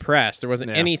not impressed. There wasn't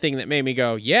anything that made me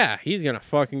go, yeah, he's going to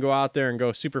fucking go out there and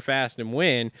go super fast and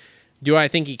win. Do I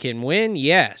think he can win?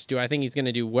 Yes. Do I think he's going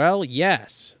to do well?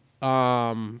 Yes.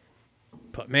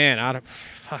 But, man, I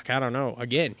don't know.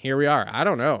 Again, here we are. I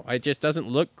don't know. It just doesn't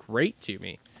look great to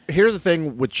me. Here's the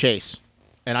thing with Chase,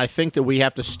 and I think that we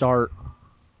have to start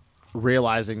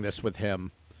realizing this with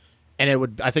him,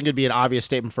 and I think it'd be an obvious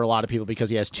statement for a lot of people because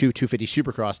he has two 250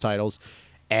 Supercross titles,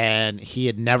 and he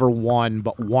had never won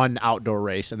but one outdoor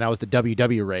race, and that was the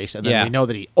WW race. And then Yeah. we know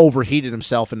that he overheated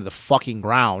himself into the fucking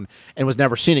ground and was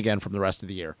never seen again from the rest of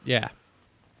the year. Yeah.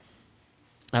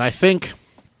 And I think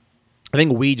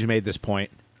Weege made this point.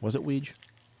 Was it Weege?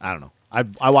 I don't know.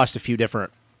 I watched a few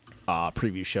different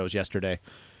preview shows yesterday,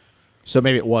 so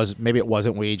maybe it wasn't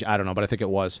Weege. I don't know, but I think it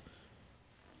was.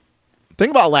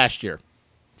 Think about last year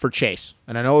for Chase,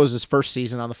 and I know it was his first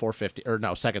season on the 450, or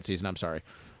no, second season. I'm sorry,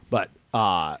 but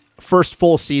first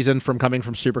full season from coming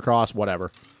from Supercross,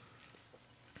 whatever.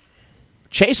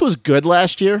 Chase was good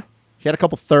last year. He had a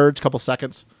couple thirds, couple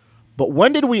seconds. But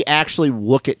when did we actually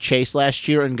look at Chase last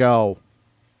year and go,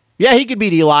 yeah, he could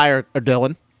beat Eli or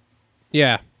Dylan?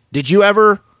 Yeah. Did you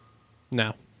ever?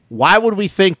 No. Why would we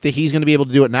think that he's going to be able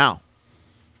to do it now?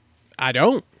 I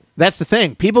don't. That's the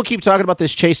thing. People keep talking about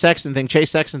this Chase Sexton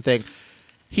thing.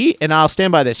 And I'll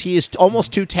stand by this, he is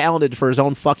almost too talented for his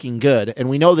own fucking good, and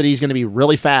we know that he's going to be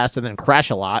really fast and then crash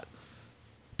a lot.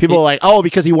 People are like, oh,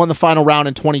 because he won the final round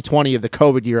in 2020 of the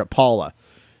COVID year at Paula.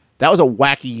 That was a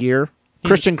wacky year.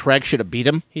 Christian Craig should have beat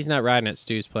him. He's not riding at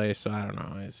Stu's place, so I don't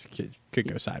know. It could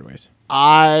go sideways.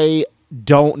 I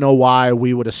don't know why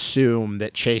we would assume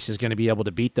that Chase is going to be able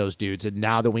to beat those dudes. And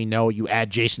now that we know, you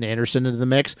add Jason Anderson into the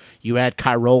mix, you add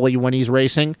Cairoli when he's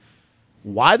racing.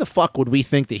 Why the fuck would we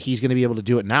think that he's going to be able to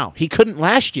do it now? He couldn't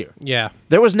last year. Yeah.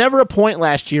 There was never a point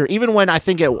last year, even when I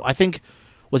think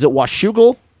was it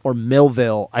Washougal or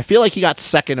Millville? I feel like he got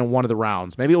second in one of the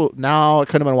rounds. Maybe it couldn't have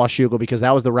been Washougal because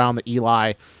that was the round that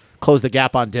Eli closed the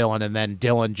gap on Dylan, and then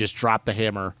Dylan just dropped the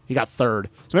hammer. He got third.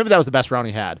 So maybe that was the best round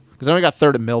he had. Because then we got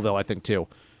third in Millville, I think, too.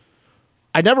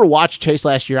 I never watched Chase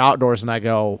last year outdoors, and I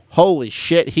go, holy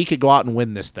shit, he could go out and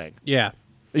win this thing. Yeah.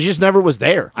 It just never was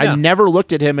there. Yeah. I never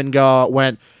looked at him and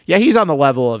went, yeah, he's on the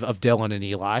level of Dylan and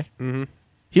Eli. Mm-hmm.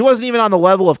 He wasn't even on the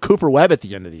level of Cooper Webb at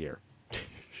the end of the year.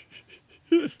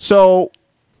 So,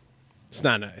 It's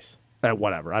not nice.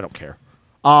 whatever. I don't care.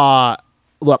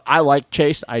 Look, I like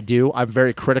Chase. I do. I'm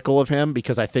very critical of him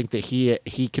because I think that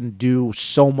he can do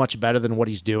so much better than what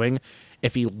he's doing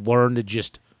if he learned to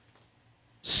just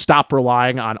stop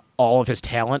relying on all of his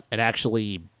talent and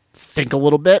actually think a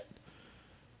little bit.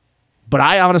 But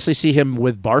I honestly see him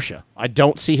with Barsha. I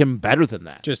don't see him better than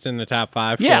that. Just in the top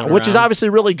 5. Yeah, floating which is around. obviously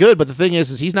really good. But the thing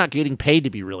is he's not getting paid to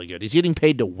be really good. He's getting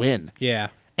paid to win. Yeah.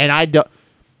 And I don't.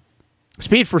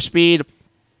 Speed for speed,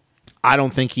 I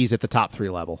don't think he's at the top 3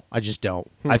 level. I just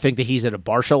don't. I think that he's at a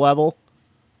Barsha level.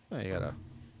 Oh, you gotta.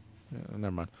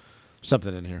 Never mind.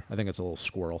 Something in here. I think it's a little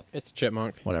squirrel. It's a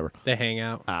chipmunk. Whatever. They hang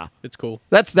out. It's cool.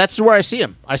 That's where I see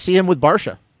him. I see him with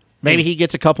Barsha. Maybe he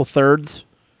gets a couple thirds.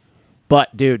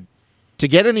 But, dude, to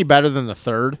get any better than the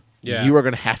third, Yeah. you are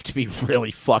going to have to be really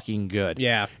fucking good.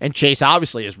 Yeah. And Chase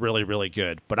obviously is really, really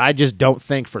good. But I just don't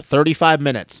think for 35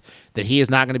 minutes that he is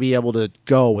not going to be able to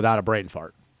go without a brain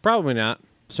fart. Probably not.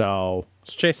 So,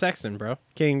 It's Chase Sexton, bro.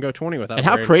 Can't even go 20 without and a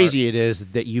how brain crazy it is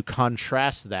that you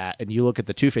contrast that and you look at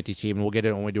the 250 team, and we'll get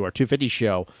it when we do our 250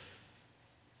 show.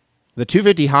 The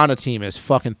 250 Honda team is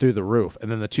fucking through the roof, and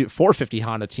then the 450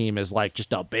 Honda team is like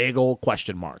just a big old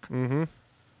question mark. Mm-hmm.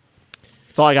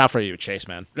 That's all I got for you, Chase,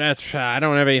 man. I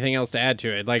don't have anything else to add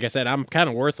to it. Like I said, I'm kind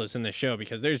of worthless in this show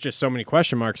because there's just so many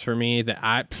question marks for me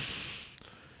that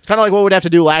It's kind of like what we'd have to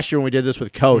do last year when we did this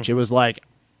with Coach. It was like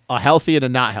a healthy and a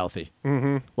not healthy.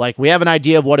 Mm-hmm. Like, we have an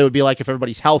idea of what it would be like if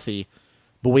everybody's healthy,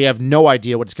 but we have no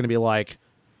idea what it's going to be like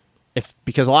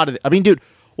because a lot of dude,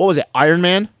 what was it? Iron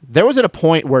Man? There was at a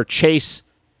point where Chase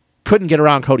couldn't get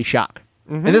around Cody Shock.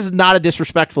 Mm-hmm. And this is not a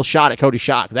disrespectful shot at Cody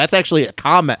Shock. That's actually a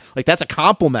comment. Like, that's a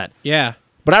compliment. yeah.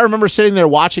 But I remember sitting there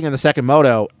watching in the second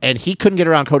moto, and he couldn't get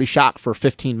around Cody Shock for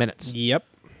 15 minutes. Yep.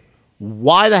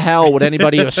 Why the hell would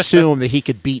anybody assume that he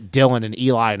could beat Dylan and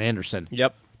Eli and Anderson?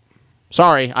 Yep.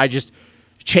 Sorry, I think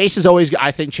Chase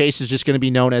is just going to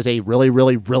be known as a really,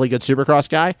 really, really good Supercross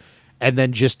guy, and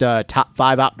then just a top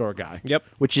 5 outdoor guy. Yep.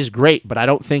 Which is great, but I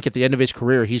don't think at the end of his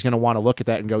career he's going to want to look at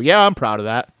that and go, yeah, I'm proud of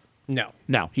that. No.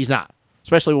 No, he's not.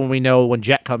 Especially when we know when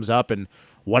Jet comes up and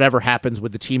whatever happens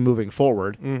with the team moving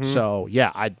forward. Mm-hmm. So,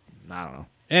 yeah, I don't know.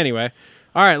 Anyway.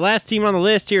 All right, last team on the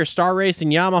list here, Star Racing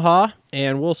Yamaha,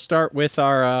 and we'll start with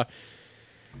our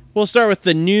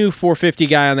the new 450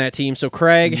 guy on that team. So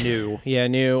Craig, New. Yeah,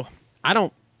 new.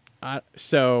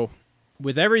 So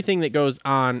with everything that goes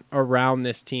on around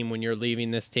this team when you're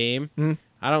leaving this team,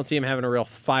 I don't see him having a real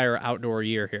fire outdoor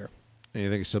year here. You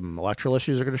think some electrical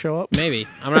issues are going to show up? Maybe.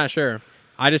 I'm not sure.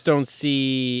 I just don't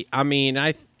see. I mean, I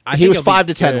He think was he'll be 5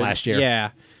 to 10 good. last year.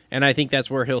 Yeah. And I think that's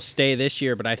where he'll stay this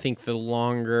year, but I think the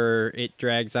longer it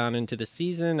drags on into the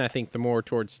season, I think the more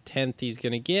towards 10th he's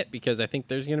going to get because I think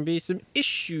there's going to be some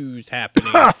issues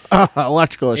happening.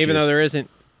 Electrical issues. Even though there isn't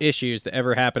issues that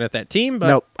ever happen at that team. But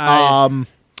Nope.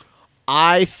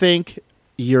 I think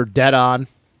you're dead on.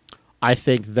 I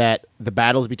think that the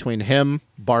battles between him,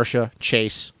 Barsha,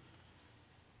 Chase,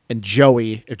 and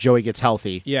Joey, if Joey gets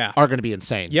healthy, Yeah. are going to be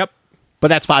insane. Yep. But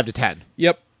that's 5 to 10.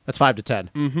 Yep. That's 5 to 10.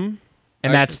 Mm-hmm. And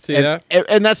I that's can see that.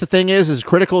 and that's the thing is, as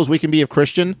critical as we can be of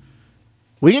Christian,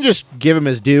 we can just give him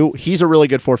his due. He's a really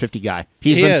good 450 guy.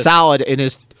 He's He been is. solid in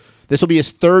his. This will be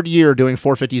his third year doing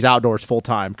 450s outdoors full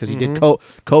time because he did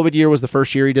COVID year was the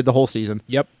first year he did the whole season.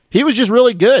 Yep. He was just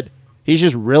really good. He's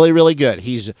just really, really good.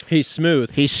 He's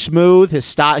smooth, smooth. His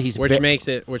style. which makes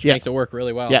it work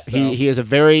really well. Yeah, so. he is a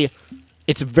very.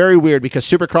 It's very weird because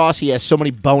Supercross he has so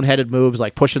many boneheaded moves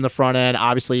like pushing the front end.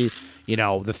 Obviously, you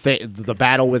know the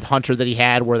battle with Hunter that he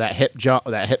had where that hip jump,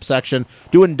 that hip section,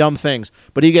 doing dumb things.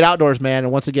 But you get outdoors, man,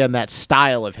 and once again that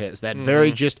style of his, that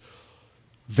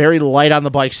very light on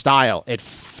the bike style.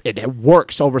 It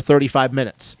works over 35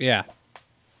 minutes. Yeah.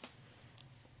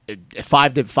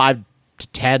 5 to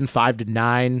 10, 5 to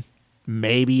 9,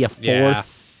 maybe a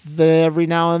fourth Yeah. every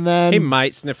now and then. He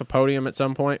might sniff a podium at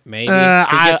some point, maybe. Uh, If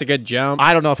he gets a good jump.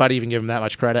 I don't know if I'd even give him that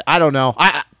much credit. I don't know.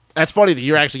 That's funny that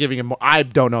you're actually giving him more. I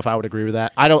don't know if I would agree with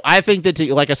that. I think that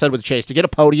like I said with Chase, to get a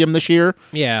podium this year,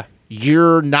 Yeah.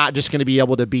 you're not just going to be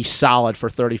able to be solid for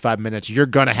 35 minutes. You're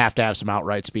going to have some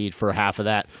outright speed for half of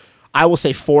that. I will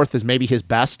say fourth is maybe his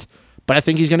best, but I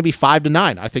think he's going to be 5 to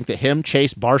 9. I think that him,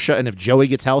 Chase, Barsha, and if Joey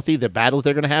gets healthy, the battles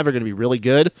they're going to have are going to be really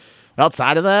good. But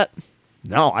outside of that,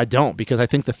 no, I don't, because I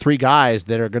think the three guys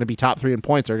that are going to be top 3 in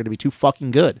points are going to be too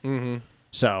fucking good. Mm-hmm.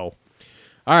 So,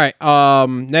 All right.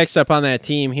 Next up on that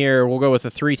team here, we'll go with a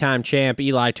 3-time champ,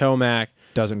 Eli Tomac.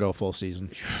 doesn't go full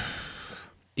season.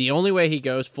 The only way he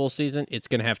goes full season, it's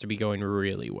going to have to be going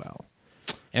really well.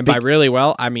 And by really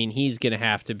well, I mean he's going to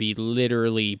have to be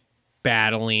literally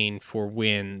battling for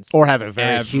wins. Or have a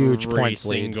very huge every points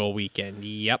lead. single weekend.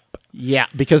 Yep. Yeah,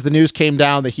 because the news came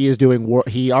down that he is doing.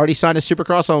 He already signed a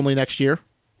Supercross only next year,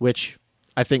 which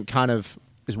I think kind of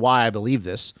is why I believe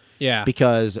this. Yeah.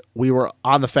 Because we were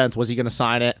on the fence. Was he going to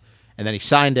sign it? And then he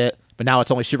signed it, but now it's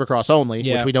only Supercross only,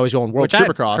 Yeah. which we know he's going World Which I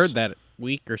Supercross. heard that a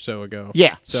week or so ago.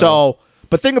 Yeah. So,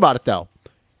 but think about it though.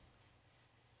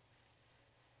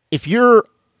 If you're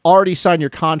already signed your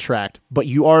contract, but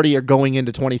you already are going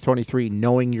into 2023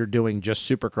 knowing you're doing just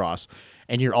Supercross,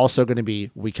 and you're also going to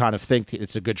be, we kind of think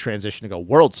it's a good transition to go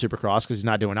World Supercross because he's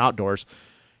not doing outdoors.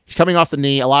 He's coming off the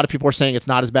knee. A lot of people are saying it's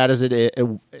not as bad as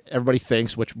everybody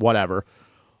thinks, which whatever.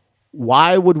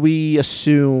 Why would we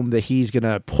assume that he's going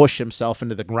to push himself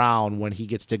into the ground when he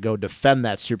gets to go defend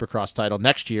that Supercross title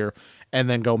next year and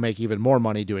then go make even more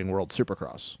money doing World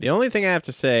Supercross? The only thing I have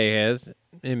to say is,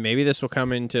 and maybe this will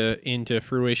come into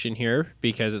fruition here,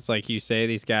 because it's like you say,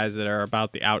 these guys that are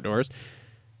about the outdoors,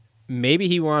 maybe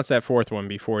he wants that fourth one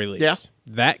before he leaves. Yeah.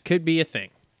 That could be a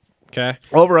thing. Okay.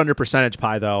 Over under percentage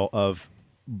pie, though, of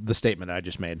the statement I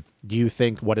just made. Do you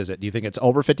think, what is it? Do you think it's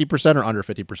over 50% or under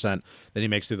 50% that he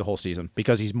makes through the whole season?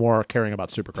 Because he's more caring about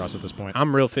Supercross at this point.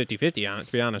 I'm real 50-50 on it,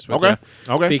 to be honest with Okay.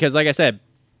 you. Okay. Because like I said,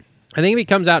 I think if he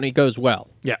comes out and he goes well,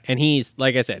 Yeah. and he's,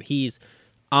 like I said, he's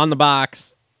on the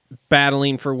box,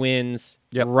 battling for wins,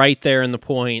 Yep. right there in the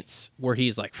points where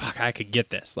he's like, fuck, I could get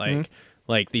this.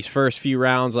 Like these first few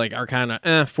rounds like are kind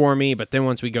of for me, but then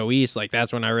once we go east, like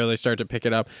that's when I really start to pick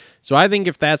it up. So I think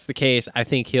if that's the case, I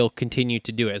think he'll continue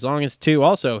to do it. As long as, too,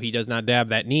 also he does not dab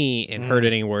that knee and hurt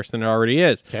it any worse than it already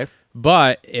is. Okay.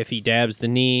 But if he dabs the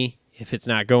knee, if it's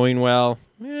not going well,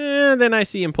 then I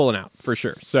see him pulling out for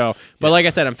sure. So, but like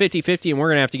I said, I'm 50-50, and we're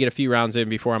going to have to get a few rounds in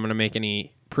before I'm going to make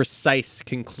any precise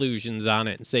conclusions on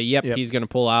it and say, yep. He's going to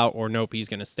pull out, or nope, he's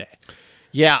going to stay.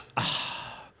 Yeah.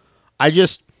 I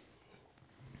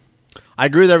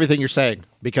agree with everything you're saying,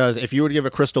 because if you were to give a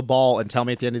crystal ball and tell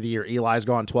me at the end of the year Eli's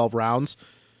gone 12 rounds,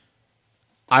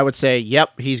 I would say,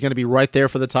 yep, he's going to be right there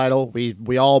for the title.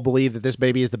 We all believe that this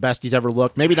baby is the best he's ever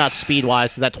looked. Maybe not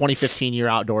speed-wise, because that 2015 year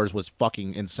outdoors was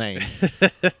fucking insane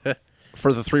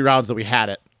for the 3 rounds that we had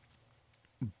it.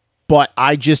 But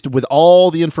I just, with all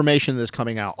the information that's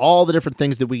coming out, all the different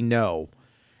things that we know,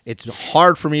 it's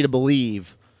hard for me to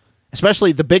believe,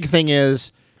 especially the big thing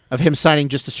is of him signing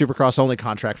just the Supercross only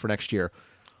contract for next year.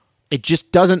 It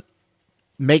just doesn't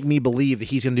make me believe that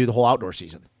he's going to do the whole outdoor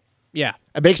season. Yeah.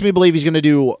 It makes me believe he's going to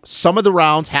do some of the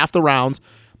rounds, half the rounds,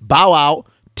 bow out,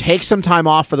 take some time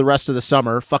off for the rest of the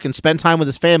summer, fucking spend time with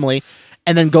his family,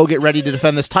 and then go get ready to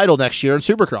defend this title next year in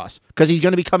Supercross, because he's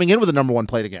going to be coming in with the number 1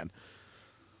 plate again.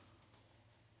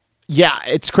 Yeah,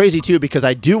 it's crazy too, because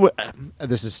I do.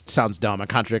 Sounds dumb. I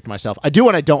contradict myself. I do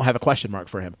when I don't have a question mark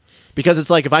for him, because it's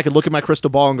like if I could look at my crystal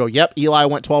ball and go, "Yep, Eli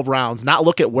went 12 rounds." Not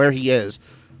look at where he is.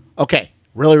 Okay,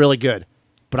 really, really good.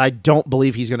 but I don't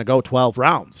believe he's going to go 12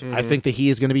 rounds. I think that he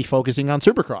is going to be focusing on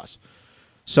Supercross.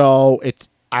 So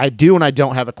I do and I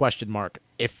don't have a question mark.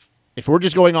 If we're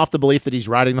just going off the belief that he's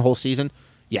riding the whole season,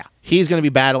 yeah, he's going to be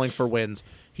battling for wins.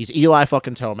 He's Eli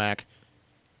fucking Tomac.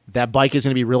 That bike is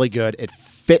going to be really good. It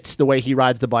fits the way he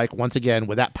rides the bike. Once again,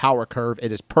 with that power curve,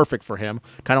 it is perfect for him.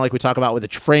 Kind of like we talk about with the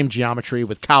frame geometry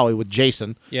with Cowie, with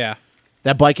Jason. Yeah.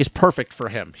 That bike is perfect for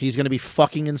him. He's going to be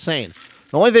fucking insane.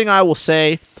 The only thing I will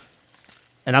say,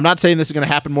 and I'm not saying this is going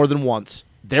to happen more than once,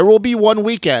 there will be one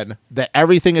weekend that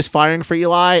everything is firing for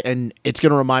Eli, and it's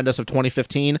going to remind us of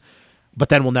 2015, but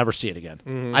then we'll never see it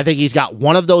again. I think he's got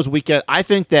one of those weekends. I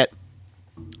think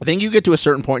you get to a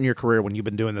certain point in your career when you've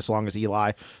been doing this long as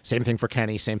Eli, same thing for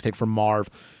Kenny, same thing for Marv,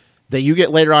 that you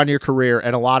get later on in your career,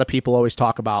 and a lot of people always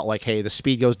talk about, like, hey, the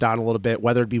speed goes down a little bit,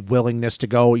 whether it be willingness to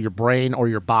go, your brain or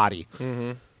your body.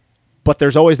 But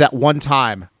there's always that one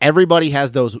time. Everybody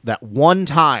has that one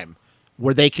time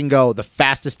where they can go the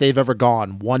fastest they've ever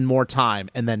gone one more time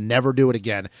and then never do it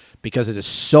again because it is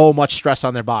so much stress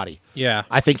on their body. Yeah.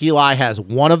 I think Eli has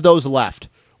one of those left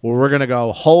where we're going to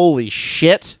go, holy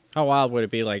shit. How wild would it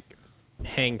be, like,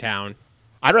 Hangtown?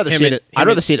 I'd rather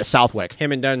see it at Southwick.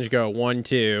 Him and Dunge go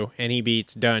 1-2, and he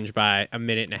beats Dunge by a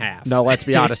minute and a half. No, let's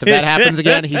be honest. If that happens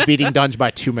again, he's beating Dunge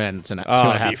by 2 minutes and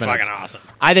 2.5 minutes. Fucking awesome.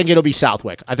 I think it'll be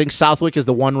Southwick. I think Southwick is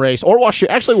the one race, or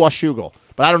Washougal,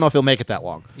 but I don't know if he'll make it that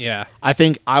long. Yeah. I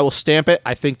think I will stamp it.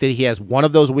 I think that he has one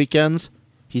of those weekends.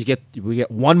 We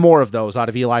get one more of those out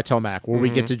of Eli Tomac, where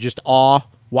we get to just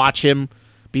watch him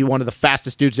be one of the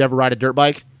fastest dudes to ever ride a dirt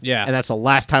bike. Yeah. And that's the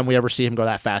last time we ever see him go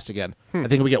that fast again. I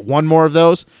think we get one more of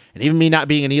those. And even me not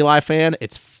being an Eli fan,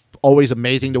 it's always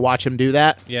amazing to watch him do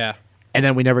that. Yeah. And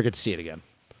then we never get to see it again.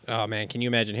 Oh, man. Can you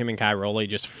imagine him and Kai Rowley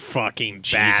just fucking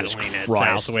Jesus battling at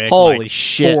Christ. Southwick? Holy like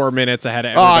shit. 4 minutes ahead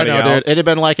of Oh, everybody no, else. dude. It'd have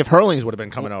been like if Hurlings would have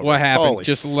been coming over. What happened? Holy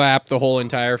Just lap the whole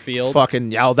entire field?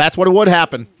 fucking, yeah, that's what it would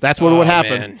happen. That's what would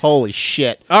happen. man. Holy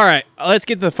shit. All right. Let's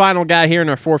get to the final guy here in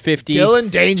our 450.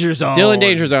 Dylan Danger Zone. Dylan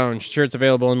Danger Zone. Shirt's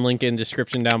available in link in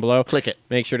description down below. Click it.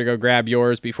 Make sure to go grab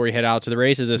yours before you head out to the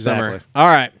races this summer. Exactly. All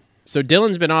right. So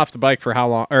Dylan's been off the bike for how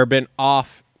long? Or been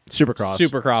off Supercross.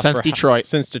 Since for Detroit.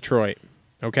 Since Detroit.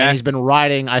 Okay. And he's been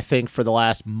riding, I think, for the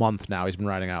last month now. He's been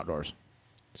riding outdoors.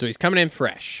 So he's coming in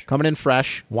fresh. Coming in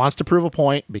fresh. Wants to prove a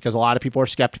point because a lot of people are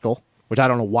skeptical, which I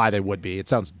don't know why they would be. It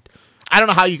sounds... I don't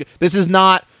know how you... This is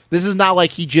not like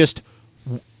he just...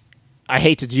 I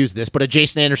hate to use this, but a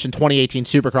Jason Anderson 2018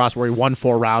 Supercross where he won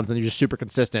 4 rounds and he's just super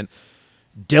consistent.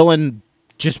 Dylan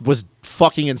just was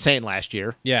fucking insane last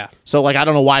year. Yeah. So, like, I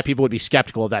don't know why people would be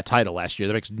skeptical of that title last year.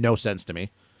 That makes no sense to me.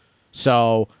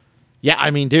 So... Yeah,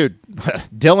 I mean, dude,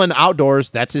 Dylan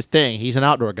outdoors, that's his thing. He's an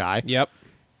outdoor guy. Yep.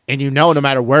 And no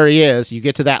matter where he is, you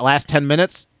get to that last 10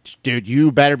 minutes, dude,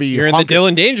 you better be You're in the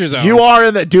Dylan Danger Zone. You are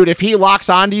in the... Dude, if he locks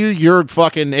onto you, you're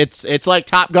fucking... It's like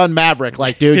Top Gun Maverick.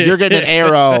 Like, dude, you're getting an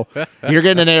arrow. You're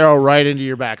getting an arrow right into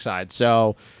your backside.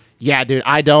 So, yeah, dude,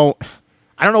 I don't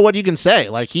know what you can say.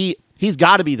 Like, he's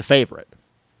got to be the favorite.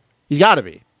 He's got to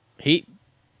be.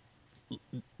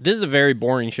 This is a very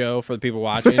boring show for the people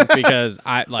watching because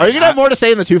I like. Are you gonna have more to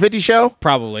say in the 250 show?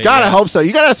 Probably. God, yes. I hope so.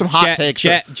 You gotta have some hot takes.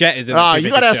 Jet is in the 250 you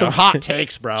gotta have show. some hot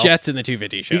takes, bro. Jet's in the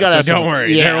 250 show. You gotta have so don't some-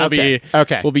 worry. yeah, There will okay. be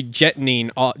Okay. We'll be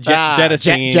jettining all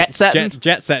jettisoning jet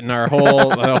setting our whole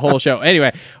the whole show.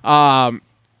 Anyway, I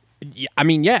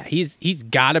mean, yeah, he's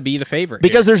got to be the favorite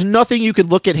Because here. there's nothing you could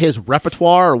look at his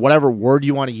repertoire or whatever word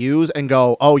you want to use and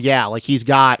go, oh yeah, like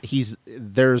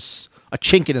there's a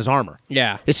chink in his armor.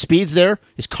 Yeah. His speed's there,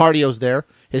 his cardio's there,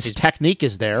 his technique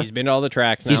is there. He's been to all the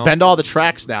tracks now. He's been to all the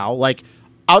tracks now. Like,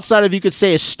 outside of, you could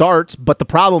say, his starts, but the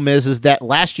problem is that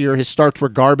last year his starts were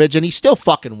garbage and he still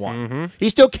fucking won. Mm-hmm. He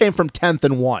still came from 10th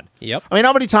and won. Yep. I mean,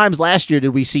 how many times last year did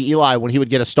we see Eli when he would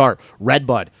get a start?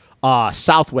 Redbud,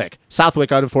 Southwick. Southwick,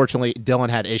 unfortunately, Dylan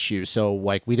had issues, so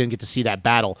like we didn't get to see that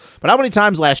battle. But how many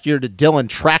times last year did Dylan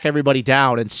track everybody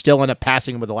down and still end up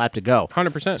passing him with a lap to go?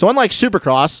 100%. So unlike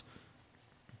Supercross,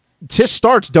 his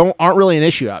starts aren't really an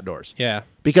issue outdoors. Yeah.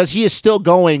 Because he is still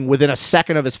going within a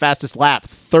second of his fastest lap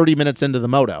 30 minutes into the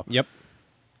moto. Yep.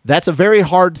 That's a very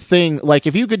hard thing. Like,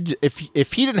 if he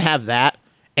didn't have that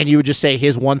and you would just say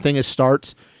his one thing is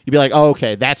starts, you'd be like, oh,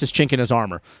 okay, that's his chink in his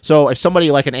armor. So if somebody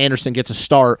like an Anderson gets a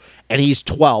start and he's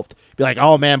 12th, be like,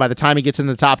 oh, man, by the time he gets in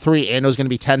the top 3, Ando's going to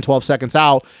be 10, 12 seconds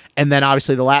out. And then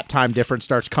obviously the lap time difference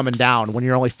starts coming down. When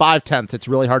you're only 5/10, it's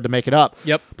really hard to make it up.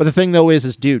 Yep. But the thing, though,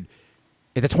 is dude,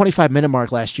 at the 25-minute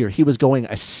mark last year, he was going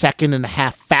a second and a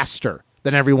half faster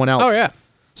than everyone else. Oh, yeah.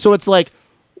 So it's like,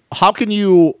 how can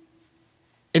you...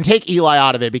 And take Eli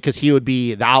out of it because he would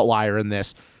be the outlier in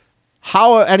this.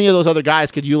 How any of those other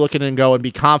guys could you look in and go and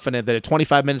be confident that at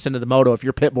 25 minutes into the moto, if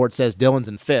your pit board says Dylan's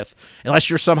in 5th, unless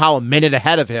you're somehow a minute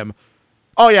ahead of him,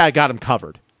 oh yeah, I got him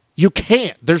covered. You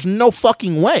can't. There's no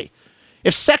fucking way.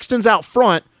 If Sexton's out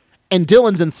front and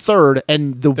Dylan's in 3rd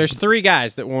and There's 3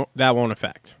 guys that won't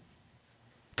affect.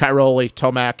 Cairoli,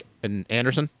 Tomac, and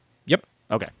Anderson? Yep.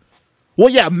 Okay. Well,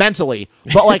 yeah, mentally.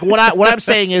 But like what I'm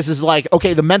saying is like,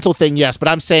 okay, the mental thing, yes, but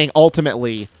I'm saying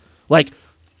ultimately, like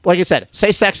I said,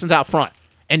 say Sexton's out front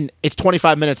and it's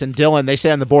 25 minutes and Dylan, they say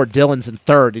on the board Dylan's in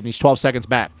 3rd and he's 12 seconds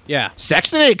back. Yeah.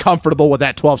 Sexton ain't comfortable with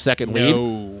that 12-second lead.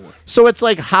 No. So it's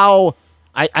like how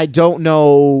I don't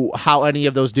know how any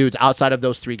of those dudes outside of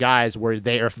those 3 guys where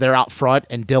if they're out front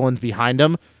and Dylan's behind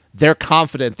them, they're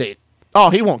confident that, oh,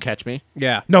 he won't catch me.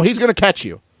 Yeah. No, he's going to catch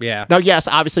you. Yeah. Now, yes,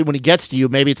 obviously when he gets to you,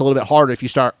 maybe it's a little bit harder if you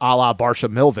start a la Barsha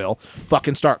Millville,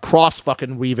 fucking start cross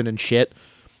fucking weaving and shit.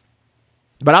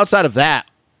 But outside of that,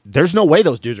 there's no way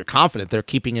those dudes are confident they're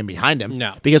keeping him behind him.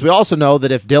 No. Because we also know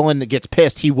that if Dylan gets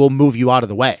pissed, he will move you out of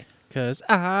the way. Because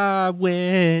I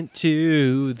went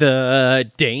to the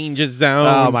danger zone.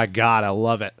 Oh my God, I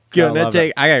love it. I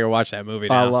gotta go watch that movie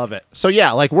now. I love it. So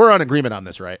yeah, like we're on agreement on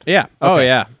this, right? Yeah. Oh Okay.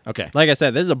 yeah. Okay. Like I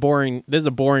said, this is a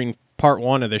boring part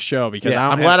 1 of the show because Yeah, I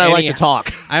don't I'm have glad I like any- to talk.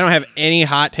 I don't have any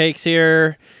hot takes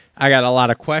here. I got a lot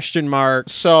of question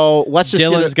marks. So let's just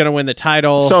Dylan's gonna win the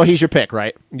title. So he's your pick,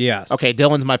 right? yes. Okay,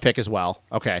 Dylan's my pick as well.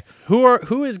 Okay. Who are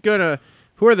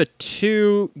the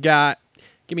 2 guys?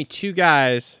 Give me 2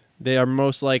 guys that are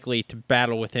most likely to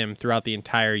battle with him throughout the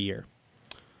entire year.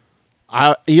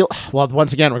 Well,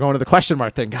 once again, we're going to the question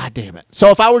mark thing. God damn it.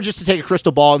 So if I were just to take a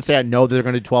crystal ball and say I know they're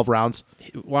going to do 12 rounds,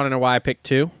 Want to know why I picked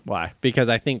 2? why? Because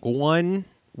I think one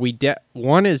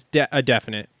is a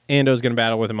definite. Ando's going to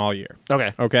battle with him all year.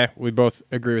 Okay. Okay, we both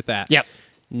agree with that. Yep.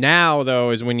 Now, though,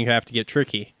 is when you have to get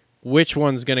tricky. Which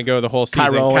one's going to go the whole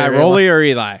season? Cairoli or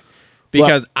Eli?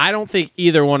 Because I don't think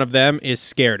either one of them is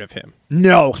scared of him.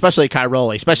 No, especially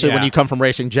Cairoli, especially when Yeah. you come from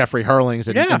racing Jeffrey Hurlings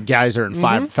and Geyser and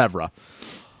Fevra.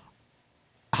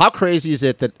 How crazy is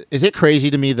it is it crazy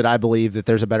to me that I believe that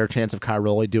there's a better chance of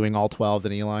Cairoli doing all 12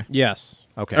 than Eli? Yes.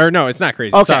 Okay. Or no, it's not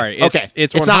crazy. Okay, Sorry. okay.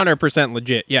 It's It's not- 100%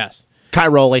 legit. Yes.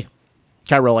 Cairoli.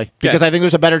 Because Okay. I think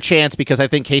there's a better chance because I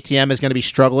think KTM is going to be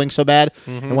struggling so bad.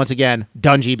 And once again,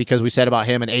 Dungey, because we said about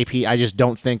him and AP, I just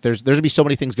don't think there's going to be so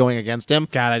many things going against him.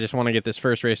 God, I just want to get this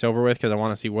first race over with because I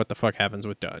want to see what the fuck happens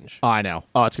with Dunge. Oh, I know.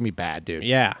 Oh, it's going to be bad, dude.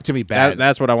 Yeah. It's going to be bad.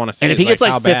 That's what I want to see. and if is, he gets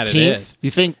how like bad it 15th, is.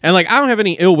 you think... And like I don't have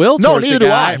any ill will No, towards neither the do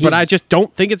guy, I. but I just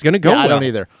don't think it's going to go Yeah, well. I don't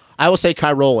either. I will say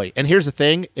Cairoli. And here's the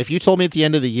thing. If you told me at the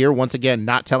end of the year, once again,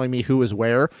 not telling me who is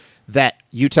where, that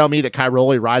you tell me that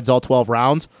Cairoli rides all 12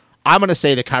 rounds, I'm going to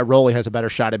say that Cairoli has a better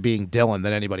shot at being Dylan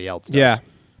than anybody else does. Yeah.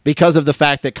 Because of the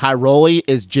fact that Cairoli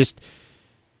is just...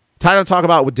 Time to talk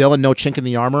about with Dylan, no chink in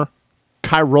the armor.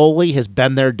 Cairoli has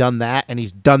been there, done that, and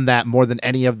he's done that more than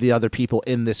any of the other people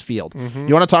in this field.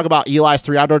 You want to talk about Eli's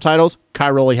 3 outdoor titles?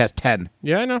 Cairoli has 10.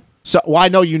 Yeah, I know. So, well, I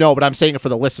know you know, but I'm saying it for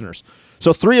the listeners.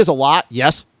 So 3 is a lot,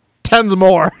 yes. 10's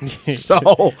more.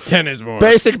 So 10 is more.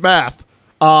 basic math.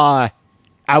 I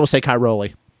will say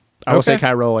Cairoli. I will say Okay.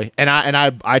 Cairoli. And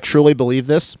I truly believe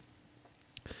this.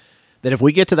 That if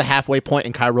we get to the halfway point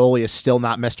and Cairoli is still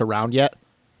not messed around yet,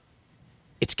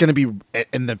 it's going to be,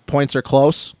 and the points are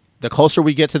close. The closer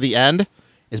we get to the end,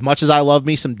 as much as I love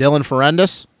me some Dylan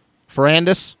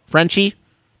Frenchie,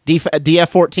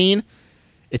 DF14,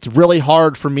 it's really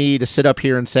hard for me to sit up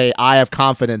here and say I have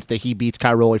confidence that he beats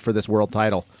Cairoli for this world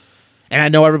title. And I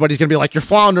know everybody's going to be like, you're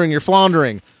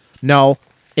floundering. No,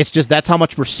 it's just that's how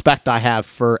much respect I have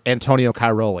for Antonio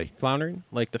Cairoli. Floundering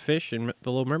like the fish in The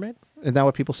Little Mermaid? Isn't that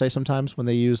what people say sometimes when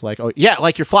they use like, oh, yeah,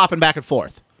 like you're flopping back and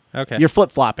forth. Okay. You're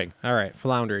flip-flopping. All right,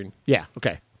 floundering. Yeah,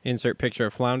 okay. Insert picture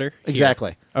of flounder. Here.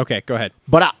 Exactly. Okay, go ahead.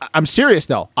 But I'm serious,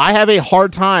 though. I have a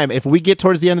hard time if we get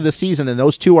towards the end of the season and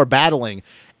those two are battling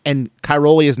and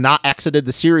Cairoli has not exited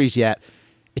the series yet,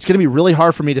 it's going to be really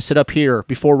hard for me to sit up here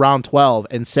before round 12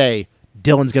 and say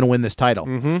Dylan's going to win this title.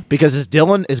 Because as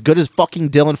good as fucking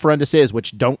Dylan Ferendis is,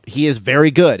 he is very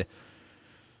good,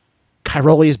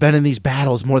 Cairoli has been in these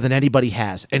battles more than anybody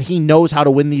has, and he knows how to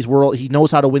win these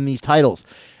titles.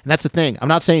 And that's the thing. I'm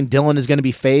not saying Dylan is going to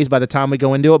be phased by the time we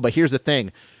go into it, but here's the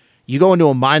thing. You go into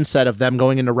a mindset of them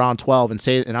going into round 12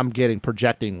 and I'm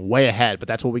projecting way ahead, but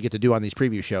that's what we get to do on these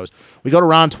preview shows. We go to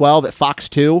round 12 at Fox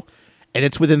 2, and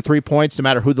it's within 3 points no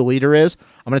matter who the leader is.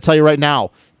 I'm going to tell you right now,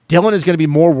 Dylan is going to be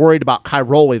more worried about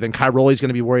Cairoli than Cairoli is going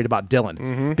to be worried about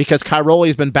Dylan. Because Cairoli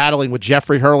has been battling with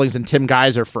Jeffrey Hurlings and Tim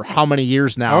Geyser for how many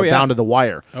years now, down to the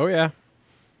wire. Oh, yeah.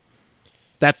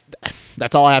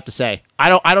 That's all I have to say. I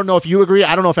don't know if you agree.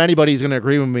 I don't know if anybody's going to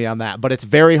agree with me on that, but it's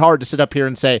very hard to sit up here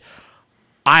and say,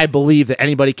 I believe that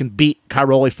anybody can beat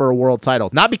Cairoli for a world title.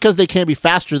 Not because they can't be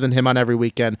faster than him on every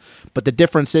weekend, but the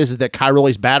difference is that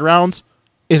Cairoli's bad rounds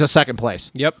is a second place.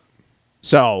 Yep.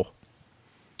 So,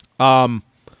 What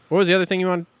was the other thing you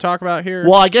want to talk about here?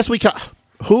 well, I guess we can.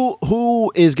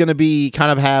 Who is going to be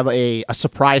kind of have a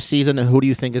surprise season, and who do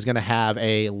you think is going to have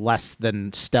a less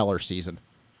than stellar season?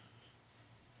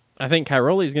 I think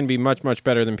Cairoli is going to be much, much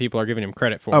better than people are giving him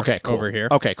credit for Okay, cool. over here.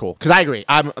 Okay, cool. Because I agree.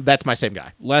 That's my same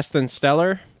guy. Less than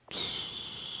stellar?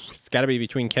 It's got to be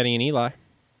between Kenny and Eli.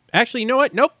 Actually, you know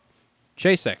what? Nope.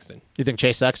 Chase Sexton. You think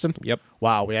Chase Sexton? Yep.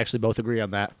 Wow, we actually both agree on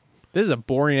that. This is a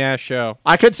boring-ass show.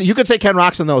 You could say Ken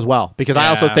Roxon though as well, because I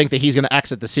also Yeah. think that he's going to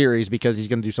exit the series because he's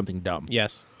going to do something dumb.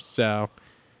 Yes. So,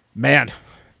 Man,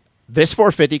 this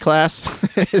 450 class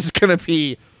is going to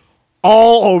be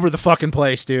all over the fucking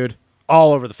place, dude.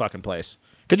 All over the fucking place.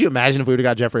 Could you imagine if we would have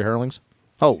got Jeffrey Hurlings?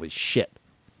 Holy shit.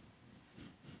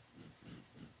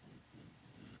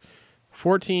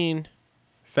 14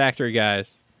 factory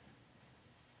guys.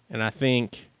 And I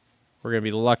think we're going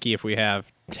to be lucky if we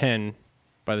have 10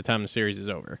 by the time the series is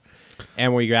over.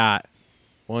 And we got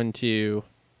 1, 2,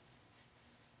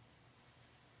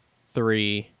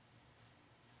 3.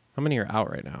 How many are out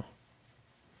right now?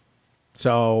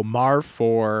 So Marv,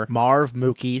 4.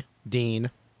 Mookie,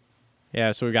 Dean.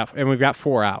 Yeah, so we've got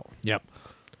 4 out. Yep.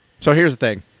 So here's the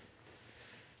thing.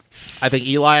 I think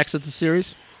Eli exits the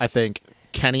series. I think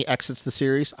Kenny exits the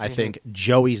series. I think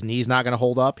Joey's knee's not going to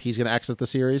hold up. He's going to exit the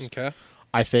series. Okay.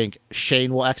 I think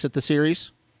Shane will exit the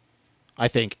series. I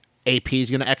think AP is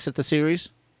going to exit the series.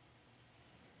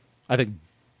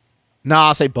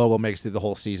 I'll say Bogle makes it through the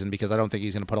whole season because I don't think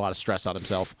he's going to put a lot of stress on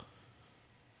himself.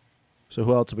 So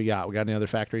who else do we got? We got any other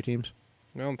factory teams?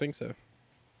 I don't think so.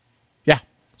 Yeah.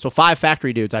 So 5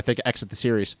 factory dudes, I think, exit the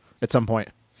series at some point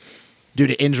due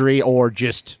to injury or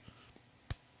just.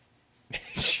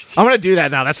 I'm going to do that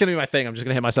now. That's going to be my thing. I'm just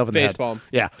going to hit myself in the head. Facepalm.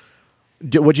 Yeah.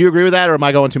 Would you agree with that, or am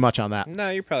I going too much on that? No,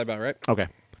 you're probably about right. Okay.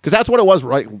 Because that's what it was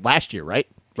last year, right?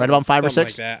 Right about 5 or Something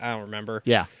 6? like that. I don't remember.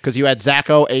 Yeah. Because you had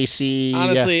Zacho, AC.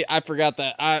 Honestly, I forgot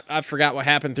that. I forgot what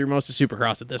happened through most of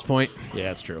Supercross at this point. Yeah,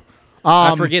 that's true.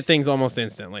 I forget things almost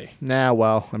instantly. Nah,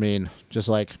 well, I mean, just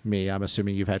like me, I'm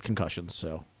assuming you've had concussions,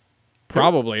 so.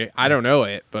 Probably. I don't know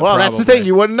it, but Well, that's the thing.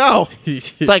 You wouldn't know.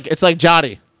 It's like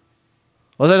Johnny.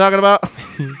 What was I talking about?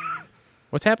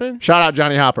 What's happening? Shout out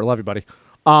Johnny Hopper. Love you, buddy.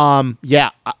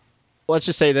 Let's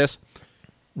just say this.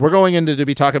 We're going into to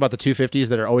be talking about the 250s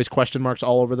that are always question marks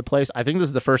all over the place. I think this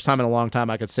is the first time in a long time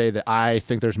I could say that I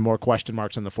think there's more question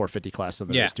marks in the 450 class than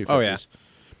there is 250s. Oh, yeah.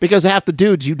 Because half the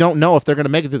dudes, you don't know if they're going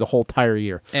to make it through the whole entire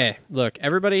year. Look,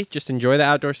 everybody, just enjoy the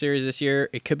outdoor series this year.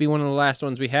 It could be one of the last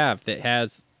ones we have that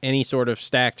has any sort of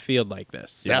stacked field like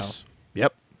this. So. Yes.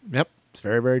 Yep. It's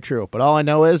very, very true. But all I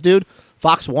know is, dude,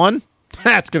 Fox 1,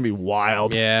 that's going to be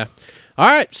wild. Yeah. All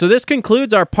right, so this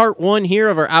concludes our part 1 here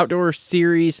of our outdoor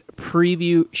series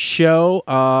preview show.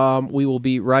 We will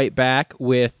be right back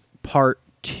with part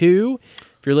 2.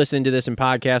 If you're listening to this in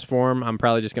podcast form, I'm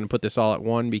probably just going to put this all at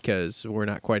 1 because we're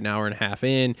not quite an hour and a half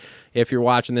in. If you're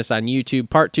watching this on YouTube,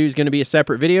 part 2 is going to be a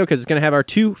separate video because it's going to have our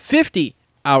 250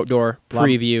 outdoor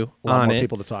preview A lot on more it.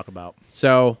 people to talk about.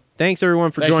 So thanks,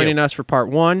 everyone, for Thank joining you. us for part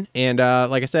 1. And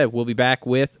like I said, we'll be back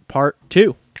with part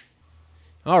 2.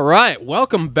 All right,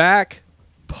 welcome back.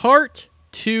 Part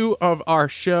 2 of our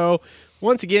show.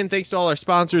 Once again, thanks to all our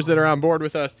sponsors that are on board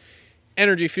with us.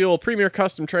 Energy Fuel, Premier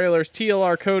Custom Trailers,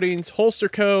 TLR Coatings, Holster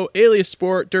Co., Alias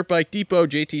Sport, Dirt Bike Depot,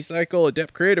 JT Cycle,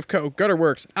 Adept Creative Co.,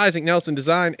 Gutterworks, Isaac Nelson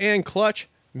Design, and Clutch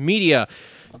Media.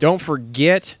 Don't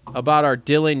forget about our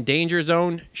Dylan Danger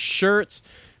Zone shirts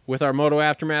with our Moto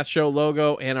Aftermath Show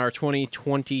logo and our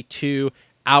 2022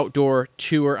 outdoor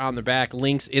tour on the back.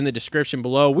 Links in the description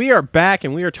below. We are back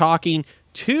and we are talking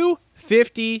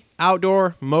 250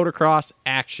 outdoor motocross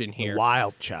action here.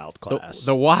 Wild child class.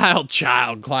 The wild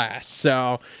child class.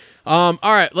 So, all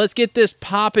right, let's get this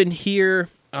popping here.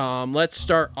 Let's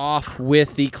start off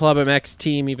with the Club MX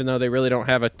team, even though they really don't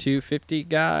have a 250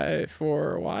 guy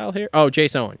for a while here. Oh,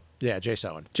 Jace Owen. Yeah, Jace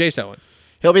Owen. Jace Owen.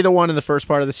 He'll be the one in the first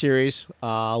part of the series.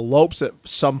 Lopes at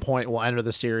some point will enter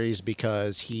the series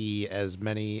because he,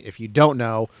 if you don't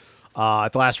know, at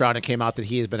the last round it came out that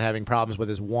he has been having problems with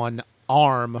his one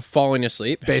arm. Falling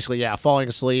asleep. Basically, yeah, falling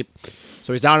asleep.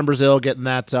 So he's down in Brazil getting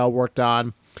that worked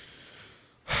on.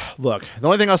 Look, the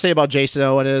only thing I'll say about Jason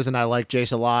Owen is, and I like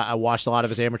Jason a lot, I watched a lot of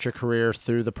his amateur career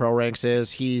through the pro ranks,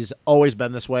 is he's always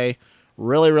been this way.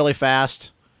 Really, really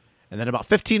fast. And then about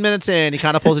 15 minutes in, he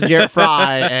kind of pulls a Jarrett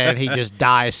Fry, and he just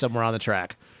dies somewhere on the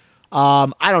track.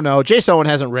 I don't know. Jason Owen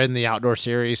hasn't ridden the outdoor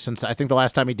series since I think the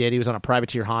last time he did, he was on a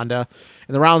privateer Honda.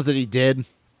 And the rounds that he did,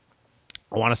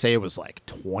 I want to say it was like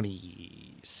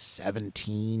 20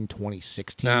 2017,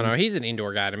 2016. No, he's an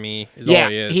indoor guy to me. Is all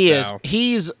he is. he is.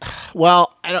 He's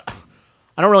well. I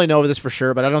don't really know this for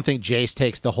sure, but I don't think Jace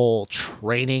takes the whole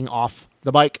training off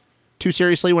the bike too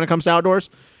seriously when it comes to outdoors.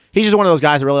 He's just one of those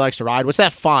guys that really likes to ride, which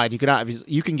that's fine. You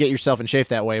can get yourself in shape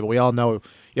that way, but we all know you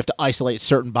have to isolate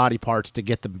certain body parts to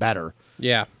get them better.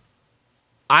 Yeah.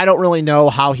 I don't really know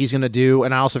how he's going to do,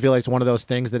 and I also feel like it's one of those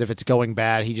things that if it's going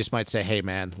bad, he just might say, "Hey,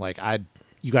 man, like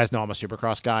you guys know I'm a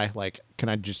Supercross guy. Like, can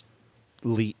I just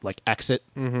exit?"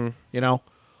 Mm-hmm. You know,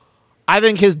 I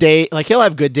think his day, like he'll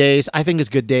have good days. I think his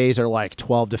good days are like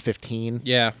 12 to 15.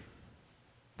 Yeah.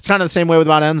 It's kind of the same way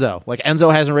about Enzo. Like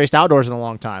Enzo hasn't raced outdoors in a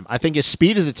long time. I think his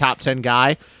speed is a top 10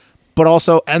 guy, but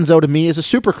also Enzo to me is a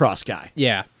Supercross guy.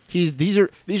 Yeah. These are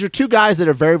two guys that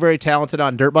are very, very talented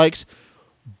on dirt bikes,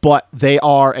 but they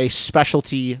are a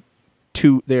specialty.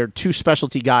 They're two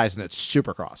specialty guys, and it's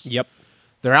Supercross. Yep.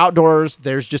 They're outdoors.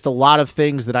 There's just a lot of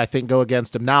things that I think go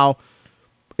against him. Now,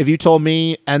 if you told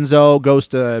me Enzo goes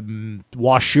to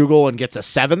Washougal and gets a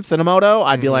 7th in a moto,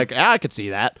 I'd be like, I could see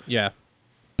that. Yeah.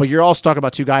 But you're also talking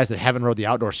about two guys that haven't rode the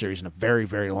outdoor series in a very,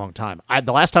 very long time.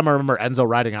 The last time I remember Enzo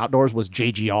riding outdoors was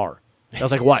JGR. That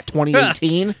was like, what,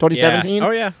 2018, 2017? Yeah.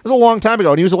 Oh, yeah. It was a long time ago,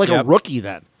 and he was like a Yep. rookie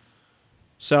then.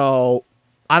 So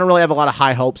I don't really have a lot of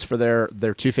high hopes for their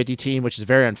 250 team, which is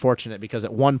very unfortunate because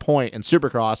at one point in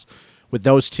Supercross, with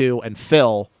those two and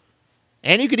Phil,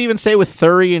 and you could even say with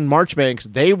Thury and Marchbanks,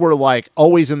 they were like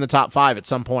always in the top 5 at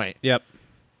some point. Yep.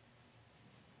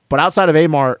 But outside of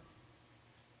Amart,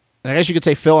 and I guess you could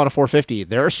say Phil on a 450,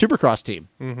 they're a Supercross team.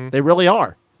 Mm-hmm. They really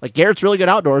are. Like Garrett's really good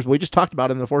outdoors. We just talked about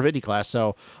it in the 450 class,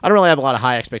 so I don't really have a lot of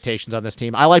high expectations on this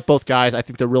team. I like both guys. I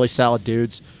think they're really solid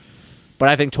dudes. But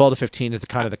I think 12 to 15 is the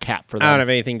kind of the cap for them. I don't have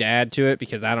anything to add to it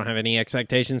because I don't have any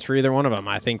expectations for either one of them.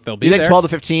 I think they'll be You think there. 12 to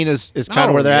 15 is kind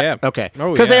of where they're yeah. at? Okay.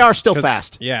 Oh, Because they yeah. are still 'Cause-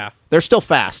 fast. Yeah. They're still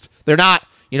fast. They're not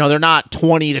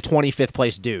 20 to 25th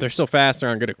place dudes. They're still fast. They're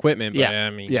on good equipment. But Yeah.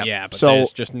 I mean, Yeah. yeah. But So-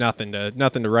 there's just nothing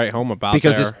to write home about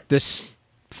because there. this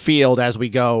field as we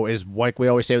go is like we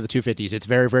always say with the 250s, it's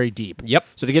very, very deep. Yep.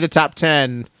 So to get a top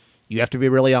 10, you have to be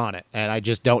really on it. And I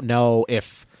just don't know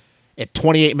if at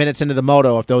 28 minutes into the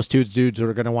moto, if those two dudes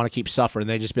are going to want to keep suffering,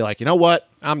 they just be like, you know what?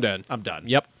 I'm done. I'm done.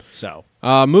 Yep. So,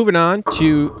 Moving on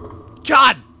to,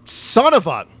 God, son of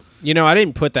a. I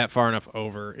didn't put that far enough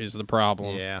over is the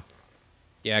problem. Yeah.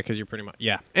 Yeah, because you're pretty much,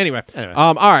 yeah. Anyway. Anyway.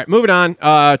 All right, moving on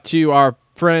to our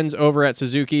friends over at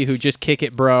Suzuki who just kick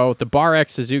it, bro. The Bar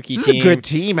X Suzuki This team. is a good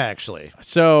team, actually.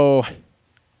 So,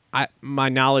 my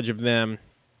knowledge of them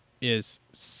is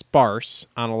sparse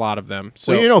on a lot of them.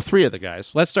 So Well, you know 3 of the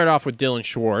guys. let's start off with Dylan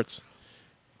Schwartz.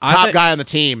 Top guy on the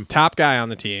team. Top guy on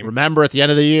the team. Remember, at the end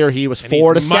of the year, he was And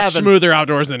 4 to he's much 7. smoother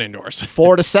outdoors than indoors.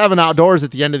 4 to 7 outdoors at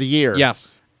the end of the year.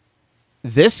 Yes.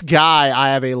 This guy, I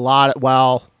have a lot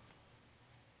of,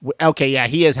 okay, yeah,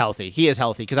 he is healthy. He is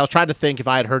healthy because I was trying to think if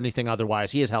I had heard anything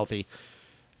otherwise. He is healthy.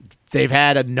 They've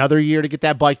had another year to get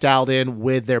that bike dialed in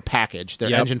with their package, their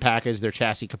Yep. engine package, their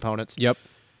chassis components. Yep.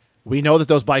 We know that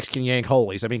those bikes can yank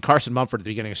holies. I mean, Carson Mumford at the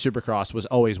beginning of Supercross was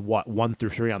always 1 through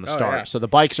 3 on the start. yeah. So the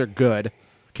bikes are good.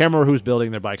 Can't remember who's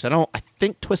building their bikes. I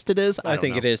think Twisted is. I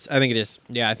think it is. I think it is.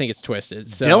 Yeah, I think it's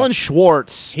Twisted. So Dylan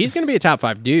Schwartz. he's going to be a top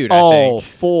 5 dude, Oh, I think.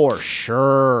 for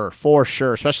sure. For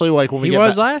sure. Especially like when we He get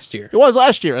was back- last year. It was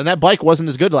last year, and that bike wasn't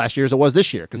as good last year as it was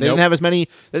this year because they Nope. didn't have as many.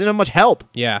 They didn't have much help.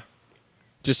 Yeah.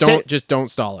 Just Sit- don't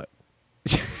stall it.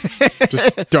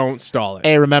 Just don't stall it.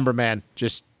 Hey, remember, man,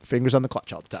 just fingers on the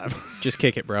clutch all the time. Just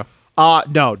kick it, bro.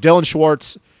 No, Dylan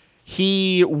Schwartz.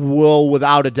 He will,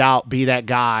 without a doubt, be that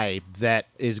guy that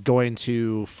is going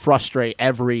to frustrate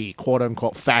every quote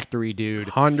unquote factory dude.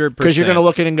 100%. Because you're going to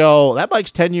look at it and go, that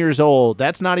bike's 10 years old.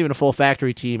 That's not even a full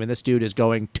factory team, and this dude is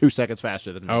going 2 seconds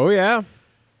faster than me. Oh yeah.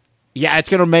 Yeah, it's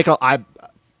going to make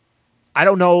I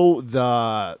don't know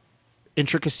the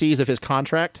intricacies of his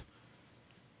contract,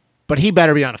 but he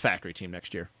better be on a factory team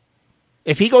next year.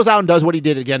 If he goes out and does what he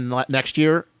did again next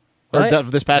year, or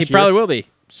this past year, He probably will be.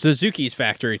 Suzuki's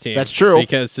factory team. That's true.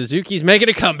 Because Suzuki's making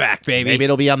a comeback, baby. maybe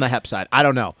it'll be on the HEP side. I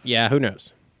don't know. Yeah, who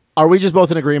knows? Are we just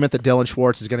both in agreement that Dylan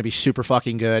Schwartz is going to be super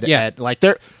fucking good? Yeah.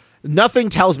 Nothing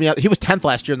tells me he was 10th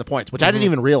last year in the points, which I didn't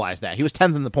even realize that he was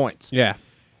 10th in the points. Yeah.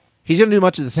 He's going to do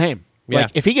much of the same. Yeah.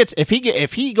 Like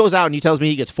if he goes out and he tells me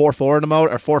he gets 4-4 in a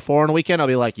mode or 4-4 in a weekend, I'll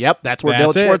be like, yep, that's where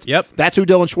That's Dylan it. Schwartz. Yep. That's who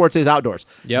Dylan Schwartz is outdoors.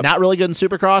 Yep. Not really good in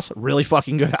Supercross, really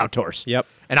fucking good outdoors. Yep.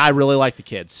 And I really like the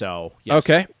kid. So yes.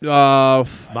 Okay.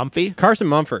 Mumphy. Carson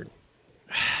Mumford.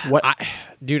 What?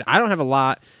 Dude, I don't have a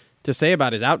lot to say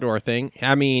about his outdoor thing.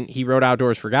 I mean, he rode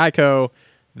outdoors for Geico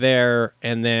there,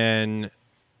 and then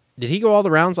did he go all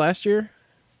the rounds last year?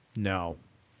 No,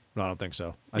 I don't think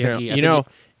so. I You think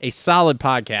a solid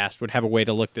podcast would have a way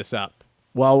to look this up.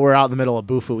 Well, we're out in the middle of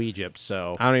Bufu, Egypt,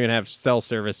 so I don't even have cell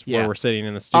service Yeah. where we're sitting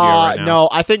in the studio right now. No,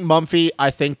 I think Mumphy,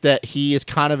 I think that he is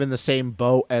kind of in the same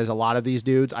boat as a lot of these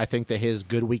dudes. I think that his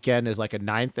good weekend is like a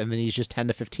 9th, and then he's just 10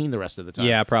 to 15 the rest of the time.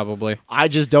 Yeah, probably. I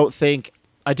just don't think.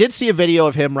 I did see a video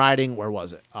of him riding. Where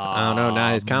was it? I don't know.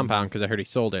 Not his compound because I heard he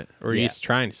sold it, or yeah. he's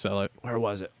trying to sell it. Where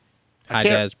was it? High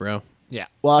can't- Des, bro. Yeah.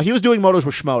 Well, he was doing motos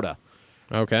with Shimoda.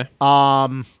 Okay.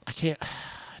 I can't.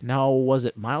 No, was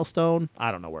it Milestone?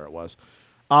 I don't know where it was.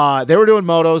 They were doing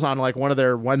motos on like one of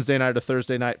their Wednesday night or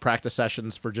Thursday night practice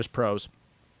sessions for just pros.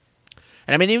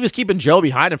 And I mean, he was keeping Joe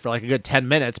behind him for like a good 10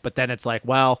 minutes, but then it's like,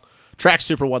 well, track's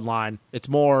super one line. It's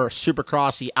more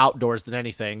supercrossy outdoors than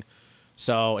anything.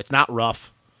 So it's not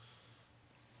rough.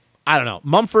 I don't know.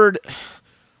 Mumford,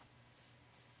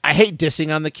 I hate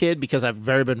dissing on the kid because I've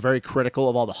been very critical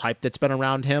of all the hype that's been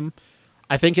around him.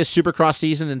 I think his Supercross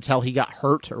season until he got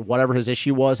hurt or whatever his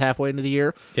issue was halfway into the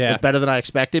year was better than I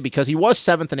expected because he was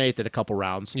 7th and 8th at a couple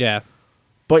rounds. Yeah.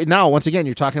 But now, once again,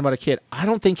 you're talking about a kid. I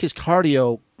don't think his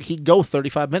cardio, he'd go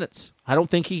 35 minutes. I don't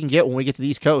think he can get when we get to the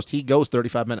East Coast. He goes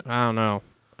 35 minutes. I don't know.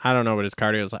 I don't know what his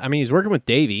cardio is like. I mean, he's working with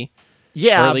Davey.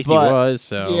 Yeah, Or at least but, he was.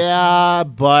 So Yeah,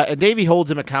 but and Davey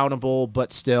holds him accountable,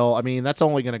 but still, I mean, that's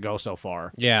only going to go so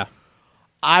far. yeah.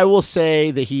 I will say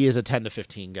that he is a 10 to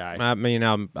 15 guy. I mean,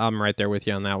 I'm right there with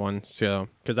you on that one. So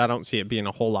because I don't see it being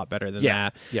a whole lot better than Yeah.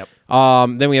 that.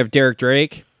 Yep. Then we have Derek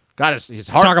Drake. God, his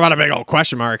heart. Talk about a big old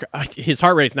question mark. His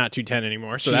heart rate's not 210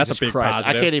 anymore, so that's a Jesus big Christ,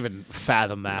 positive. I can't even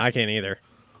fathom that. I can't either.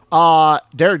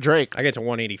 Derek Drake. I get to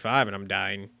 185 and I'm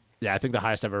dying. Yeah, I think the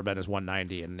highest I've ever been is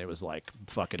 190, and it was like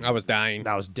fucking. I was dying.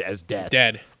 That was as death.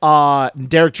 Dead.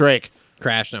 Derek Drake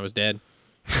Crashed and I was dead.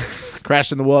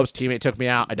 crashed in the whoops. Teammate took me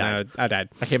out. I died. I died.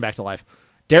 I came back to life.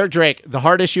 Derek Drake, the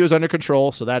heart issue is under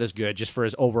control, so that is good, just for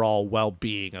his overall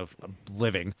well-being of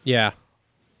living. Yeah.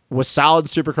 Was solid in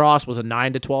Supercross. Was a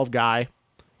 9 to 12 guy.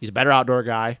 He's a better outdoor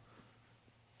guy.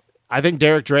 I think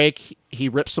Derek Drake, he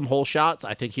rips some hole shots.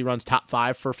 I think he runs top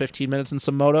 5 for 15 minutes in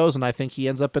some motos, and I think he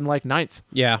ends up in like 9th.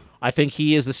 Yeah. I think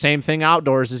he is the same thing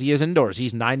outdoors as he is indoors.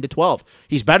 He's 9 to 12.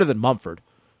 He's better than Mumford.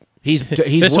 He's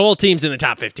This whole team's in the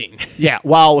top 15. yeah.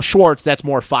 While Schwartz, that's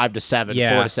more 5 to 7,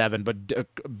 Yeah. 4 to 7.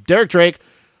 But Derek Drake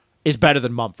is better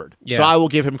than Mumford. Yeah. So I will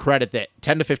give him credit that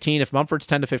 10 to 15. If Mumford's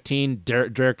 10 to 15,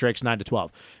 Derek Drake's 9 to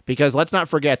 12. Because let's not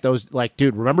forget those. Like,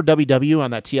 dude, remember WW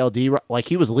on that TLD? Like,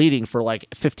 he was leading for like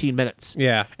 15 minutes.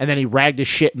 Yeah. And then he ragged his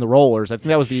shit in the rollers. I think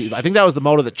that was the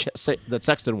moto that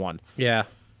Sexton won. Yeah.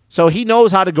 So he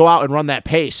knows how to go out and run that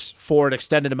pace for an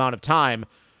extended amount of time.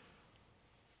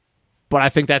 But I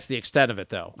think that's the extent of it,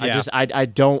 though. Yeah. I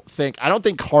don't think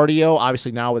cardio,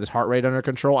 obviously now with his heart rate under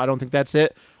control, I don't think that's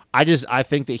it. I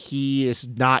think that he is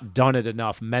not done it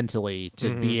enough mentally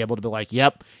to be able to be like,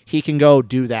 yep, he can go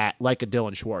do that like a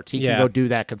Dylan Schwartz. He can go do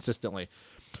that consistently.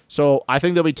 So I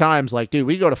think there'll be times like, dude,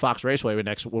 we go to Fox Raceway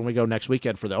when we go next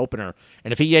weekend for the opener,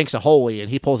 and if he yanks a Holy and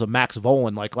he pulls a Max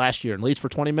Volan like last year and leads for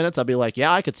 20 minutes, I'll be like,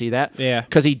 yeah, I could see that. Yeah.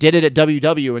 Because he did it at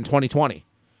WW in 2020.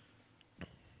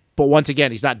 But once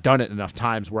again, he's not done it enough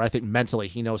times where I think mentally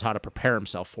he knows how to prepare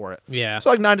himself for it. Yeah. So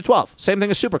like 9 to 12. Same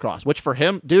thing as Supercross, which for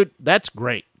him, dude, that's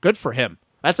great. Good for him.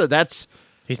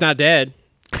 He's not dead.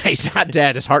 He's not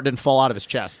dead. His heart didn't fall out of his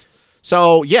chest.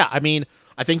 So yeah, I mean,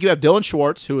 I think you have Dylan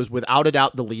Schwartz, who is without a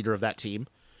doubt the leader of that team.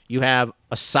 You have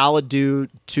a solid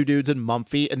dude, 2 dudes in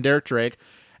Mumphy and Derek Drake.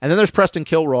 And then there's Preston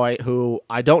Kilroy, who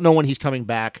I don't know when he's coming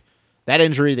back. That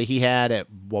injury that he had at,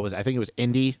 I think it was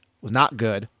Indy, was not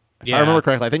good. If I remember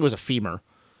correctly, I think it was a femur.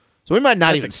 So we might not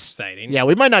That's even exciting. Yeah,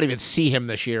 we might not even see him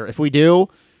this year. If we do,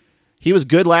 he was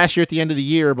good last year at the end of the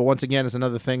year, but once again, it's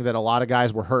another thing that a lot of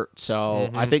guys were hurt. So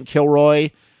I think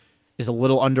Kilroy is a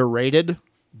little underrated.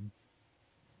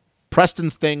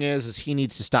 Preston's thing is he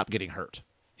needs to stop getting hurt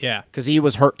Yeah. because he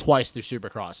was hurt twice through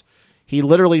Supercross. He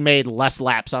literally made less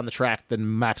laps on the track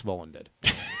than Max Volan did.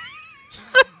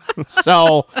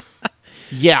 So,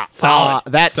 yeah, Solid.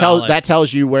 that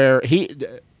tells you where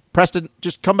Preston,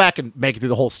 just come back and make it through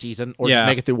the whole season, or just Yeah.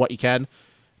 make it through what you can.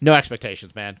 No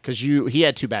expectations, man, because he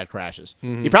had 2 bad crashes.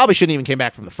 He probably shouldn't even came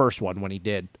back from the first one when he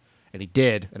did,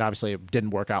 and obviously it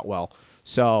didn't work out well.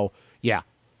 So yeah,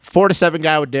 4 to 7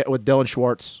 guy with Dylan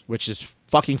Schwartz, which is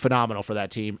fucking phenomenal for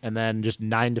that team, and then just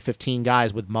 9 to 15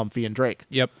 guys with Mumphy and Drake.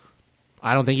 Yep.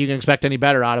 I don't think you can expect any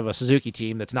better out of a Suzuki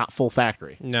team that's not full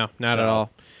factory. No, not So- at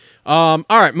all. All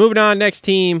right, moving on. Next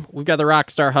team, we've got the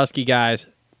Rockstar Husky guys.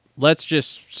 Let's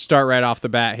just start right off the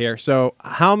bat here. So,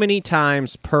 how many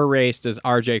times per race does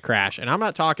RJ crash? And I'm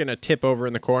not talking a tip over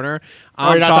in the corner.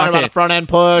 You're not talking about a front end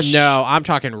push. No, I'm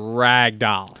talking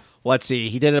ragdoll. Let's see.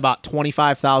 He did it about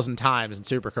 25,000 times in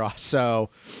Supercross. So,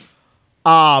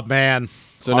 oh man,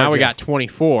 So now we RJ. got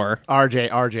 24.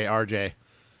 RJ.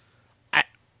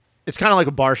 It's kind of like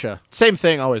a Barsha. Same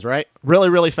thing always, right? Really,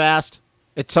 really fast.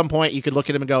 At some point, you could look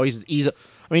at him and go, he's.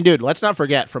 I mean, dude, let's not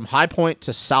forget, from High Point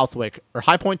to Southwick, or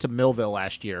High Point to Millville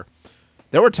last year,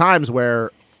 there were times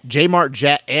where J Mart,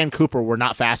 Jet, and Cooper were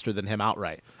not faster than him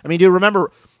outright. I mean, dude,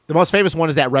 remember, the most famous one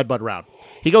is that Redbud round.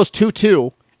 He goes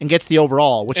 2-2 and gets the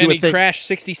overall, which you And would he think. crashed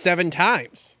 67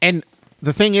 times. And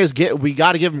the thing is, we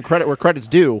got to give him credit where credit's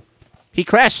due. He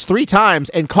crashed 3 times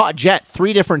and caught Jet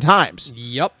 3 different times.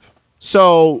 Yep.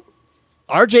 So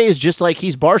RJ is just like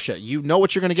he's Barsha. You know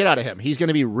what you're going to get out of him. He's going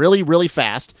to be really, really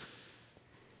fast.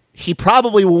 He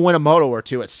probably will win a moto or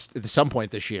two at some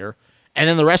point this year. And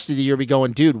then the rest of the year be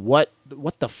going, dude, what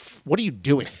are you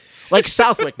doing? Like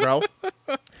Southwick, bro.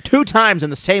 2 times in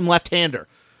the same left-hander.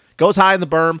 Goes high in the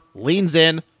berm, leans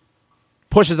in,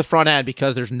 pushes the front end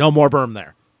because there's no more berm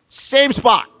there. Same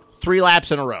spot, 3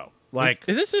 laps in a row. Like,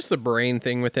 Is this just a brain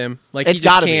thing with him? Like It's he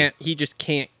gotta just be. can't. He just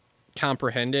can't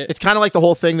comprehend it. it's kind of like the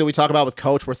whole thing that we talk about with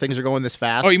Coach where things are going this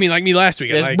fast. Oh, you mean like me last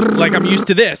weekend? It's Like I'm used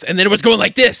to this, and then it was going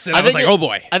like this, and I was like, oh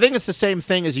boy. I think it's the same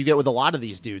thing as you get with a lot of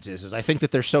these dudes is I think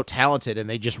that they're so talented and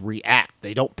they just react.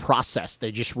 They don't process.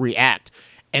 They just react.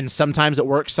 And sometimes it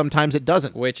works, sometimes it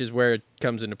doesn't. Which is where it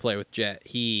comes into play with Jet.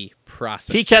 He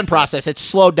processes. He can process. It's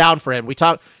slowed down for him. We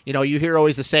talk, you hear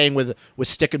always the saying with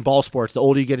stick and ball sports, the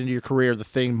older you get into your career,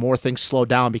 more things slow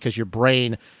down because your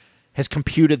brain has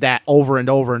computed that over and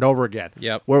over and over again.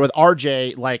 Yep. Where with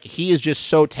RJ, like, he is just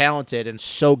so talented and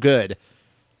so good.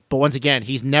 But once again,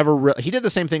 he's never he did the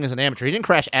same thing as an amateur. He didn't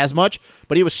crash as much,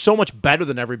 but he was so much better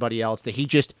than everybody else that he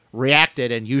just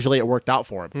reacted, and usually it worked out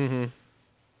for him. Mm-hmm.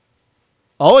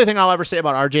 The only thing I'll ever say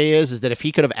about RJ is that if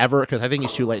he could have ever, because I think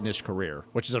he's too late in his career,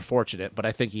 which is unfortunate, but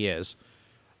I think he is.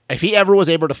 If he ever was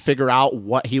able to figure out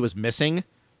what he was missing,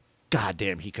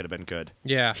 goddamn, he could have been good.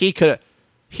 Yeah. He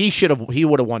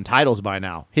would have won titles by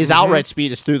now. His outright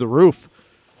speed is through the roof,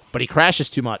 but he crashes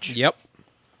too much. Yep.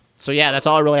 So yeah, that's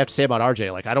all I really have to say about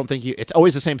RJ. Like, I don't think it's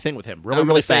always the same thing with him. Really, I'm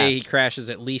really gonna say fast. he crashes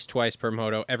at least twice per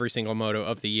moto, every single moto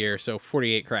of the year. So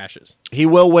 48 crashes. He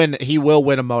will win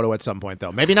a moto at some point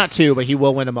though. Maybe not 2, but he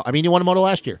will win I mean, he won a moto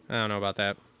last year. I don't know about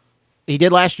that. He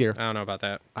did last year. I don't know about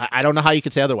that. I don't know how you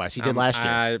could say otherwise. He did last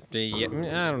year. I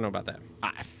don't know about that.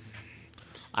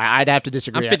 I'd have to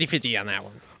disagree. I'm 50-50 on that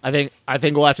one. I think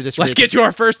we'll have to disagree. Let's get to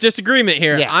our first disagreement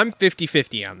here. Yeah. I'm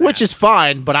 50-50 on that. Which is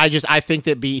fine, but I think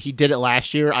that he did it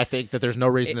last year. I think that there's no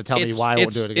reason to tell me why I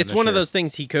won't do it again. It's one of those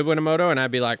things he could win a moto, and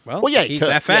I'd be like, well yeah, he he's could.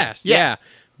 that fast. Yeah. Yeah.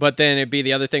 But then it'd be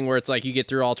the other thing where it's like you get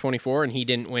through all 24 and he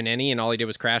didn't win any, and all he did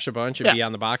was crash a bunch and Yeah. be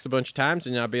on the box a bunch of times,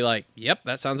 and I'd be like, yep,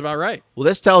 that sounds about right. Well,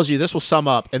 this will sum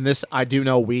up, and this I do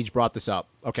know Weege brought this up.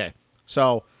 Okay,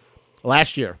 so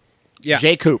last year, Yeah.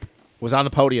 Jay Coop was on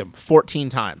the podium 14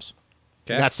 times.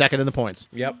 He Okay. got second in the points.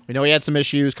 Yep. We know he had some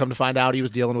issues. Come to find out, he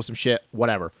was dealing with some shit.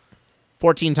 Whatever.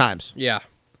 14 times. Yeah.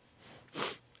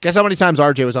 Guess how many times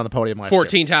RJ was on the podium last year?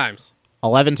 14 times.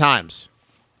 11 times.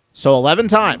 So 11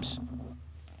 times.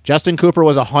 Justin Cooper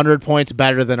was 100 points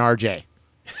better than RJ.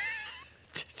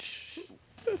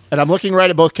 And I'm looking right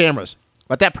at both cameras.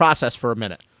 Let that process for a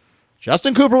minute.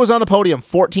 Justin Cooper was on the podium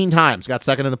 14 times, got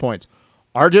second in the points.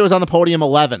 RJ was on the podium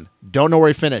 11. Don't know where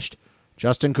he finished.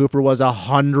 Justin Cooper was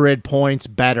 100 points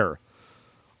better.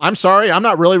 I'm sorry, I'm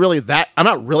not really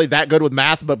that good with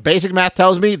math, but basic math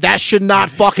tells me that should not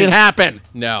fucking happen.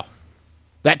 No.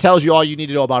 That tells you all you need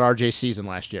to know about RJ's season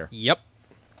last year. Yep.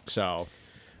 So,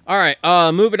 All right,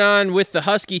 moving on with the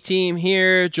Husky team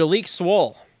here, Jalik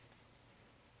Swole.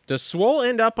 Does Swole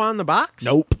end up on the box?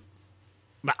 nope.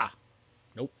 Nah.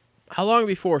 Nope. How long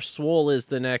before Swole is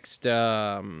the next? You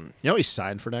know he's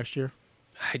signed for next year?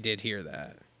 I did hear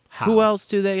that. How? Who else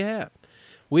do they have?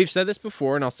 We've said this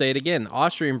before, and I'll say it again.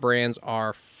 Austrian brands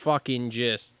are fucking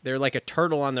they're like a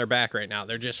turtle on their back right now.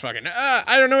 They're just fucking, I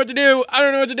don't know what to do. I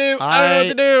don't know what to do. I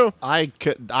don't know what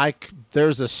to do.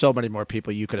 There's so many more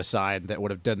people you could have signed that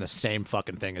would have done the same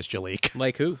fucking thing as Jalik.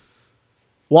 Like who?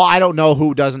 Well, I don't know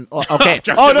who doesn't. Okay.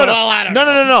 Just Oh, about no. all I don't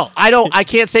No. I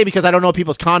can't say because I don't know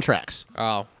people's contracts.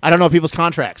 Oh. I don't know people's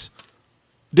contracts.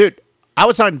 Dude, I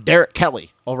would sign Derek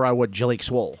Kelly over I would Jalik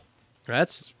Swole.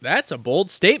 That's a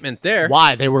bold statement there.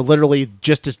 Why? They were literally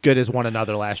just as good as one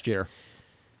another last year.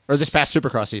 Or this past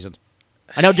Supercross season.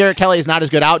 I know Derek Kelly is not as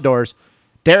good outdoors.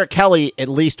 Derek Kelly at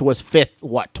least was fifth,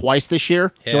 twice this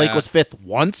year? Yeah. Jalik was fifth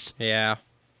once? Yeah.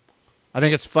 I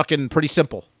think it's fucking pretty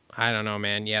simple. I don't know,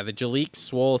 man. Yeah, the Jalik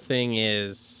Swole thing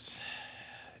is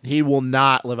He will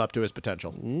not live up to his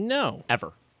potential. no.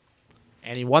 Ever.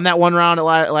 And he won that one round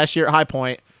last year at High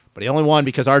Point, but he only won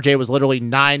because RJ was literally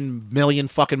 9 million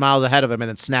fucking miles ahead of him and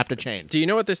then snapped a chain. Do you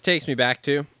know what this takes me back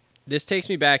to? This takes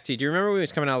me back to, do you remember when he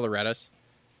was coming out of Loretta's?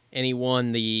 and he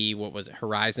won the, what was it,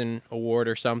 Horizon Award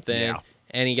or something. Yeah.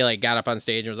 And he like got up on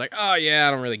stage and was like, "Oh yeah,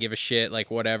 I don't really give a shit, like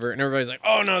whatever." And everybody's like,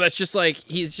 "Oh no, that's just like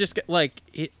he's just got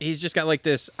like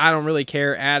this I don't really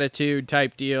care attitude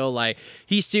type deal. Like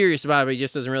he's serious about it, but he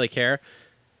just doesn't really care."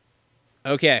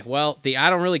 Okay, well, the I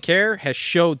don't really care has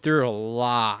showed through a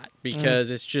lot because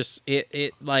it's just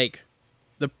it like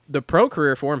the pro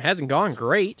career for him hasn't gone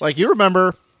great. Like, you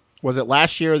remember, was it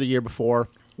last year or the year before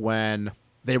when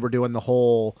they were doing the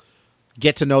whole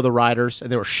get to know the riders,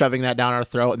 and they were shoving that down our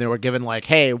throat, and they were giving like,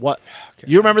 "Hey, what?"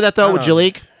 You remember that though with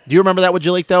Jalik? Do you remember that with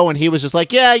Jalik though? And he was just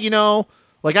like, "Yeah,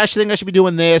 like I should be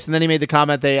doing this." And then he made the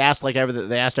comment. They asked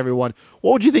they asked everyone,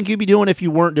 "What would you think you'd be doing if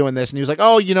you weren't doing this?" And he was like,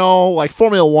 "Oh, like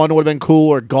Formula One would have been cool,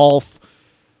 or golf."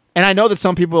 And I know that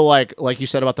some people like you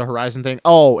said about the Horizon thing.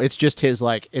 Oh, it's just his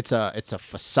like it's a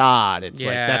facade. It's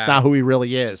like that's not who he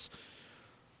really is.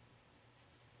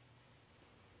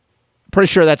 Pretty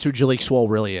sure that's who Jalik Swoll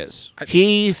really is.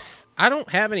 I don't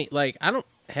have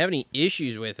any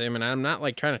issues with him, and I'm not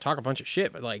like trying to talk a bunch of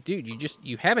shit, but like, dude,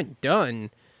 you haven't done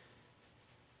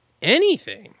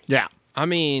anything. Yeah. I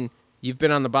mean, you've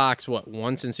been on the box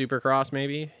once in Supercross,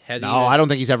 maybe? Has he? No, I don't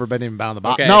think he's ever been even on the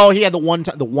box. Okay. No, he had the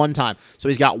one time. So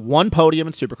he's got one podium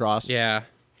in Supercross. Yeah.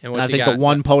 And I think the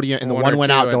one podium and the one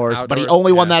went outdoors, but he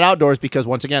only won that outdoors because,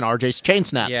 once again, RJ's chain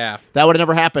snap. Yeah. That would have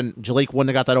never happened. Jalik wouldn't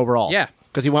have got that overall. Yeah.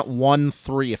 Because he went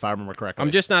 1-3, if I remember correctly.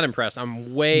 I'm just not impressed.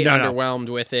 I'm way underwhelmed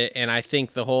with it, and I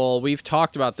think we've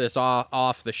talked about this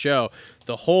off the show,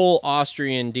 the whole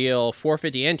Austrian deal,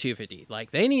 450 and 250,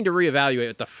 like, they need to reevaluate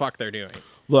what the fuck they're doing.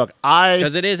 Look,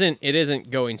 because it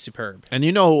isn't going superb. And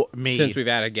you know me. Since we've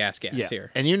added gas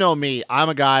here. And you know me, I'm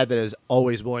a guy that is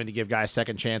always willing to give guys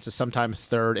second chances, sometimes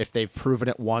third, if they've proven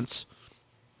it once.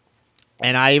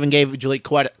 And I even gave Jalik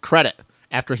credit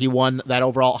after he won that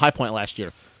overall High Point last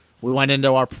year. We went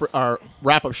into our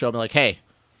wrap-up show and be like, hey,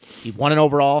 he won an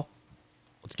overall.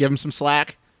 Let's give him some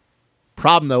slack.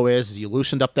 Problem, though, is you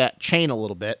loosened up that chain a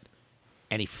little bit,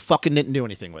 and he fucking didn't do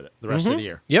anything with it the rest of the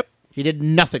year. Yep. He did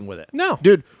nothing with it. No.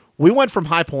 Dude, we went from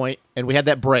High Point, and we had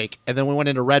that break, and then we went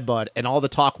into Redbud, and all the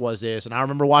talk was this, and I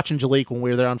remember watching Jalik when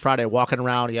we were there on Friday, walking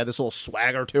around. He had this little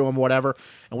swagger to him, whatever,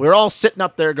 and we were all sitting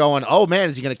up there going, oh, man,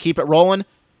 is he going to keep it rolling?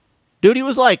 Dude, he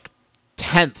was like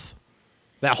 10th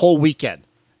that whole weekend.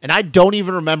 And I don't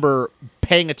even remember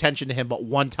paying attention to him but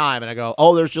one time. And I go,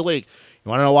 oh, there's Jalik. You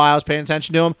want to know why I was paying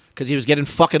attention to him? Because he was getting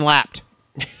fucking lapped.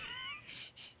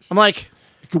 I'm like,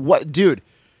 what? Dude,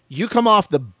 you come off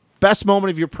the best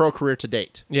moment of your pro career to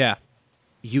date. Yeah.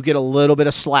 You get a little bit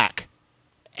of slack.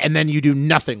 And then you do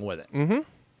nothing with it. Mm-hmm.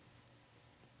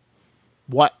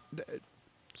 What?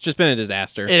 It's just been a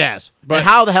disaster. It has. But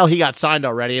how the hell he got signed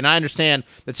already? And I understand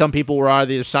that some people were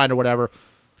either signed or whatever.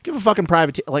 Give a fucking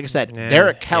private team. Like I said,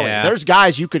 Derek Kelly. Yeah. There's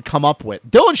guys you could come up with.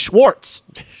 Dylan Schwartz.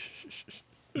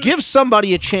 Give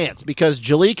somebody a chance because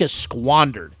Jalik has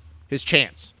squandered his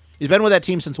chance. He's been with that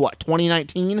team since what,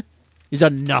 2019? He's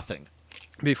done nothing.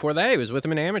 Before that, he was with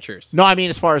them in amateurs. No, I mean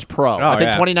as far as pro. I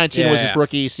think 2019 was his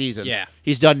rookie season. Yeah.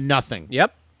 He's done nothing.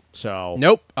 Yep. So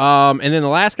nope. And then the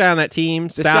last guy on that team,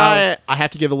 this guy, I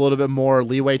have to give a little bit more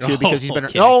leeway to because he's been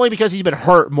not only because he's been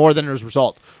hurt more than his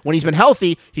results. When he's been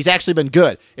healthy, he's actually been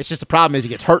good. It's just the problem is he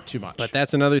gets hurt too much. But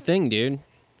that's another thing, dude.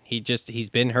 He's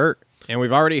been hurt, and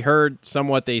we've already heard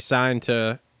somewhat they signed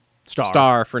to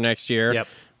Star for next year. Yep.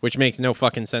 Which makes no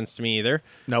fucking sense to me either.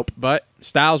 Nope. But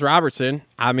Styles Robertson,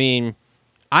 I mean,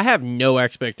 I have no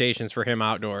expectations for him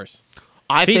outdoors.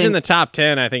 If he's in the top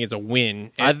 10, I think it's a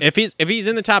win. If he's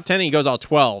in the top 10 and he goes all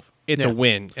 12, it's a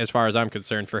win as far as I'm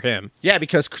concerned for him. Yeah,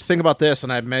 because think about this,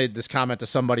 and I made this comment to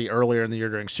somebody earlier in the year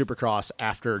during Supercross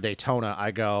after Daytona.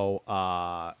 I go,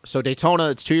 so Daytona,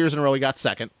 it's 2 years in a row he got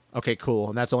second. Okay, cool.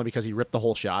 And that's only because he ripped the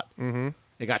whole shot. Mm-hmm.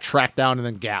 It got tracked down and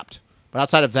then gapped. But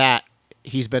outside of that,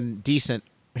 he's been decent.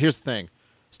 Here's the thing.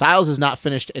 Styles has not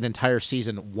finished an entire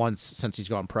season once since he's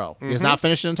gone pro. Mm-hmm. He has not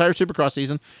finished an entire Supercross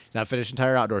season. He's not finished an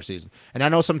entire outdoor season. And I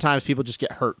know sometimes people just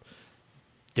get hurt.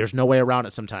 There's no way around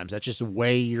it sometimes. That's just the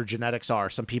way your genetics are.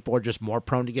 Some people are just more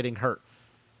prone to getting hurt.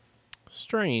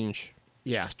 Strange.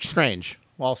 Yeah, strange.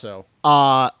 Also,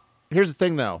 here's the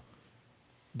thing, though.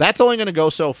 That's only going to go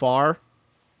so far.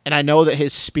 And I know that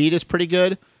his speed is pretty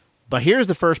good. But here's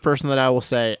the first person that I will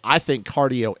say, I think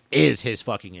cardio is his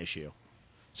fucking issue.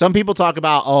 Some people talk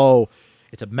about, oh,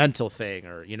 it's a mental thing,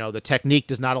 or, the technique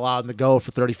does not allow him to go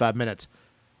for 35 minutes.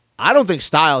 I don't think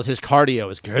Styles, his cardio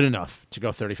is good enough to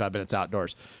go 35 minutes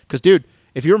outdoors. Because, dude,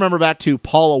 if you remember back to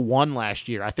Paula 1 last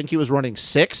year, I think he was running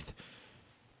 6th.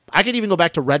 I could even go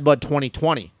back to Redbud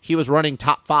 2020. He was running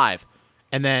top 5.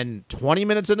 And then 20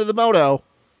 minutes into the moto,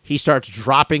 he starts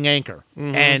dropping anchor,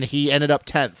 and he ended up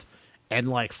 10th. and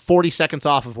like 40 seconds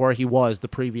off of where he was the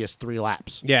previous 3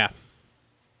 laps. Yeah.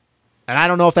 And I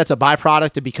don't know if that's a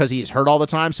byproduct of because he's hurt all the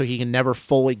time, so he can never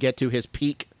fully get to his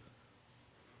peak.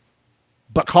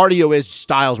 But cardio is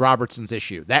Styles Robertson's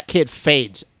issue. That kid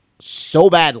fades so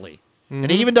badly. And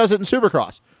he even does it in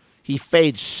Supercross. He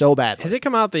fades so badly. Has it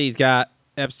come out that he's got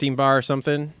Epstein-Barr or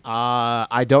something?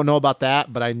 I don't know about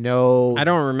that, but I know... I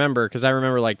don't remember, because I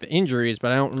remember like the injuries,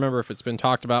 but I don't remember if it's been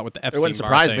talked about with the Epstein-Barr It wouldn't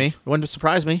surprise thing. me. It wouldn't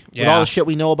surprise me. With Yeah. all the shit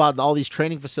we know about all these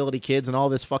training facility kids and all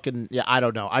this fucking... Yeah, I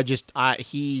don't know.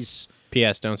 He's...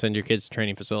 P.S. Don't send your kids to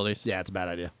training facilities. Yeah, it's a bad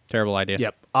idea. Terrible idea.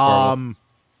 Yep. Horrible.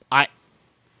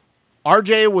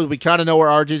 RJ we kind of know where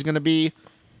RJ's going to be.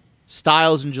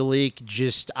 Styles and Jalek,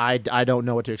 just I don't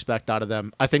know what to expect out of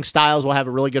them. I think Styles will have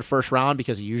a really good first round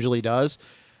because he usually does,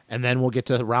 and then we'll get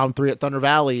to round 3 at Thunder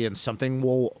Valley and something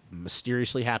will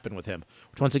mysteriously happen with him.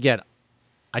 Which once again,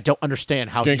 I don't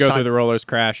understand how He's going to go through the rollers,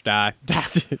 crash, die.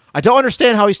 I don't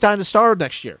understand how he's signed to star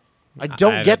next year. I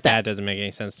don't get that. That doesn't make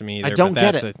any sense to me either. I don't but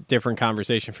get that's it. a different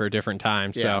conversation for a different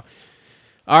time. Yeah. So,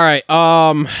 all right.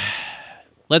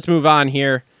 Let's move on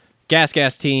here.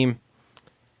 Gas team.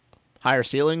 Higher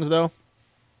ceilings though.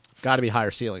 Got to be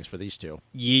higher ceilings for these two.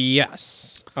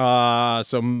 Yes. Let's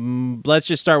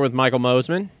just start with Michael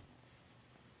Mosman,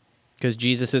 because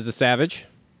Jesus is the savage.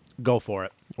 Go for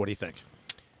it. What do you think?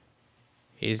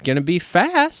 He's going to be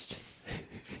fast.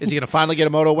 Is he going to finally get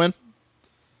a moto win?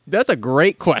 That's a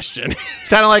great question. It's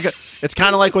kind of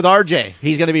like with RJ.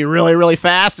 He's going to be really, really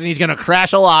fast, and he's going to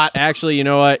crash a lot. Actually, you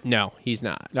know what? No, he's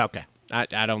not. Okay.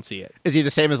 I don't see it. Is he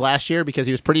the same as last year? Because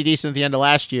he was pretty decent at the end of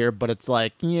last year, but it's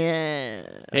like, yeah.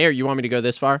 Hey, you want me to go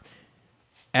this far?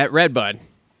 At Redbud,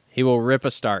 he will rip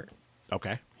a start.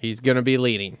 Okay. He's going to be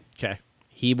leading. Okay.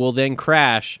 He will then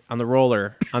crash on the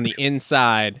roller on the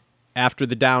inside after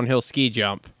the downhill ski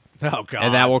jump, Oh, God.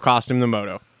 and that will cost him the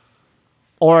moto.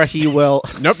 Or he will.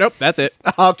 Nope. That's it.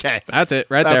 Okay. That's it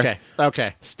right there.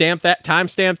 Okay.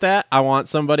 Timestamp that. I want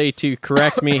somebody to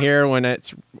correct me here when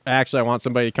it's actually, I want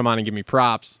somebody to come on and give me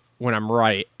props when I'm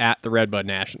right at the Redbud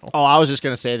National. Oh, I was just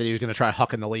going to say that he was going to try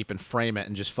hucking the leap and frame it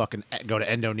and just fucking go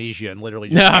to Indonesia and literally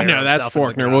just No, bury that's himself in the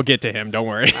Faulkner. ground. We'll get to him. Don't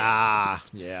worry.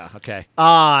 Yeah, okay.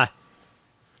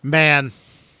 Man.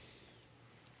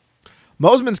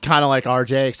 Mosman's kind of like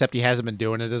RJ, except he hasn't been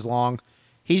doing it as long.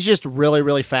 He's just really,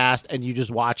 really fast, and you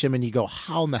just watch him, and you go,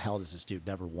 how in the hell does this dude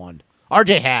never won?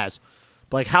 RJ has.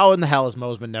 But, like, how in the hell has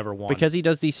Mosman never won? Because he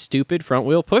does these stupid front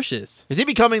wheel pushes. Is he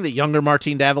becoming the younger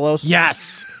Martin Davalos?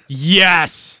 Yes.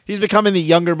 Yes. He's becoming the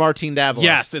younger Martin Davalos.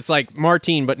 Yes. It's like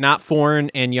Martin, but not foreign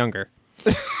and younger.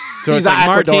 So He's it's like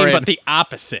Martin, Ecuadorian. but the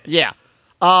opposite. Yeah.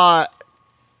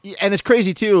 And it's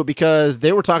crazy, too, because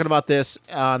they were talking about this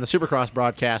on the Supercross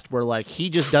broadcast where, like,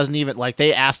 he just doesn't even, like,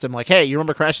 they asked him, like, hey, you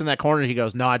remember crashing that corner? He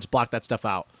goes, no, I just blocked that stuff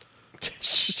out.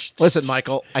 Listen,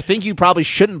 Michael, I think you probably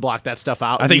shouldn't block that stuff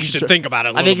out. I think you should think about it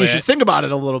a little I think you bit. should think about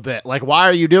it a little bit. Like, why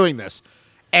are you doing this?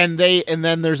 And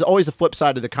then there's always a flip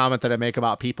side to the comment that I make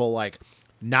about people, like,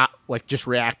 not, like, just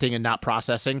reacting and not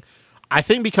processing. I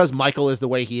think because Michael is the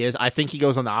way he is, I think he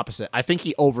goes on the opposite. I think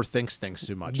he overthinks things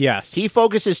too much. Yes. He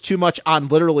focuses too much on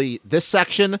literally this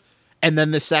section and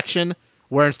then this section,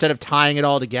 where instead of tying it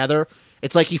all together,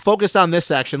 it's like he focused on this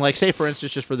section. Like, say, for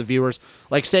instance, just for the viewers,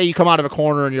 like, say you come out of a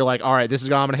corner and you're like, all right, this is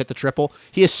how I'm going to hit the triple.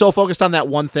 He is so focused on that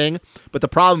one thing, but the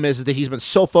problem is that he's been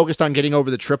so focused on getting over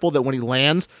the triple that when he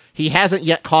lands, he hasn't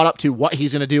yet caught up to what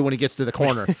he's going to do when he gets to the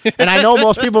corner. And I know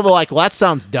most people will be like, well, that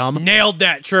sounds dumb. Nailed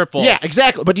that triple. Yeah,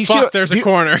 exactly. But do you Fuck, see? there's do a you-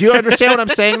 corner. Do you understand what I'm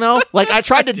saying though? Like I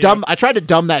tried to do.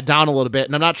 dumb that down a little bit,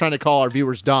 and I'm not trying to call our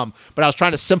viewers dumb, but I was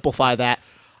trying to simplify that.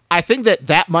 I think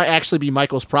that might actually be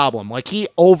Michael's problem. Like he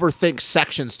overthinks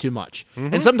sections too much,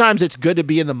 and sometimes it's good to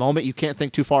be in the moment. You can't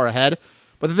think too far ahead.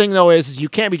 But the thing though is you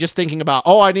can't be just thinking about,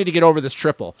 oh, I need to get over this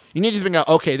triple. You need to think about,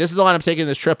 okay, this is the line I'm taking in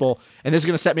this triple, and this is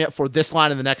going to set me up for this line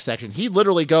in the next section. He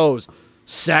literally goes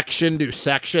section to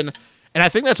section. And I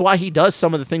think that's why he does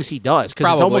some of the things he does, because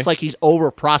it's Probably. almost like he's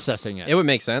over-processing it. It would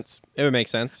make sense.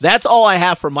 That's all I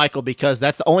have for Michael, because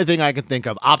that's the only thing I can think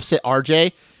of. Opposite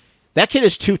RJ, that kid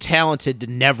is too talented to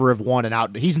never have won an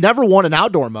outdoor. He's never won an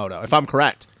outdoor moto, if I'm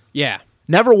correct. Yeah.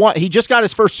 Never won. He just got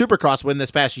his first Supercross win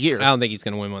this past year. I don't think he's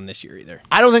going to win one this year either.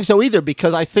 I don't think so either,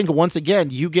 because I think, once again,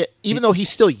 even though he's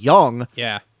still young,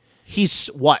 Yeah. he's,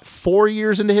 4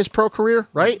 years into his pro career,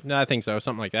 right? No, I think so.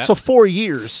 Something like that. So 4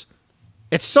 years.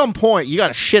 At some point, you got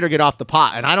to shit or get off the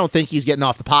pot, and I don't think he's getting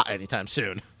off the pot anytime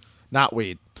soon. Not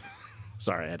weed.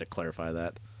 Sorry, I had to clarify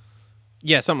that.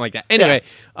 Yeah, something like that. Anyway,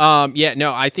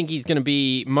 no, I think he's going to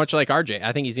be much like RJ.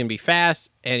 I think he's going to be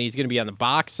fast, and he's going to be on the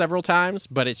box several times,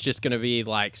 but it's just going to be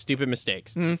like stupid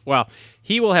mistakes. Well,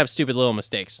 he will have stupid little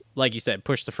mistakes. Like you said,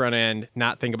 push the front end,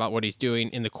 not think about what he's doing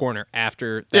in the corner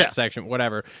after that section,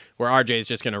 whatever, where RJ is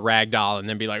just going to ragdoll and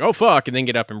then be like, oh, fuck, and then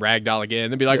get up and ragdoll again,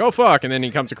 and then be like, oh, fuck, and then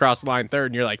he comes across the line third,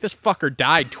 and you're like, this fucker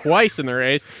died twice in the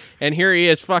race, and here he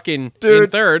is fucking in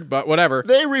third, but whatever.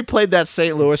 They replayed that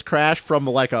St. Louis crash from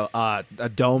like a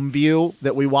dome view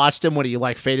that we watched him when he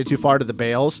like faded too far to the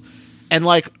bales, and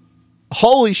like,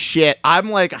 holy shit, I'm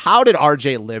like, how did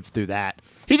RJ live through that?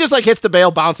 He just like hits the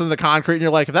bale, bounces in the concrete, and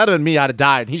you're like, if that had been me, I'd have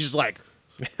died. And he's just like,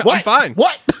 what? I'm fine.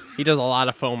 What? He does a lot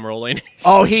of foam rolling.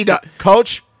 Oh, he does.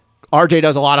 Coach, RJ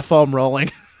does a lot of foam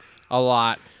rolling. A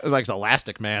lot. Like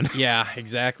Elastic Man. Yeah,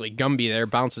 exactly. Gumby there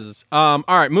bounces. All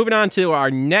right, moving on to our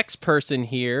next person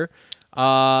here.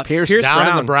 Pierce down Brown.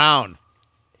 in the brown.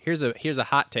 Here's a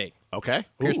hot take. Okay.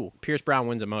 Pierce Brown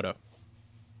wins a moto.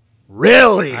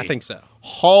 Really? I think so.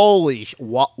 Holy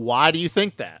why do you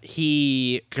think that?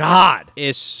 He God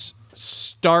is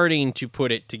starting to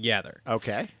put it together.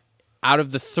 Okay. Out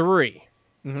of the three,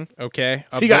 okay?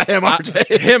 You got him,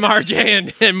 RJ. Him, RJ,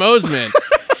 and Mosman.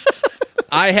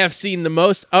 I have seen the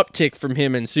most uptick from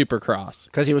him in Supercross.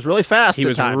 Because he was really fast He at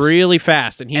was times. really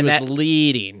fast, and he And was that-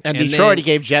 leading. And Detroit, he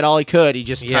gave Jet all he could. He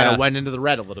just kind of Yes. went into the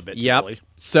red a little bit. too Yep. early.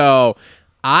 So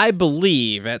I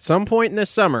believe at some point in this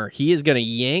summer, he is going to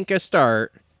yank a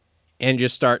start and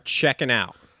just start checking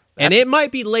out. And it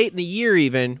might be late in the year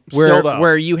even Still, though.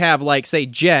 where you have like, say,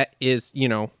 Jet is,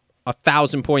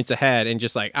 1,000 points ahead and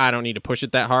just like, I don't need to push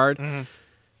it that hard. Mm-hmm.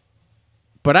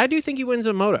 But I do think he wins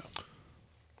a moto.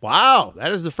 Wow.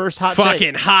 That is the first hot take.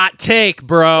 Fucking hot take,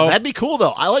 bro. That'd be cool, though.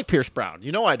 I like Pierce Brown.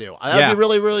 You know I do. That'd Yeah. be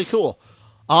really, really cool.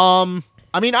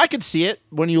 I mean, I could see it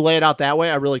when you lay it out that way.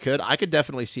 I really could. I could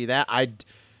definitely see that.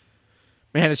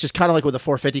 Man, it's just kind of like with the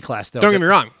 450 class, though. Don't get me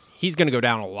wrong. He's going to go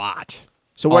down a lot.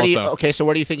 So where also. So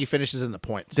where do you think he finishes in the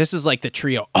points? This is like the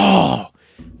trio. Oh,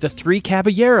 the three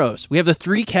Caballeros. We have the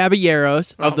three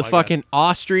Caballeros of the my fucking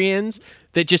Austrians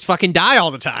that just fucking die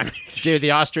all the time. Dude, the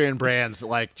Austrian brands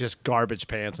like just garbage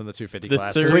pants in the 250 The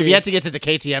class. Because three- we've yet to get to the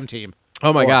KTM team.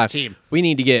 Oh my Or god, team. we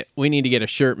need to get a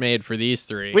shirt made for these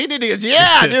three. We need to get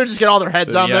dude, just get all their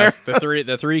heads on Yes, there.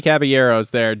 the three Caballeros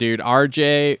there, dude.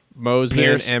 RJ, Mosman,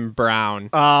 Pierce. and Brown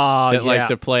Oh, that yeah. like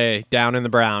to play down in the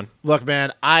brown. Look,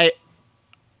 man,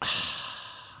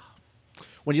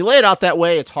 when you lay it out that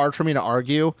way, it's hard for me to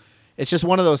argue. It's just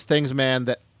one of those things, man,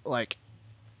 that like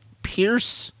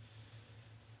Pierce,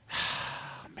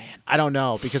 man, I don't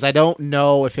know, because I don't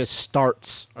know if his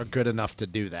starts are good enough to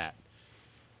do that.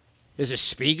 Is his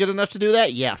speed good enough to do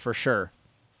that? Yeah, for sure.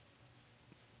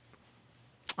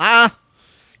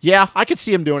 Yeah, I could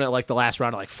see him doing it like the last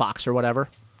round of like Fox or whatever.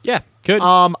 Yeah, good.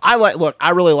 I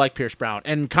really like Pierce Brown.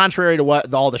 And contrary to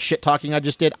what all the shit talking I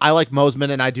just did, I like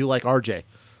Mosman and I do like RJ.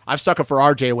 I've stuck up for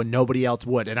RJ when nobody else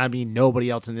would, and I mean nobody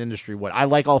else in the industry would. I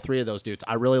like all three of those dudes.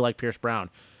 I really like Pierce Brown,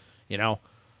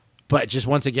 But just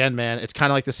once again, man, it's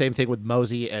kind of like the same thing with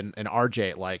Mosey and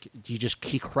RJ. Like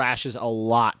he crashes a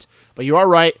lot. But you are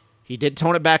right. He did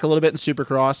tone it back a little bit in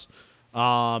Supercross.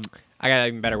 I got an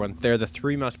even better one. They're the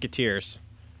Three Musketeers.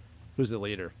 Who's the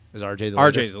leader? Is RJ the leader?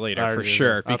 RJ's the leader for RJ 's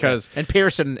sure okay. because and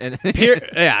Pearson and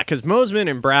yeah, because Mosman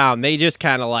and Brown, they just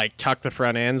kind of like tuck the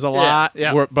front ends a lot.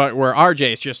 yeah. But where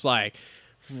RJ's just like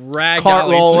Cart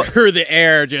ragdolling roll. through the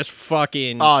air, just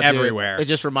fucking dude, everywhere. It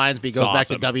just reminds me, It's goes back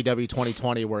awesome. to WW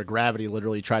 2020 where Gravity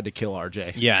literally tried to kill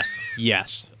RJ.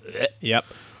 Yes. Yep.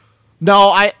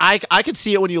 No, I could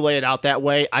see it when you lay it out that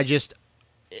way.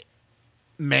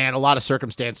 Man, a lot of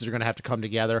circumstances are going to have to come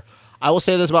together. I will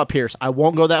say this about Pierce. I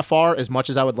won't go that far as much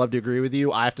as I would love to agree with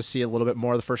you. I have to see a little bit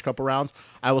more of the first couple rounds.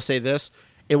 I will say this.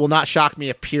 It will not shock me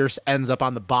if Pierce ends up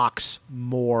on the box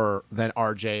more than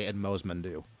RJ and Mosman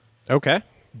do. Okay.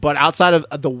 But outside of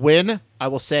the win, I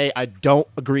will say I don't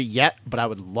agree yet, but I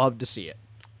would love to see it.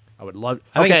 I would love.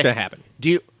 I think it's Okay. going to happen.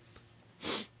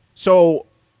 So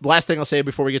the last thing I'll say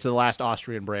before we get to the last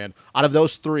Austrian brand, out of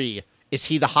those three, is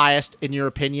he the highest in your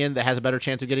opinion that has a better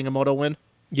chance of getting a moto win?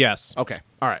 Yes. Okay.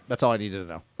 All right. That's all I needed to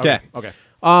know. Okay. Okay.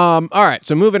 All right.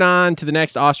 So moving on to the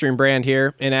next Austrian brand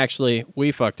here, and actually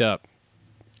we fucked up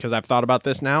because I've thought about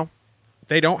this now.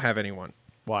 They don't have anyone.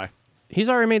 Why? He's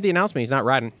already made the announcement. He's not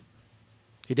riding.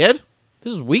 He did?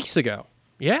 This is weeks ago.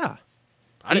 Yeah.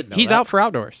 I didn't know He's that. out for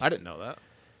outdoors. I didn't know that.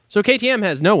 So KTM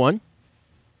has no one.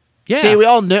 Yeah. See, we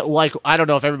all knew, like, I don't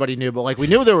know if everybody knew, but, like, we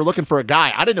knew they were looking for a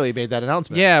guy. I didn't know he made that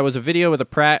announcement. Yeah, it was a video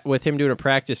with him doing a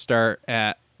practice start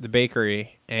at the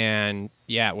bakery, and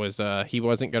yeah, it was he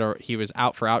wasn't gonna. He was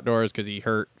out for outdoors because he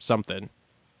hurt something,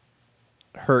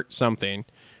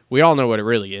 We all know what it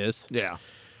really is. Yeah.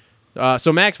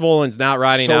 So Max Volan's not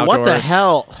riding So outdoors. what the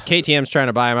hell? KTM's trying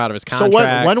to buy him out of his So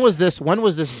contract. when was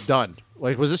this done?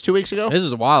 Like, was this 2 weeks ago? This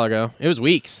was a while ago. It was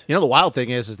weeks. You know, the wild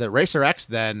thing is that Racer X,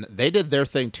 then, they did their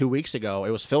thing 2 weeks ago. It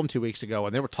was filmed 2 weeks ago,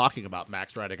 and they were talking about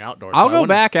Max riding outdoors. I'll So I go wouldn't-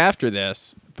 back after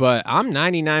this, but I'm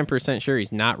 99% sure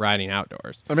he's not riding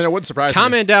outdoors. I mean, it wouldn't surprise me.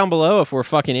 Comment down below if we're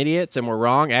fucking idiots and we're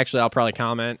wrong. Actually, I'll probably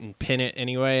comment and pin it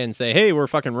anyway and say, hey, we're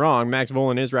fucking wrong. Max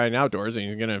Volan is riding outdoors, and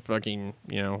he's going to fucking,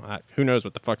 who knows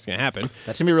what the fuck's going to happen.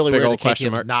 That's going to be really Big weird old that question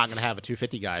KTM's mark. not going to have a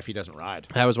 250 guy if he doesn't ride.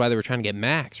 That was why they were trying to get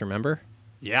Max, remember?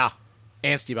 Yeah.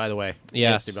 Anstie, by the way.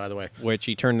 Yes. Anstie, by the way. Which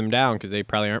he turned them down because they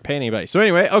probably aren't paying anybody. So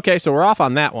anyway, okay, so we're off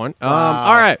on that one. Wow.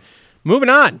 All right, moving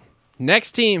on.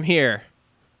 Next team here.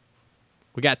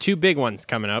 We got two big ones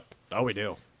coming up. Oh, we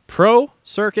do. Pro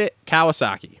Circuit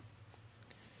Kawasaki.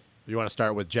 You want to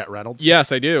start with Jet Reynolds?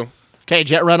 Yes, I do. Okay,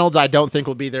 Jet Reynolds, I don't think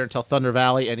will be there until Thunder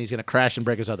Valley, and he's going to crash and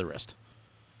break his other wrist.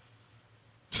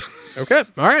 Okay,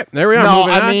 all right, there we are. No,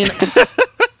 Moving I on. mean,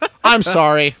 I'm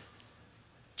sorry.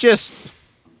 Just,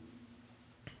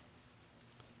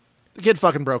 the kid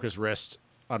fucking broke his wrist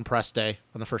on press day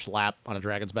on the first lap on a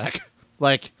Dragon's back.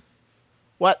 Like,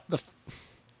 what the?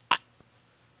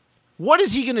 What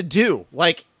is he going to do?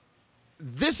 Like,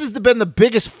 this has been the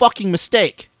biggest fucking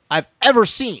mistake I've ever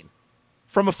seen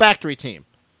from a factory team.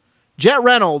 Jet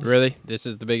Reynolds. Really? This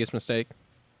is the biggest mistake?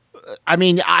 I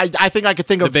mean, I think I could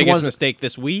think The of biggest ones- mistake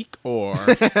this week, or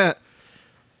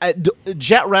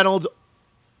Jet Reynolds,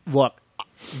 look,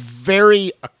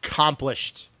 very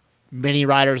accomplished mini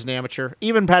rider as an amateur.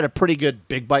 Even had a pretty good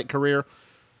big bike career.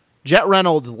 Jet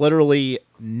Reynolds literally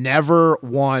never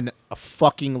won a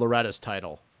fucking Loretta's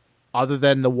title, other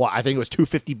than I think it was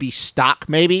 250B stock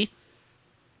maybe,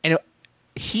 and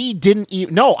he didn't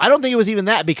even. No, I don't think it was even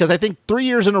that, because I think 3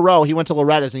 years in a row he went to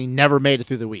Loretta's and he never made it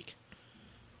through the week.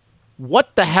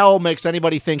 What the hell makes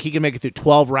anybody think he can make it through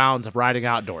 12 rounds of riding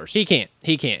outdoors? he can't.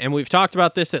 He can't. And we've talked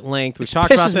about this at length. We've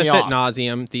talked pisses about me this at off.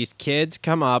 nauseum. These kids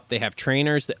come up. They have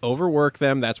trainers that overwork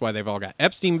them. That's why they've all got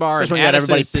Epstein-Barr. That's and when you got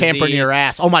everybody Addison's pampering disease. your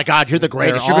ass. Oh my God, you're the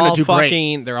greatest. You're going to do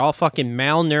great. They're all fucking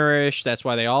malnourished. That's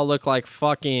why they all look like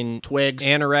fucking Twigs.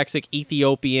 anorexic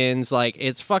Ethiopians. Like,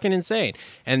 it's fucking insane.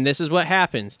 And this is what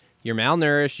happens. You're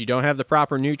malnourished. You don't have the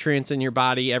proper nutrients in your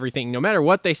body. Everything, no matter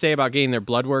what they say about getting their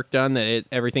blood work done, that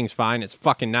everything's fine. It's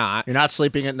fucking not. You're not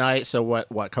sleeping at night, so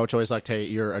what Coach always like to say,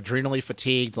 you're adrenally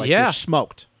fatigued, like Yeah. you're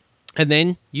smoked. And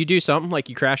then you do something like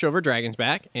you crash over Dragon's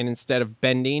Back, and instead of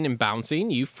bending and bouncing,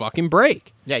 you fucking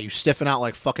break. Yeah, you stiffen out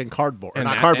like fucking cardboard. Or And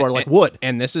not that- cardboard, and- like wood.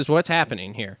 And this is what's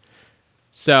happening here.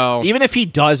 So Even if he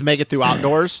does make it through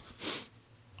outdoors,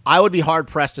 I would be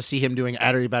hard-pressed to see him doing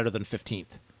any better than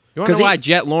 15th. you want to 'cause know why he-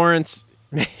 Jet Lawrence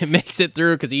makes it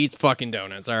through? Because he eats fucking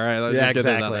donuts. All right, let's Yeah, just get this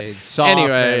out exactly. there. It's soft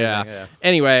Anyway, and yeah. everything,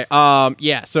 Anyway,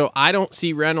 yeah. So I don't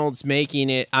see Reynolds making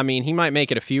it. I mean, he might make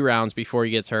it a few rounds before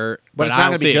he gets hurt, But but it's I not don't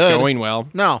gonna see be it good. going well.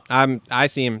 No. I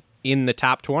see him in the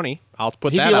top 20. I'll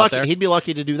put He'd that be out lucky. there. He'd be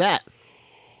lucky to do that.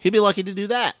 He'd be lucky to do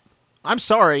that. I'm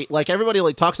sorry. Like, everybody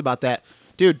like talks about that.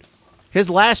 Dude, his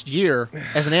last year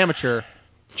as an amateur,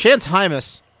 Chance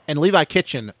Hymas and Levi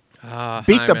Kitchen beat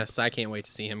Hymas, I can't wait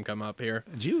to see him come up here.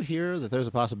 Did you hear that there's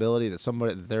a possibility that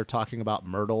somebody that they're talking about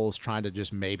Myrtle's trying to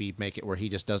just maybe make it where he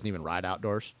just doesn't even ride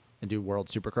outdoors and do World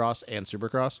Supercross and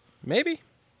Supercross? Maybe.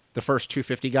 The first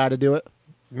 250 guy to do it.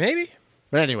 Maybe.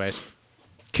 But anyways,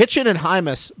 Kitchen and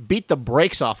Hymas beat the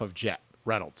brakes off of Jet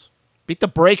Reynolds. Beat the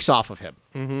brakes off of him.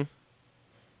 Mm-hmm.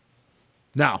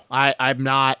 No, I'm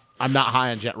not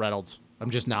high on Jet Reynolds.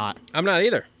 I'm just not. I'm not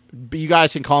either. But you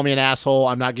guys can call me an asshole.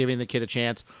 I'm not giving the kid a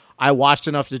chance. I watched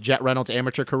enough to Jet Reynolds'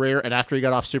 amateur career, and after he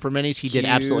got off Super Minis, he did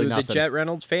absolutely nothing. The Jet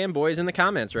Reynolds fanboys in the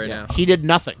comments right now. He did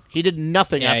nothing. He did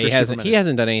nothing Yeah, after he hasn't. Super He Minis.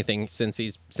 hasn't done anything since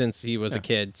he was a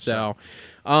kid. So,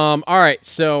 all right.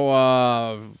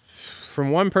 So,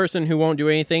 from one person who won't do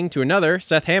anything to another,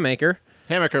 Seth Hamaker.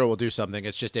 Hamaker will do something.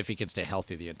 It's just if he can stay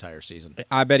healthy the entire season.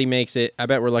 I bet he makes it. I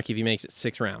bet we're lucky if he makes it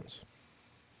 6 rounds.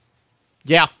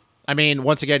 Yeah. I mean,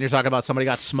 once again, you're talking about somebody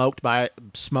got smoked by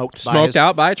Smoked his,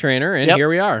 out by a trainer, and Yep. here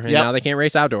we are. And Yep. now they can't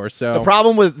race outdoors. So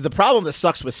The problem that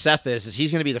sucks with Seth is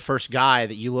he's going to be the first guy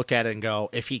that you look at and go,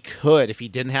 if he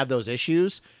didn't have those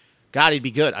issues, God, he'd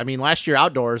be good. I mean, last year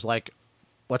outdoors, like,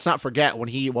 let's not forget when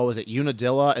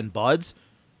Unadilla and Buds,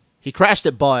 he crashed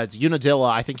at Buds. Unadilla,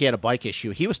 I think he had a bike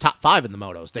issue. He was top 5 in the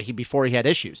motos before he had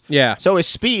issues. Yeah. So his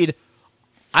speed,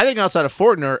 I think outside of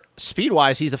Fortner, speed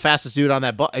wise, he's the fastest dude on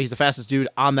that. He's the fastest dude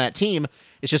on that team.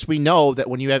 It's just we know that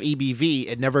when you have EBV,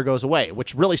 it never goes away,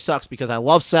 which really sucks because I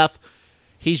love Seth.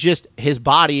 His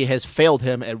body has failed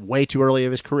him at way too early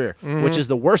of his career, which is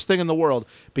the worst thing in the world.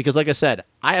 Because, like I said,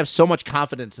 I have so much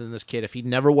confidence in this kid. If he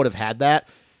never would have had that,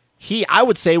 I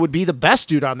would say, would be the best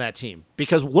dude on that team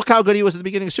because look how good he was at the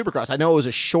beginning of Supercross. I know it was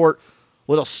a short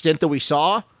little stint that we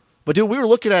saw, but dude, we were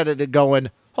looking at it and going,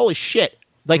 holy shit.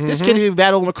 Like, this kid could be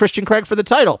battling with Christian Craig for the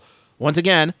title. Once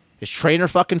again, his trainer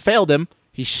fucking failed him.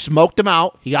 He smoked him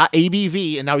out. He got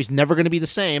ABV, and now he's never going to be the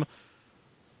same.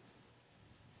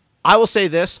 I will say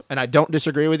this, and I don't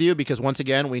disagree with you because, once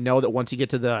again, we know that once you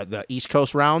get to the East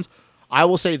Coast rounds, I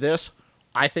will say this.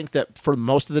 I think that for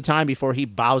most of the time before he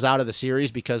bows out of the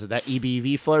series because of that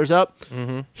EBV flares up,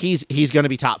 he's going to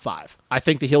be top 5. I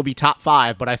think that he'll be top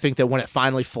 5, but I think that when it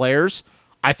finally flares,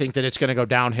 I think that it's going to go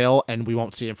downhill and we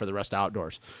won't see him for the rest of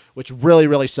outdoors, which really,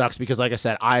 really sucks because, like I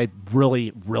said, I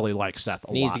really, really like Seth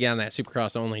a Needs lot. to get on that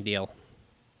Supercross only deal.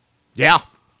 Yeah.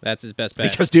 That's his best bet.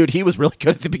 Because, dude, he was really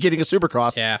good at the beginning of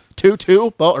Supercross. Yeah.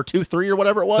 2-2 or 2-3 or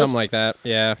whatever it was. Something like that.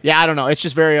 Yeah. Yeah, I don't know. It's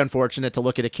just very unfortunate to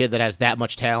look at a kid that has that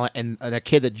much talent and a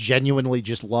kid that genuinely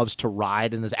just loves to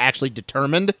ride and is actually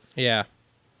determined. Yeah.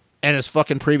 And his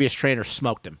fucking previous trainer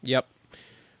smoked him. Yep.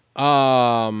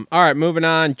 All right, moving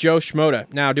on. Joe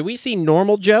Schmoda. Now, do we see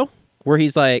normal Joe, where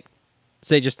he's like,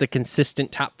 say, just a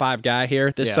consistent top 5 guy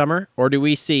here this summer, or do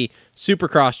we see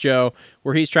Supercross Joe,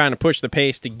 where he's trying to push the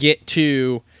pace to get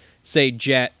to, say,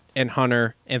 Jet and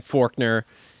Hunter and Faulkner,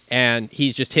 and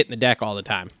he's just hitting the deck all the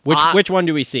time? Which one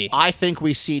do we see? I think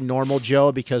we see normal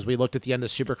Joe because we looked at the end of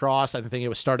Supercross. I think it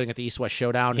was starting at the East-West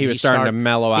Showdown. He was starting to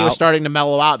mellow out. He was starting to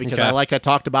mellow out because, Okay. like I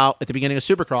talked about at the beginning of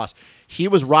Supercross, he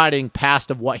was riding past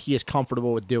of what he is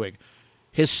comfortable with doing.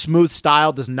 His smooth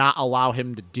style does not allow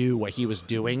him to do what he was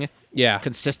doing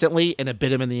consistently, and it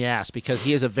bit him in the ass because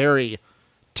he is a very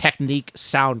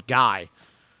technique-sound guy.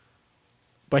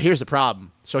 But here's the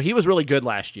problem. So he was really good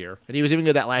last year, and he was even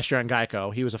good that last year on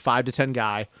Geico. He was a 5 to 10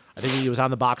 guy. I think he was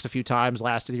on the box a few times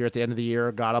last year at the end of the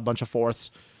year, got a bunch of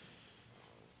fourths.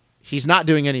 He's not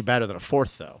doing any better than a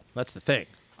fourth, though. That's the thing.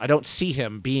 I don't see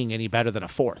him being any better than a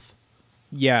fourth.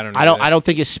 Yeah, I don't know. I don't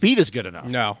think his speed is good enough.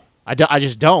 No. I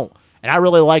just don't. And I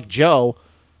really like Joe.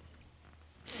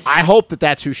 I hope that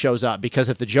that's who shows up because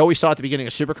if the Joe we saw at the beginning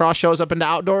of Supercross shows up into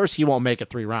outdoors, he won't make it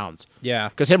 3 rounds. Yeah.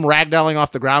 Because him ragdolling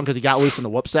off the ground because he got loose in the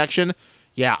whoop section,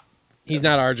 yeah. He's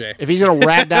not RJ. If he's going to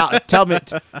ragdoll, tell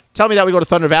me that we go to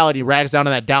Thunder Valley and he rags down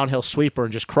on that downhill sweeper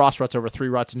and just cross ruts over 3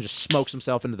 ruts and just smokes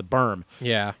himself into the berm.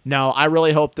 Yeah. No, I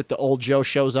really hope that the old Joe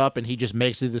shows up and he just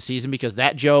makes it through the season because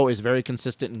that Joe is very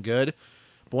consistent and good.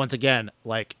 But once again,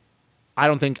 like,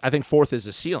 I think fourth is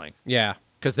the ceiling. Yeah.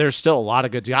 Because there's still a lot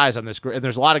of good guys on this group, and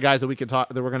there's a lot of guys that we're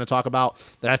going to talk about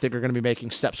that I think are going to be making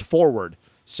steps forward.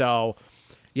 So,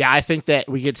 yeah, I think that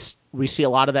we see a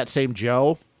lot of that same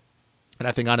Joe, and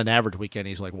I think on an average weekend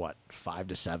he's like what 5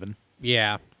 to 7.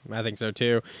 Yeah, I think so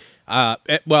too.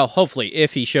 Well, hopefully,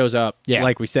 if he shows up,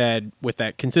 like we said, with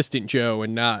that consistent Joe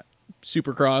and not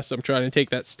Supercross, I'm trying to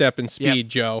take that step in speed,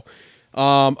 Joe.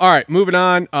 All right, moving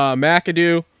on.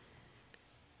 McAdoo.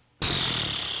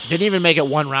 Didn't even make it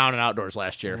 1 round in outdoors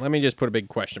last year. Let me just put a big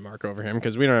question mark over him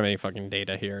because we don't have any fucking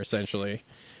data here, essentially.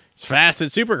 He's fast at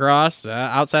Supercross.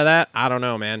 Outside that, I don't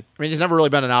know, man. I mean, he's never really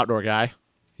been an outdoor guy.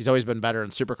 He's always been better in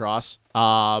Supercross.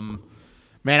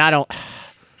 Man, I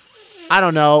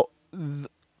don't know.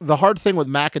 The hard thing with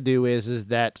McAdoo is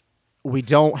that we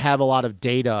don't have a lot of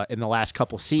data in the last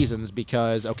couple seasons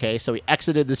because, okay, so he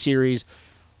exited the series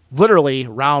literally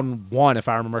round 1, if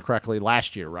I remember correctly,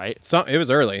 last year, right? So it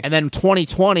was early. And then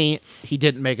 2020, he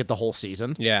didn't make it the whole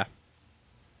season. Yeah.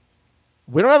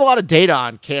 We don't have a lot of data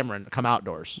on Cameron come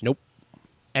outdoors. Nope.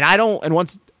 And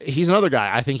once he's another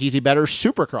guy. I think he's a better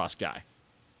Supercross guy.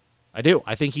 I do.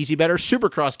 I think he's a better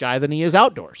Supercross guy than he is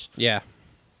outdoors. Yeah.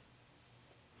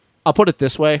 I'll put it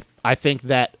this way. I think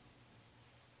that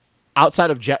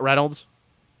outside of Jet Reynolds,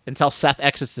 until Seth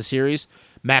exits the series,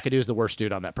 McAdoo is the worst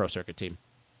dude on that pro circuit team.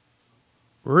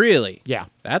 Really? Yeah.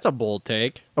 That's a bold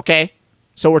take. Okay.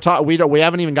 So we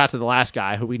haven't even got to the last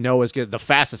guy who we know is the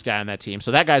fastest guy on that team. So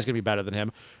that guy's going to be better than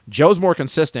him. Joe's more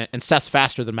consistent, and Seth's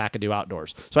faster than McAdoo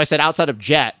outdoors. So I said outside of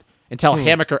Jet, until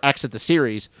Hammaker exit the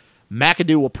series,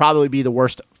 McAdoo will probably be the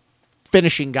worst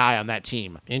finishing guy on that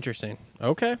team. Interesting.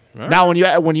 Okay. All right.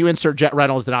 Now, when you insert Jet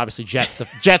Reynolds, then obviously Jet's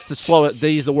the slowest.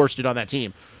 He's the worst dude on that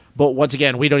team. But once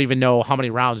again, we don't even know how many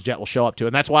rounds Jet will show up to,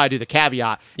 and that's why I do the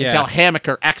caveat. Yeah. Until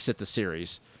Hammaker exit the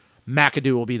series,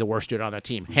 McAdoo will be the worst dude on that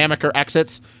team. Hammaker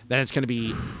exits, then it's going to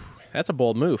be. That's a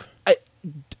bold move.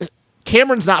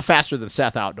 Cameron's not faster than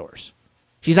Seth outdoors.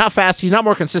 He's not fast. He's not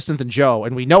more consistent than Joe,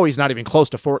 and we know he's not even close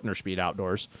to Faulkner speed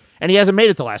outdoors, and he hasn't made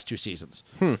it the last 2 seasons.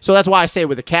 So that's why I say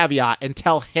with a caveat,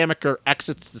 until Hammaker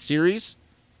exits the series,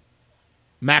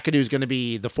 McAdoo's going to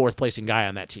be the fourth placing guy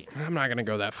on that team. I'm not gonna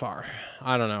go that far.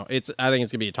 I don't know. I think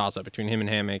it's gonna be a toss up between him and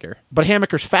Hammaker. But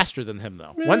Hammaker's faster than him,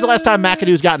 though. When's the last time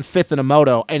McAdoo's gotten fifth in a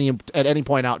moto at any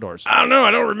point outdoors? I don't know.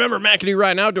 I don't remember McAdoo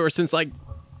riding outdoors since like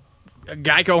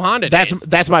Geico Honda days.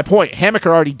 That's my point. Hammaker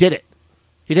already did it.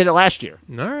 He did it last year.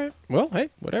 All right. Well, hey,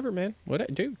 whatever, man.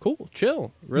 Dude, cool,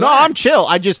 chill. No, I'm chill.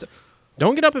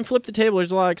 Don't get up and flip the table.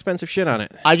 There's a lot of expensive shit on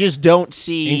it, I just don't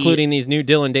see, including these new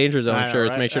Dylan Danger Zone I know, shirts.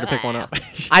 right? Make sure to pick one up.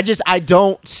 I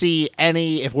don't see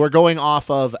any. If we're going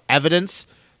off of evidence,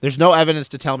 there's no evidence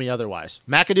to tell me otherwise.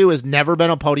 McAdoo has never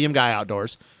been a podium guy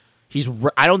outdoors.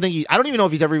 I don't even know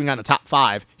if he's ever even gotten a top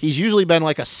 5. He's usually been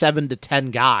like a 7 to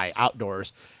 10 guy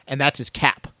outdoors, and that's his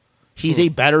cap. He's a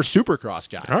better Supercross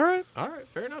guy. All right.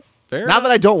 Fair enough. Not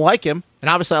that I don't like him, and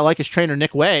obviously I like his trainer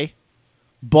Nick Way,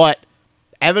 but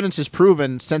evidence has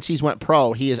proven since he's went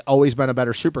pro, he has always been a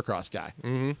better Supercross guy.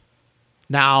 Mm-hmm.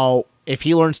 Now, if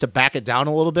he learns to back it down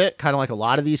a little bit, kind of like a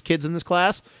lot of these kids in this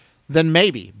class, then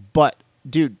maybe. But,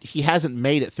 dude, he hasn't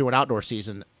made it through an outdoor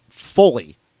season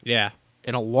fully Yeah.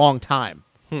 in a long time.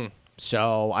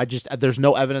 So there's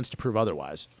no evidence to prove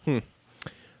otherwise.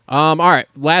 All right.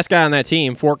 Last guy on that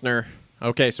team, Forkner.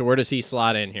 Okay, so where does he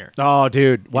slot in here? Oh,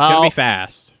 dude. He's gonna be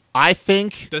fast. I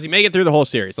think. Does he make it through the whole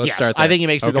series? Let's Yes, start there. I think he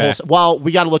makes it through the whole. Well,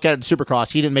 we got to look at it in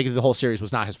Supercross. He didn't make it through the whole series.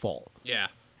 Was not his fault. Yeah.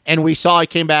 And we saw he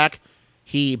came back.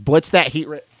 He blitzed that heat.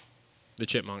 The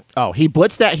Chipmunk. He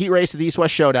blitzed that heat race at the East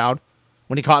West Showdown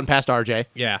when he caught and passed RJ.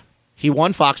 Yeah. He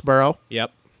won Foxborough.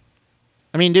 Yep.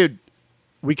 I mean, dude,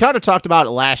 we kind of talked about it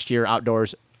last year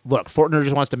outdoors. Look, Fortner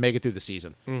just wants to make it through the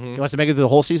season. He wants to make it through the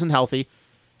whole season healthy.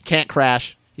 Can't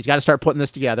crash. He's got to start putting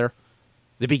this together.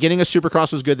 The beginning of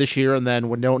Supercross was good this year, and then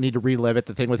we don't need to relive it.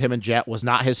 The thing with him and Jet was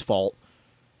not his fault.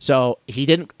 So he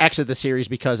didn't exit the series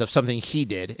because of something he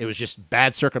did. It was just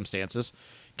bad circumstances.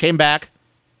 Came back,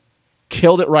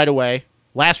 killed it right away.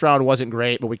 Last round wasn't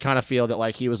great, but we kind of feel that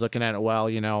like he was looking at it, well,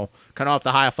 kind of off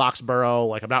the high of Foxborough,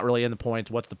 like I'm not really in the points.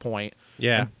 What's the point?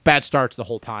 Yeah. And bad starts the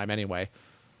whole time anyway.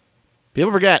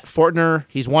 People forget, Fortner,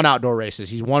 he's won outdoor races.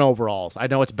 He's won overalls. I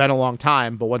know it's been a long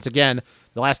time, but once again,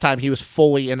 the last time he was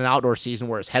fully in an outdoor season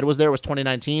where his head was there was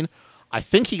 2019. I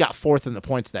think he got 4th in the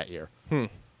points that year.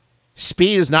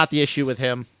 Speed is not the issue with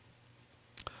him.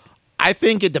 I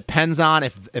think it depends on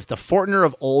if the Fortner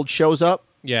of old shows up.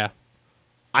 Yeah.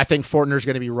 I think Fortner's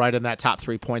going to be right in that top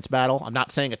 3 points battle. I'm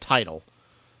not saying a title.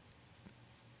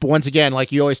 But once again,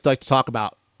 like you always like to talk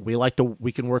about,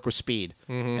 we can work with speed.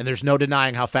 And there's no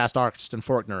denying how fast Austin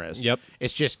Forkner is. Yep.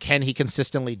 It's just, can he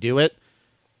consistently do it?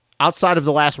 Outside of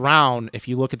the last round, if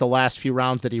you look at the last few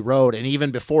rounds that he rode, and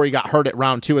even before he got hurt at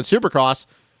round 2 in Supercross,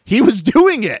 he was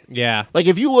doing it. Yeah. Like,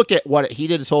 if you look at what he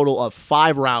did, a total of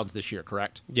 5 rounds this year,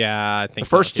 correct? Yeah, I think The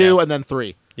first so. 2 Yes. and then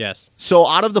 3. Yes. So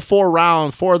out of the 4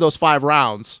 of those 5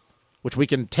 rounds, which we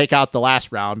can take out the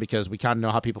last round because we kind of know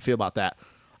how people feel about that.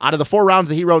 Out of the 4 rounds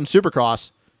that he rode in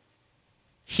Supercross,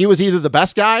 he was either the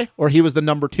best guy or he was the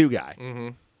number 2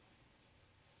 guy.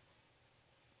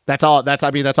 That's all. That's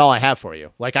all I have for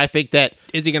you. Like, I think that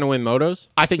Is he going to win motos?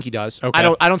 I think he does.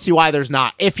 Okay. I don't see why there's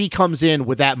not. If he comes in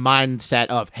with that mindset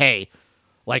of, hey,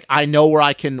 like I know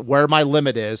where my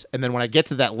limit is, and then when I get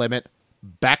to that limit,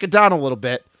 back it down a little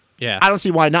bit. Yeah. I don't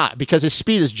see why not, because his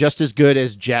speed is just as good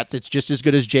as Jet's. It's just as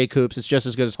good as Jay Coops. It's just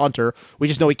as good as Hunter. We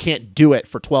just know he can't do it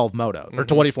for 12 motos or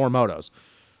 24 motos.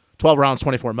 12 rounds,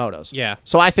 24 motos. Yeah.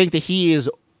 So I think that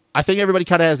I think everybody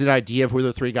kind of has an idea of who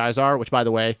the 3 guys are, which, by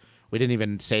the way, we didn't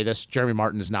even say this. Jeremy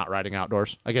Martin is not riding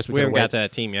outdoors. I guess we haven't wait. got to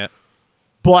that team yet.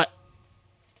 But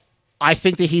I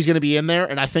think that he's going to be in there,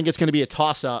 and I think it's going to be a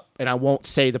toss-up, and I won't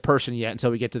say the person yet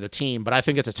until we get to the team, but I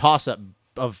think it's a toss-up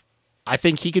of I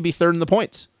think he could be 3rd in the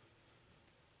points.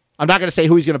 I'm not going to say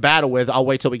who he's going to battle with. I'll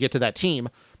wait till we get to that team,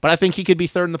 but I think he could be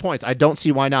 3rd in the points. I don't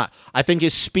see why not. I think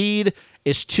his speed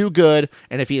is too good,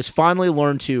 and if he has finally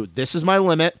learned to, this is my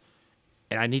limit,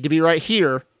 and I need to be right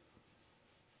here,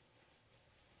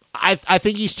 I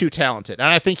think he's too talented, and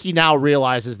I think he now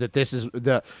realizes that this is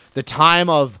the time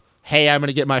of, hey, I'm going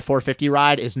to get my 450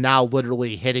 ride is now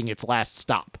literally hitting its last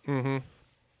stop.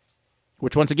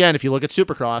 Which, once again, if you look at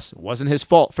Supercross, it wasn't his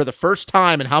fault. For the first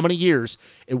time in how many years,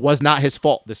 it was not his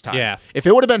fault this time. Yeah. If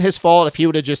it would have been his fault, if he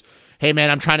would have just, hey, man,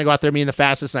 I'm trying to go out there being the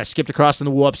fastest, and I skipped across in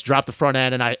the whoops, dropped the front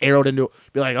end, and I arrowed into,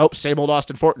 be like, oh, same old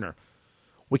Austin Fortner.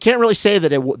 We can't really say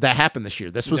that that happened this year.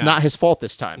 This was not his fault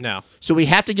this time. No. So we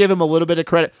have to give him a little bit of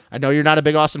credit. I know you're not a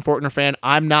big Austin Fortner fan.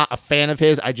 I'm not a fan of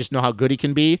his. I just know how good he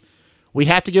can be. We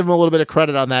have to give him a little bit of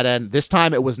credit on that end. This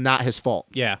time, it was not his fault.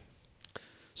 Yeah.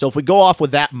 So if we go off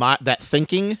with that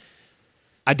thinking,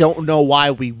 I don't know why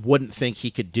we wouldn't think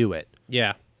he could do it.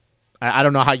 Yeah. I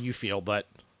don't know how you feel, but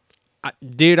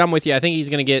Dude, I'm with you. I think he's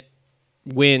going to get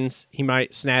wins. He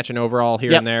might snatch an overall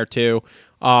here Yep. and there too.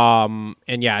 And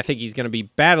yeah, I think he's going to be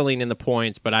battling in the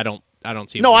points, but I don't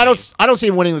see him No, I winning. don't see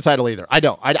him winning the title either. I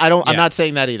don't. I'm Yeah. not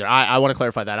saying that either. I want to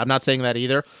clarify that. I'm not saying that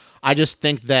either. I just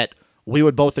think that we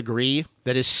would both agree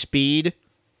that his speed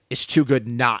is too good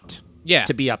not Yeah.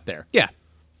 to be up there. Yeah.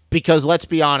 Because let's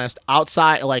be honest,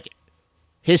 outside, like,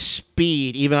 his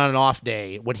speed, even on an off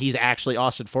day, when he's actually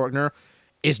Austin Forkner,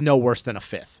 is no worse than a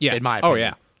fifth, Yeah. in my Oh,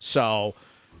 opinion. yeah. So,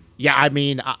 yeah, I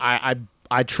mean,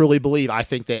 I truly believe, I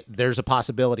think that there's a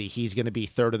possibility he's going to be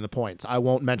third in the points. I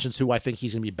won't mention who I think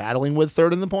he's going to be battling with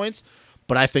third in the points,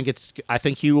 but I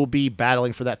think he will be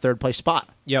battling for that third place spot.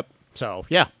 Yep. So,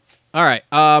 yeah. All right.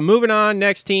 Moving on.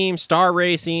 Next team, Star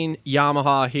Racing,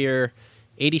 Yamaha here.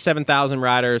 87,000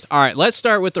 riders. All right. Let's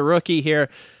start with the rookie here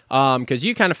because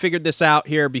you kind of figured this out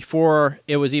here before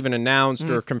it was even announced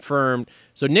or confirmed.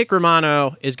 So Nick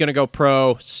Romano is going to go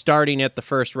pro starting at the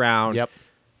first round. Yep.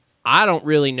 I don't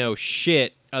really know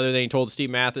shit other than he told Steve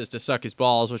Mathis to suck his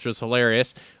balls, which was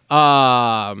hilarious.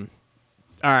 All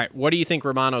right. What do you think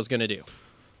Romano's going to do?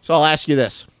 So I'll ask you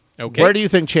this. Okay. Where do you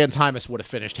think Chance Hymas would have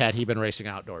finished had he been racing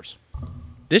outdoors?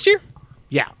 This year?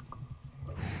 Yeah.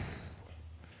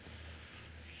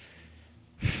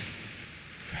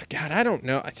 God, I don't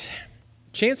know.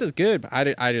 Chance is good, but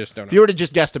I just don't If know. you were to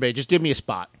just guesstimate, just give me a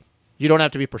spot. You don't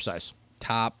have to be precise.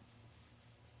 Top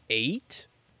 8?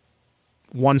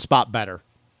 One spot better.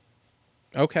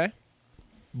 Okay.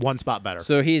 One spot better.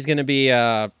 So he's going to be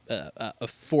a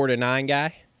 4 to 9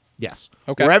 guy? Yes.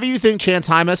 Okay. Wherever you think Chance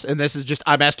Hymas, and this is just,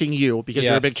 I'm asking you because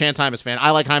you're a Yes. big Chance Hymas fan. I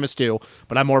like Hymas too,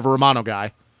 but I'm more of a Romano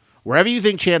guy. Wherever you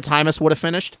think Chance Hymas would have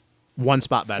finished, one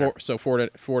spot better. 4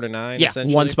 to 9, Yeah,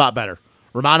 essentially? one spot better.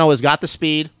 Romano has got the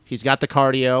speed. He's got the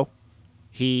cardio.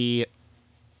 He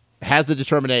has the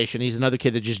determination. He's another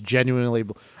kid that just genuinely,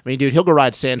 I mean, dude, he'll go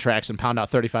ride sand tracks and pound out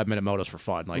 35-minute motos for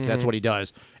fun. Like, that's what he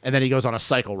does. And then he goes on a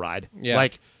cycle ride. Yeah.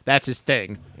 Like, that's his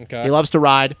thing. Okay. He loves to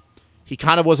ride. He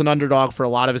kind of was an underdog for a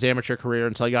lot of his amateur career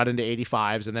until he got into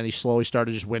 85s, and then he slowly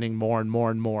started just winning more and more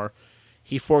and more.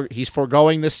 He's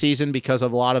foregoing this season because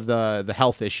of a lot of the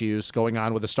health issues going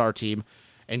on with the Star team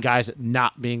and guys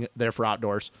not being there for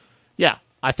outdoors. Yeah,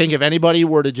 I think if anybody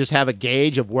were to just have a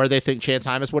gauge of where they think Chance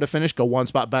Hymas would have finished, go one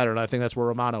spot better, and I think that's where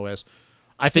Romano is.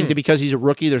 I think that because he's a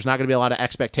rookie, there's not going to be a lot of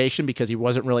expectation because he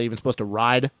wasn't really even supposed to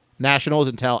ride nationals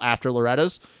until after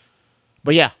Loretta's.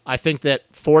 But yeah, I think that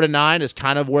 4 to 9 is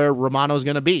kind of where Romano's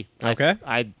going to be. Okay.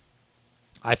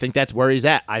 I think that's where he's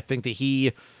at. I think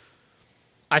his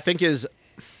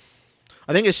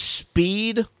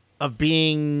speed of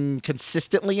being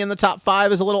consistently in the top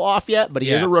 5 is a little off yet, but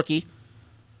he is Yeah. a rookie.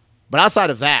 But outside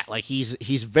of that, like he's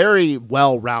very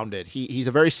well rounded. He's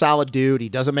a very solid dude. He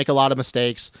doesn't make a lot of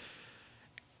mistakes.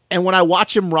 And when I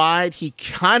watch him ride, he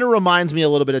kind of reminds me a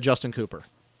little bit of Justin Cooper.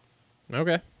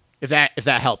 Okay. If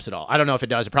that helps at all. I don't know if it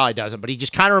does. It probably doesn't. But he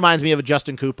just kind of reminds me of a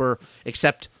Justin Cooper,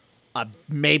 except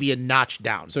maybe a notch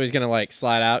down. So he's going to like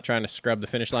slide out trying to scrub the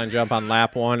finish line jump on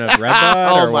lap 1 of Red Bud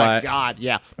Oh or my what? God,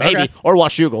 yeah, maybe Okay. or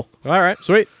Washougal. All right,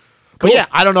 sweet. But yeah,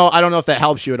 I don't know if that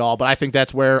helps you at all. But I think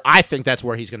that's where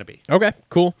he's going to be. Okay,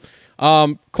 cool.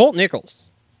 Colt Nichols.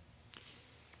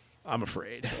 I'm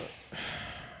afraid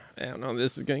I don't know.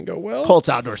 This is going to go well. Colt's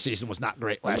outdoor season was not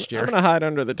great last year. I'm going to hide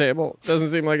under the table. Doesn't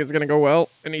seem like it's going to go well.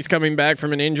 And he's coming back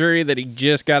from an injury that he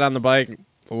just got on the bike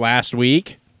last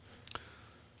week.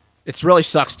 It really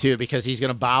sucks too because he's going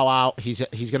to bow out. He's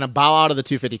going to bow out of the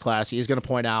 250 class. He is going to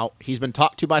point out he's been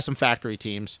talked to by some factory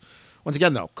teams. Once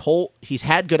again, though, Colt, he's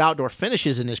had good outdoor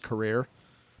finishes in his career,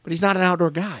 but he's not an outdoor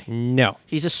guy. No.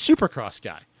 He's a supercross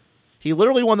guy. He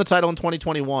literally won the title in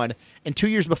 2021, and 2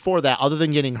 years before that, other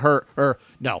than getting hurt,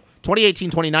 2018,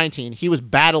 2019, he was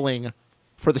battling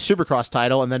for the supercross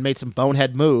title and then made some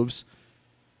bonehead moves.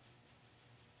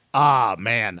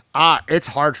 Man. It's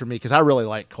hard for me because I really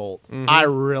like Colt. I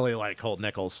really like Colt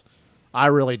Nichols. I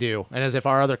really do. And as if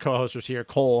our other co-host was here,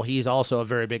 Cole, he's also a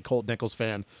very big Colt Nichols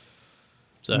fan.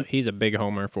 So he's a big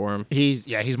homer for him. He's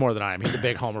more than I am. He's a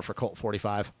big homer for Colt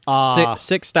 45.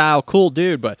 Sick style, cool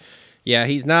dude, but yeah,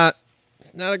 he's not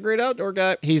a great outdoor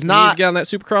guy. He's not. He's got on that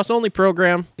Supercross only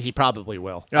program. He probably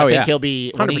will. Oh, I think yeah. he'll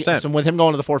be 100%. So with him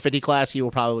going to the 450 class, he will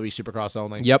probably be Supercross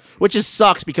only. Yep. Which is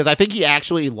sucks because I think he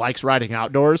actually likes riding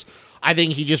outdoors. I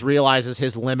think he just realizes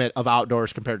his limit of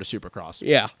outdoors compared to Supercross.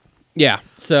 Yeah. Yeah.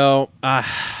 So,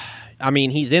 I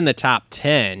mean, he's in the top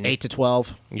 10. 8 to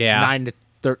 12. Yeah. 9 to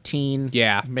 13.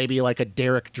 Yeah. Maybe like a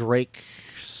Derek Drake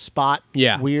spot.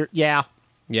 Yeah. Weird. Yeah.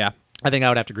 Yeah. I think I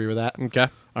would have to agree with that. Okay.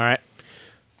 All right.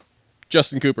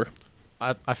 Justin Cooper.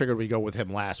 I figured we'd go with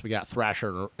him last. We got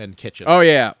Thrasher and Kitchen. Oh,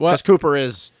 yeah. Well, Because Cooper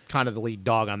is kind of the lead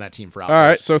dog on that team for all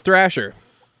outdoors. right. So Thrasher.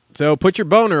 So put your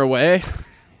boner away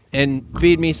and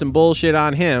feed me some bullshit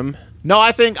on him. No,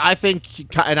 I think,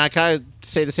 and I kind of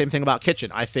say the same thing about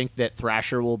Kitchen. I think that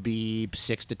Thrasher will be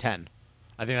 6 to 10.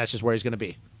 I think that's just where he's going to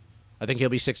be. I think he'll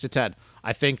be 6 to 10.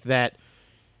 I think that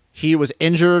he was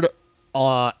injured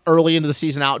early into the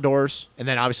season outdoors, and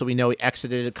then obviously we know he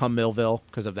exited at come Millville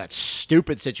because of that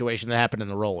stupid situation that happened in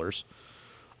the rollers.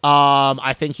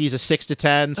 I think he's a 6 to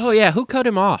 10. Oh yeah, who cut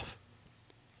him off?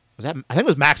 Was that? I think it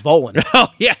was Max Volan. Oh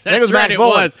yeah, I think it was Max it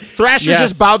Volan. was. Thrasher Yes.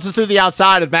 just bounces through the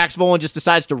outside, and Max Volan just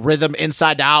decides to rhythm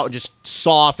inside out and just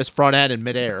saw off his front end in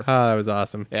midair. Oh, that was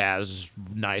awesome. Yeah, it was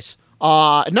nice.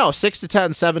 No, 6 to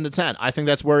 10, 7 to 10. I think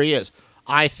that's where he is.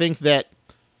 I think that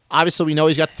obviously we know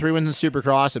he's got the 3 wins in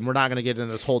Supercross, and we're not going to get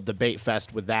into this whole debate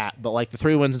fest with that, but like the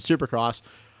 3 wins in Supercross.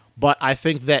 But I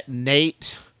think that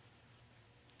Nate,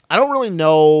 I don't really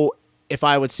know if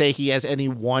I would say he has any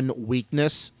one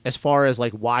weakness as far as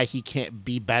like why he can't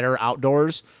be better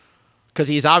outdoors, because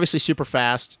he's obviously super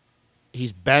fast.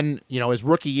 He's been, his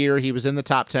rookie year, he was in the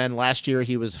top 10. Last year,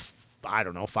 he was,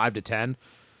 5 to 10.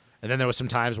 And then there was some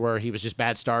times where he was just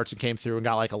bad starts and came through and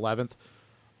got like 11th.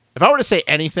 If I were to say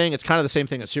anything, it's kind of the same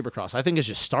thing as Supercross. I think his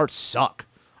just starts suck.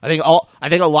 I think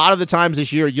a lot of the times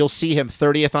this year you'll see him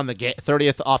 30th on the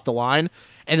 30th off the line,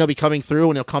 and he'll be coming through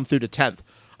and he'll come through to 10th.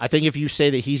 I think if you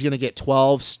say that he's going to get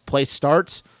 12 place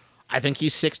starts, I think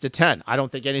he's 6 to 10. I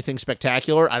don't think anything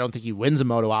spectacular. I don't think he wins a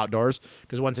moto outdoors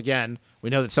because once again,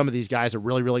 we know that some of these guys are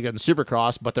really, really good in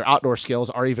Supercross, but their outdoor skills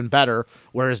are even better,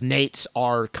 whereas Nate's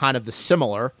are kind of the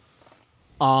similar.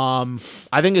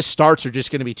 I think his starts are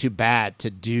just going to be too bad to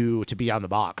be on the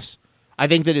box. I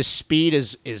think that his speed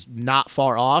is not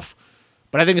far off,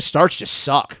 but I think his starts just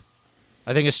suck.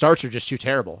 I think his starts are just too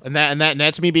terrible, and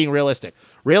that's me being realistic.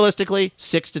 Realistically,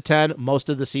 6 to 10 most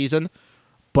of the season,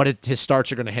 but his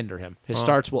starts are going to hinder him. His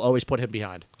starts will always put him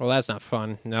behind. Well, that's not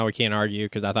fun. Now we can't argue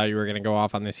because I thought you were going to go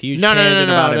off on this huge No, tangent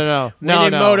about him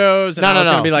winning motos, and I was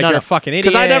going to be like, you're a fucking idiot.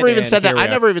 Because I never even and said that. here we I are.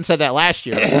 never even said that last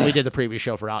year when we did the preview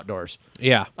show for outdoors.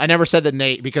 Yeah. I never said that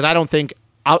Nate, because I don't think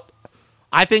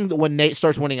I think that when Nate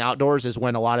starts winning outdoors is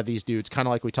when a lot of these dudes, kind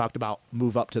of like we talked about,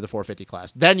 move up to the 450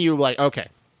 class. Then you're like, okay.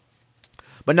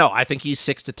 But no, I think he's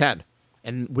 6 to 10.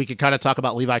 And we could kind of talk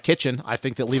about Levi Kitchen. I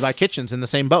think that Levi Kitchen's in the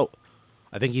same boat.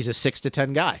 I think he's a 6 to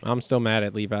 10 guy I'm still mad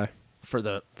at Levi for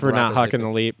not rounders hucking they the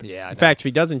took. leap. Yeah, I In know. fact, if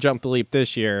he doesn't jump the leap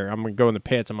this year, I'm going to go in the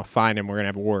pits. I'm going to find him. We're going to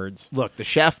have words. Look, the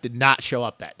chef did not show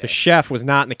up that The day. chef was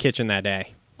not in the kitchen that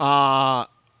day.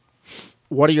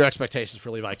 What are your expectations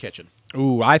for Levi Kitchen?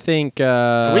 Ooh, I think... We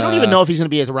don't even know if he's going to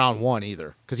be at round 1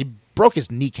 either, because he broke his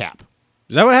kneecap.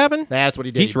 Is that what happened? That's what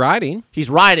he did. He's riding. He's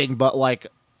riding, but like,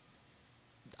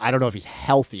 I don't know if he's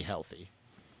healthy.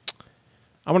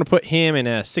 I'm going to put him in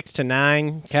a 6 to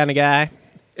 9 kind of guy.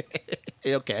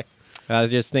 Okay. I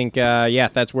just think,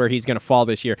 that's where he's going to fall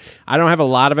this year. I don't have a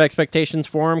lot of expectations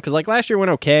for him because, like, last year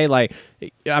went okay. Like,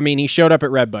 I mean, he showed up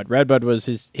at Redbud. Redbud was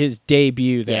his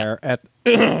debut there at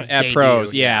debut,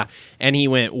 pros, yeah. and he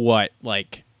went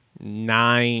like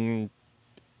 9-16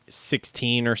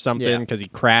 or something Yeah. because he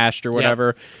crashed or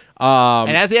whatever.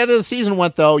 And as the end of the season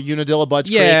went, though, Unadilla Bud's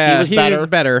Yeah, Creek, he was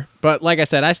better. But like I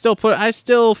said, I still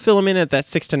fill him in at that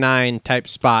 6 to 9 type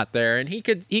spot there, and he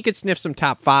could sniff some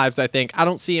top 5s. I think. I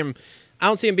don't see him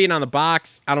being on the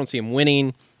box. I don't see him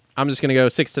winning. I'm just gonna go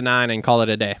 6 to 9 and call it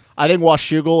a day. I think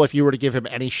Washougal, if you were to give him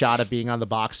any shot at being on the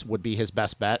box, would be his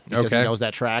best bet because Okay. he knows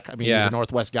that track. I mean, Yeah. he's a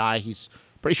Northwest guy. He's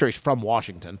pretty sure he's from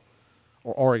Washington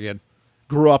or Oregon.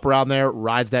 Grew up around there,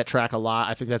 rides that track a lot.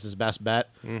 I think that's his best bet.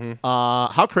 Mm-hmm.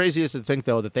 How crazy is it to think,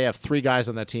 though, that they have 3 guys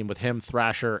on that team with him,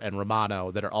 Thrasher, and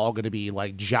Romano that are all going to be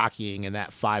like jockeying in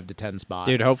that 5 to 10 spot.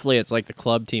 Dude, hopefully it's like the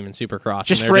club team in Supercross.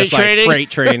 Just and they're freight training? Freight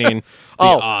training. Be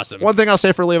awesome. One thing I'll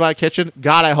say for Levi Kitchen,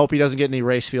 God, I hope he doesn't get any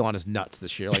race fuel on his nuts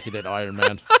this year like he did Iron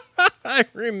Man. I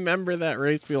remember that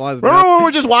race fuel. Remember when we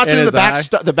were just watching In the his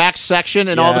back eye? the back section,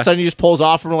 and all of a Yeah. sudden he just pulls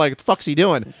off, and we're like, "What the fuck's he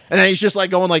doing?" And then he's just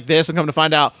like going like this, and come to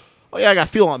find out, oh yeah, I got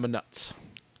fuel on my nuts.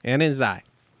 And his eye.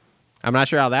 I'm not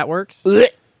sure how that works Blech.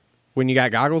 when you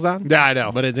got goggles on. Yeah, I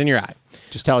know. But it's in your eye.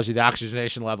 Just tells you the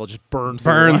oxygenation level just burned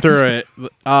Through it.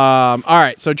 All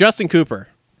right, so Justin Cooper.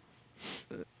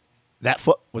 That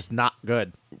foot was not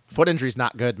good. Foot injury's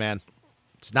not good, man.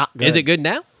 It's not good. Is it good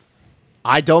now?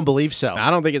 I don't believe so.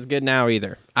 I don't think it's good now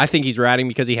either. I think he's riding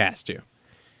because he has to.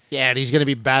 Yeah, and he's going to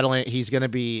be battling. He's going to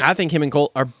be. I think him and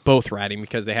Colt are both riding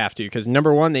because they have to. Because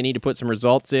number one, they need to put some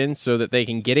results in so that they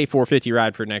can get a 450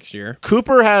 ride for next year.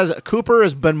 Cooper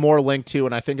has been more linked to,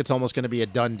 and I think it's almost going to be a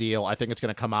done deal. I think it's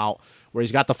going to come out where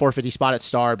he's got the 450 spot at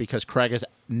Star because Craig is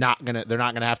not going to. They're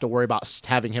not going to have to worry about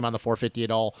having him on the 450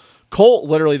 at all. Colt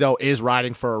literally though is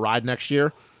riding for a ride next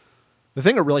year. The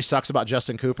thing that really sucks about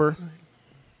Justin Cooper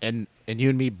and you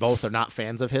and me both are not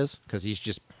fans of his because he's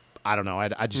just, I don't know,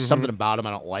 I just something about him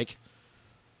I don't like.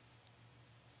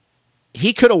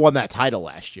 He could have won that title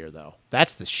last year, though.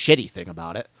 That's the shitty thing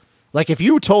about it. Like, if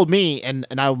you told me, and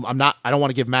I don't want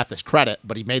to give Matt this credit,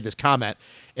 but he made this comment.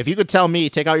 If you could tell me,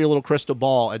 take out your little crystal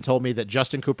ball and told me that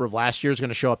Justin Cooper of last year is going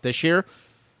to show up this year,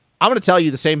 I'm going to tell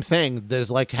you the same thing that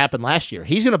is like happened last year.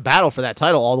 He's going to battle for that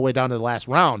title all the way down to the last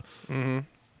round. Mm-hmm.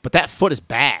 But that foot is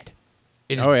bad.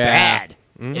 It is bad.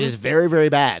 Mm-hmm. It is very, very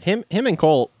bad. Him and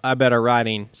Colt, I bet, are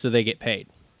riding so they get paid.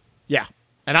 Yeah.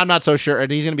 And I'm not so sure.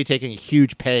 And he's going to be taking a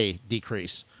huge pay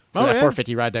decrease for that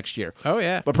 450 ride next year. Oh,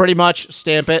 yeah. But pretty much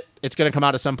stamp it. It's going to come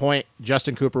out at some point.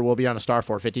 Justin Cooper will be on a Star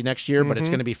 450 next year, but it's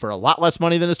going to be for a lot less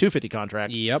money than his 250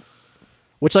 contract. Yep.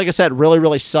 Which, like I said, really,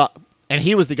 really sucked. And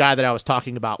he was the guy that I was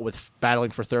talking about with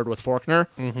battling for third with Faulkner.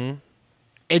 Mm-hmm.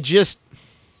 It just...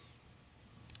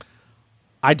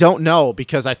 I don't know,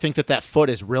 because I think that foot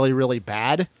is really, really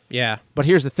bad. Yeah. But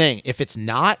here's the thing. If it's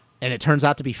not, and it turns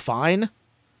out to be fine...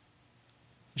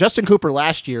 Justin Cooper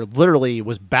last year literally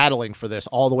was battling for this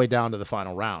all the way down to the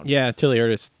final round. Yeah, until he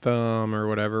hurt his thumb or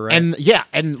whatever, right?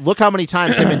 And look how many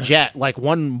times him and Jet, like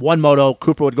one moto,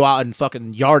 Cooper would go out and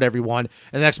fucking yard everyone,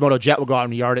 and the next moto, Jet would go out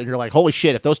and yard it, and you're like, holy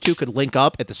shit, if those two could link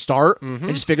up at the start and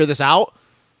just figure this out,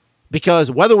 because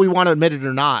whether we want to admit it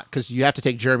or not, because you have to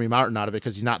take Jeremy Martin out of it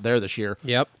because he's not there this year.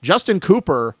 Yep. Justin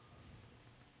Cooper,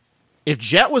 if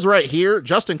Jet was right here,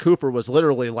 Justin Cooper was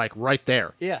literally like right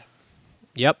there. Yeah.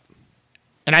 Yep.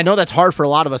 And I know that's hard for a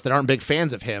lot of us that aren't big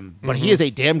fans of him, but he is a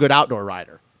damn good outdoor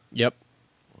rider. Yep.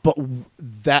 But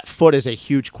that foot is a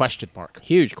huge question mark.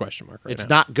 Huge question mark right It's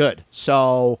now. not good.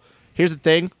 So here's the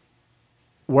thing,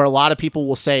 where a lot of people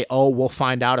will say, oh, we'll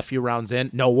find out a few rounds in.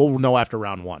 No, we'll know after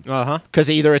round one. Uh-huh. Because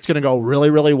either it's going to go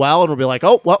really, really well, and we'll be like,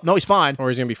 oh, well, no, he's fine. Or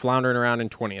he's going to be floundering around in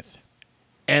 20th.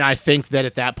 And I think that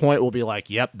at that point, we'll be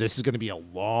like, yep, this is going to be a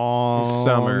long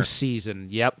Summer season.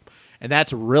 Yep. And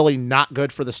that's really not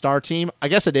good for the Star team. I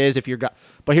guess it is if you're...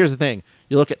 But here's the thing.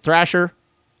 You look at Thrasher,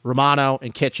 Romano,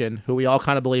 and Kitchen, who we all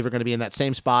kind of believe are going to be in that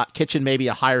same spot. Kitchen maybe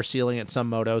a higher ceiling at some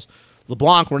motos.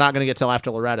 LeBlanc, we're not going to get till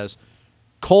after Loretta's.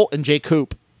 Colt and Jay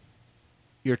Coop,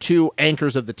 your two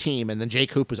anchors of the team, and then Jay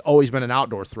Coop has always been an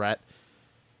outdoor threat.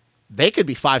 They could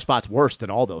be 5 spots worse than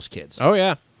all those kids. Oh,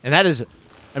 yeah. And that is...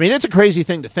 I mean, it's a crazy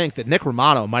thing to think that Nick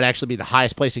Romano might actually be the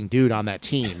highest placing dude on that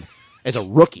team as a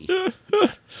rookie.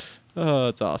 Oh,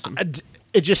 that's awesome.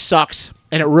 It just sucks,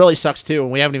 and it really sucks too. And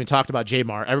we haven't even talked about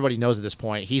J-Mart. Everybody knows at this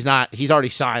point he's already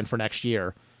signed for next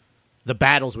year. The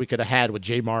battles we could have had with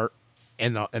J-Mart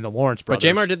and the Lawrence brothers. But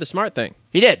J-Mart did the smart thing.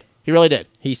 He did. He really did.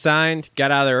 He signed,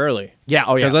 got out of there early. Yeah.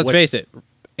 Oh yeah. Because let's face it,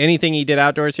 anything he did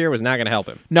outdoors here was not going to help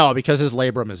him. No, because his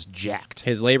labrum is jacked.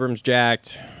 His labrum's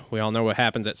jacked. We all know what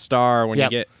happens at Star when you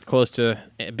get close to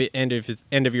end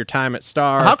of your time at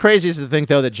Star. How crazy is it to think,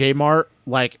 though, that J-Mart,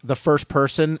 like the first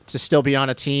person to still be on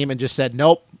a team and just said,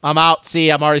 nope, I'm out. See,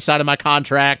 I'm already signing my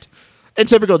contract. In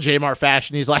typical J-Mart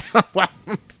fashion, he's like, well,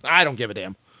 I don't give a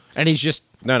damn. And he's just...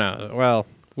 No. Well,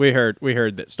 we heard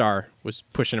that Star was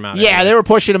pushing him out. Yeah, anyway. they were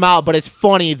pushing him out, but it's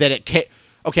funny that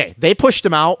okay, they pushed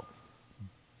him out.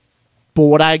 But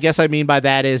what I guess I mean by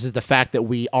that is the fact that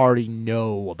we already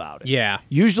know about it. Yeah.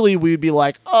 Usually we'd be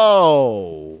like,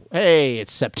 oh, hey,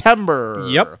 it's September.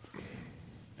 Yep.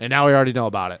 And now we already know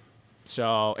about it.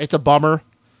 So it's a bummer.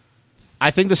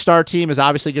 I think the Star team is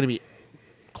obviously going to be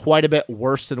quite a bit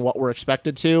worse than what we're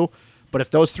expected to. But if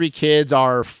those 3 kids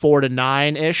are 4 to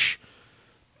 9-ish,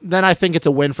 then I think it's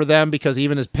a win for them, because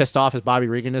even as pissed off as Bobby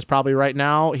Regan is probably right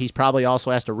now, he's probably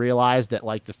also has to realize that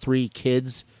like the 3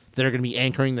 kids that are going to be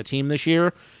anchoring the team this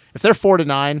year, if they're 4 to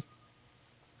 9,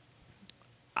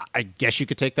 I guess you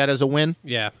could take that as a win.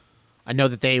 Yeah. I know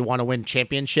that they want to win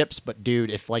championships, but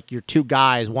dude, if like your 2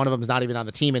 guys, one of them is not even on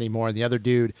the team anymore, and the other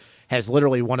dude has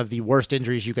literally one of the worst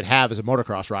injuries you could have as a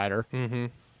motocross rider,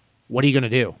 what are you going to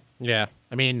do? Yeah.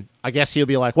 I mean, I guess he'll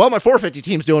be like, well, my 450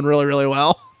 team's doing really, really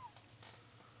well.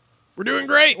 We're doing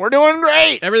great. We're doing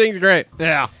great. Everything's great.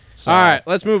 Yeah. So, All right,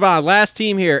 let's move on. Last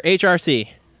team here,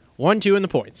 HRC. 1-2 in the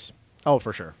points. Oh,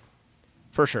 for sure.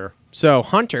 For sure. So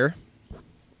Hunter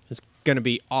is going to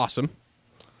be awesome.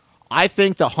 I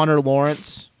think the Hunter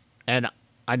Lawrence, and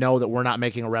I know that we're not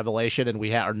making a revelation, and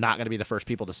we are not going to be the first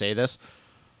people to say this.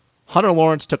 Hunter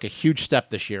Lawrence took a huge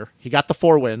step this year. He got the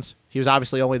 4 wins. He was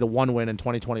obviously only the 1 win in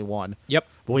 2021. Yep.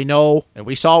 But we know, and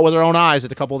we saw it with our own eyes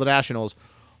at a couple of the Nationals,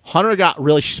 Hunter got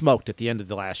really smoked at the end of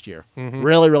the last year.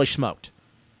 Really, really smoked.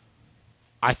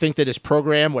 I think that his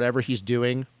program, whatever he's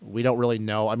doing, we don't really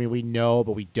know. I mean, we know,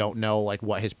 but we don't know like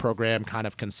what his program kind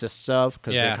of consists of,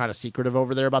 because they're kind of secretive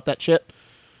over there about that shit.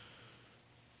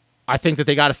 I think that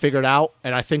they got to figure it out,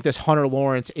 and I think this Hunter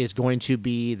Lawrence is going to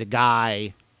be the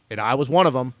guy and I was one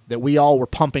of them, that we all were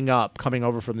pumping up coming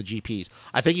over from the GPs.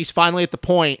 I think he's finally at the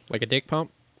point. Like a dick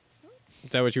pump? Is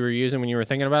that what you were using when you were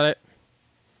thinking about it?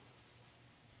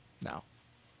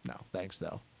 No, thanks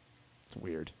though. It's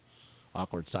weird,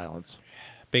 awkward silence.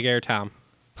 Big Air Tom.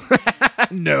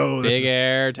 No, Big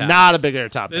Air Tom. not a Big Air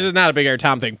Tom. This is not a Big Air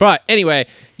Tom thing. But anyway,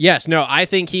 yes, no, I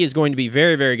think he is going to be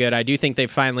very, very good. I do think they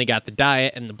finally got the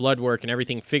diet and the blood work and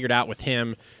everything figured out with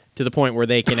him to the point where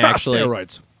they can actually...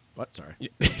 Steroids. What? Sorry.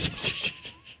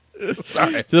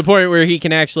 Sorry. To the point where he's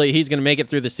going to make it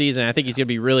through the season. I think he's going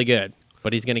to be really good.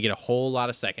 But he's going to get a whole lot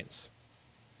of seconds.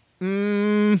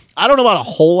 I don't know about a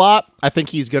whole lot. I think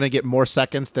he's going to get more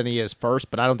seconds than he is first,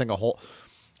 but I don't think a whole...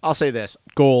 I'll say this.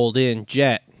 Golden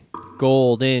Jet.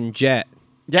 Golden Jet.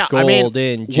 Yeah,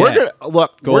 Golden Jet. We're gonna,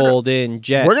 look, Golden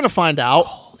Jet. We're going to find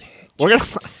out. We're going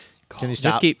to... Can you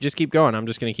stop? Just keep going. I'm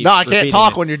just going to keep No, I can't repeating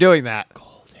talk it. when you're doing that.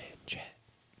 Golden Jet.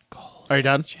 Golden Are you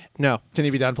done? Jet. No. Can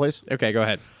you be done, please? Okay, go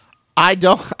ahead. I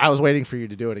was waiting for you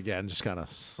to do it again. Just kind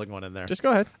of sling one in there. Just go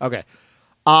ahead. Okay.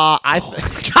 God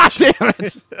damn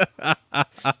it.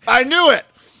 I knew it.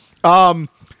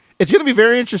 It's going to be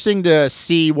very interesting to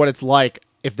see what it's like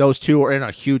if those two are in a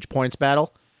huge points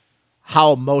battle.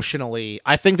 How emotionally,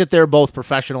 I think that they're both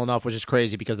professional enough, which is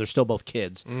crazy because they're still both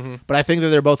kids. Mm-hmm. But I think that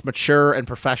they're both mature and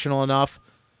professional enough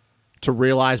to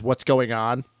realize what's going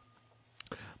on.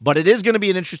 But it is going to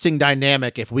be an interesting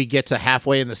dynamic if we get to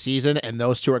halfway in the season and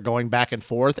those two are going back and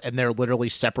forth and they're literally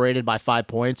separated by 5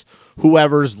 points.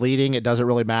 Whoever's leading, it doesn't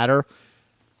really matter.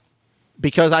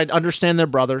 Because I understand they're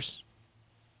brothers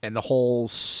and the whole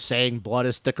saying blood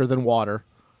is thicker than water.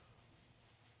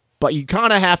 But you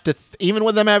kind of have to, even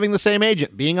with them having the same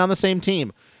agent, being on the same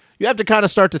team, you have to kind of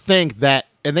start to think that,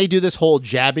 and they do this whole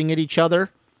jabbing at each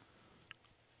other.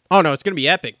 Oh, no, it's going to be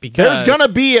epic because... There's going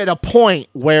to be at a point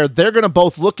where they're going to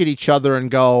both look at each other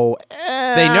and go,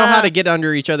 They know how to get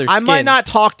under each other's I skin. might not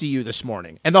talk to you this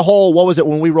morning. And the whole, what was it,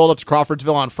 when we rolled up to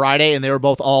Crawfordsville on Friday and they were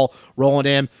both all rolling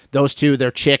in, those two, their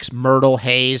chicks, Myrtle,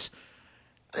 Hayes.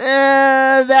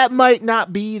 That might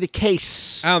not be the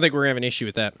case. I don't think we're going to have an issue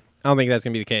with that. I don't think that's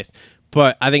going to be the case.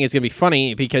 But I think it's going to be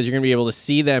funny because you're going to be able to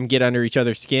see them get under each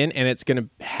other's skin, and it's going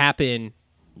to happen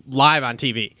live on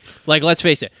TV. Like, let's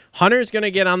face it, Hunter's going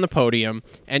to get on the podium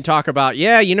and talk about,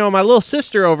 yeah, you know, my little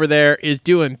sister over there is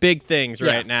doing big things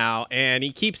right now, and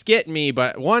he keeps getting me,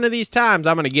 but one of these times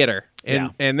I'm going to get her.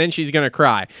 And then she's going to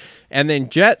cry. And then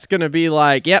Jet's going to be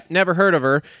like, yep, never heard of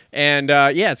her. And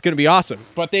yeah, it's going to be awesome.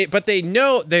 But they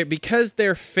know that because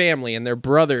they're family and they're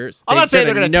brothers. I'm not saying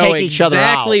they're going to take each other out.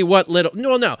 Exactly what little,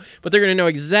 no, but they're going to know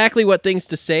exactly what things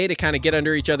to say to kind of get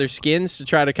under each other's skins to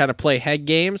try to kind of play head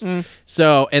games.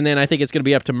 So, and then I think it's going to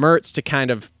be up to Mertz to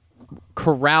kind of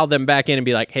corral them back in and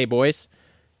be like, hey, boys,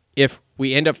 if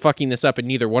we end up fucking this up and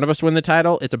neither one of us win the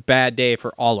title, it's a bad day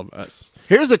for all of us.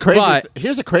 Here's the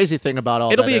crazy thing about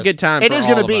all it'll that be a good time. It for is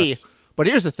going to be. us. But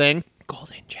here's the thing.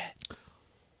 Golden Jet.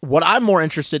 What I'm more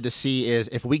interested to see is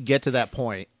if we get to that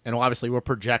point, and obviously we're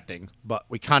projecting, but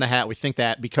we think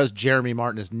that because Jeremy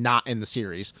Martin is not in the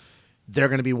series, they're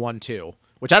going to be 1-2,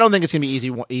 which I don't think it's going to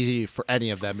be easy for any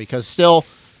of them because still,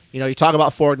 you know, you talk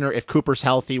about Fortner, if Cooper's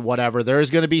healthy, whatever, there's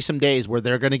going to be some days where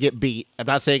they're going to get beat. I'm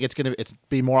not saying it's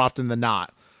be more often than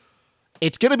not.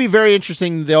 It's going to be very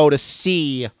interesting, though, to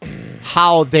see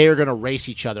how they're going to race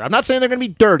each other. I'm not saying they're going to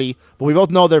be dirty, but we both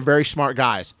know they're very smart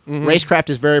guys. Mm-hmm. Racecraft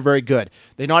is very, very good.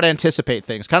 They know how to anticipate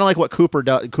things, kind of like what Cooper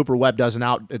Webb does in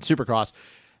Supercross.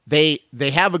 They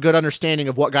have a good understanding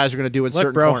of what guys are going to do in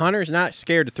certain corners. Hunter's not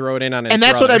scared to throw it in on his and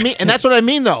that's brother. what I mean. And that's what I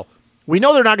mean, though. We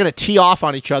know they're not going to tee off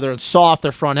on each other and saw off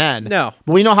their front end. No.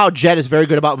 But we know how Jet is very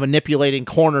good about manipulating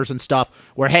corners and stuff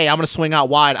where, hey, I'm going to swing out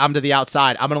wide. I'm to the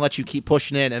outside. I'm going to let you keep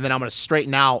pushing in, and then I'm going to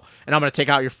straighten out, and I'm going to take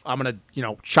out I'm going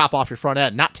to, chop off your front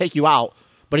end. Not take you out,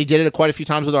 but he did it quite a few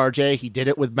times with RJ. He did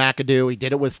it with McAdoo. He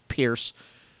did it with Pierce.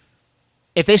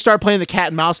 If they start playing the cat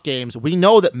and mouse games, we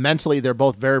know that mentally they're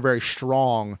both very, very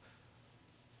strong.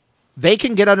 They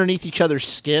can get underneath each other's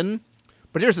skin,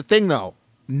 but here's the thing, though.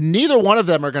 Neither one of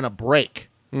them are going to break.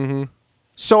 Mm-hmm.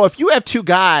 So if you have two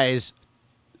guys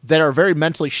that are very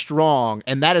mentally strong,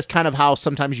 and that is kind of how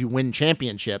sometimes you win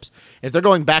championships, if they're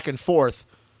going back and forth,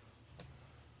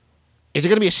 is it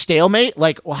going to be a stalemate?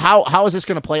 Like, well, how is this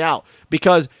going to play out?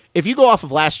 Because if you go off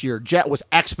of last year, Jet was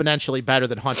exponentially better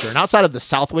than Hunter. And outside of the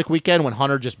Southwick weekend when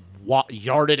Hunter just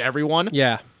yarded everyone,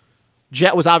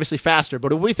 Jet was obviously faster.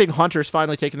 But if we think Hunter's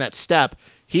finally taken that step,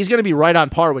 he's going to be right on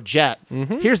par with Jet.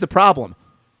 Mm-hmm. Here's the problem.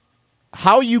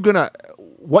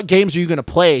 What games are you going to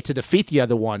play to defeat the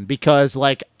other one? Because,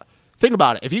 think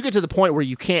about it. If you get to the point where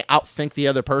you can't outthink the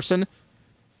other person,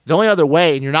 the only other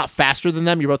way, and you're not faster than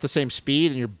them, you're both the same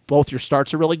speed, and your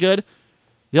starts are really good,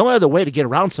 The only other way to get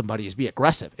around somebody is be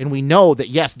aggressive. And we know that,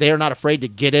 yes, they are not afraid to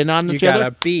get in on each other. You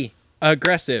gotta be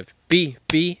aggressive. Be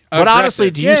aggressive. But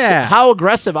honestly, how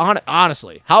aggressive,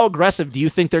 honestly, how aggressive do you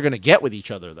think they're going to get with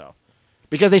each other, though?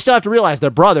 Because they still have to realize they're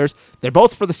brothers. They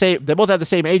both have the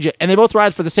same agent, and they both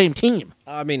ride for the same team.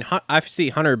 I mean, I see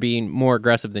Hunter being more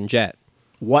aggressive than Jet.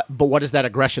 But what does that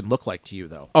aggression look like to you,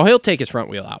 though? Oh, he'll take his front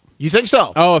wheel out. You think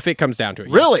so? Oh, if it comes down to it.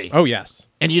 Yes. Really? Oh, yes.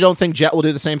 And you don't think Jet will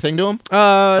do the same thing to him?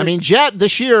 I mean, Jet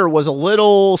this year was a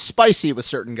little spicy with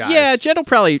certain guys. Yeah, Jet'll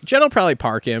probably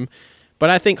park him. But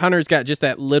I think Hunter's got just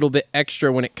that little bit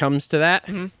extra when it comes to that.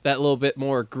 Mm-hmm. That little bit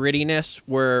more grittiness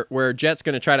where Jet's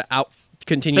going to try to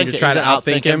continue to try to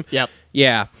outthink him. Yep.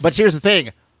 Yeah. But here's the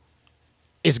thing.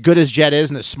 As good as Jet is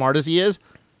and as smart as he is,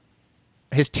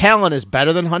 his talent is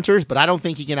better than Hunter's, but I don't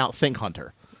think he can outthink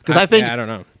Hunter. Because I don't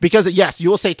know. Because, yes, you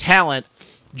will say talent,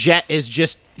 Jet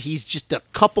is he's just a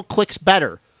couple clicks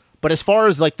better. But as far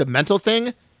as, like, the mental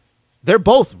thing, they're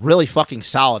both really fucking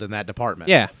solid in that department.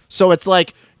 Yeah. So it's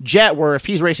like Jet, where if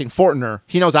he's racing Fortner,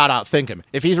 he knows how to outthink him.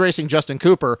 If he's racing Justin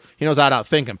Cooper, he knows how to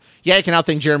outthink him. Yeah, he can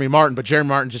outthink Jeremy Martin, but Jeremy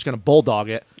Martin's just going to bulldog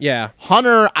it. Yeah.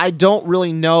 Hunter, I don't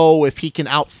really know if he can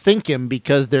outthink him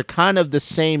because they're kind of the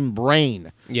same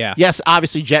brain. Yeah. Yes,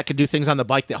 obviously Jet could do things on the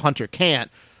bike that Hunter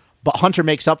can't, but Hunter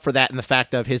makes up for that in the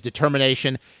fact of his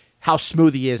determination, how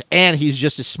smooth he is, and he's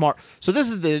just as smart. So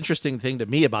this is the interesting thing to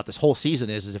me about this whole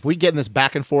season is if we get in this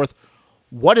back and forth,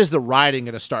 what is the riding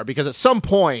going to start? Because at some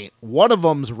point, one of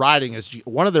their riding is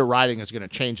going to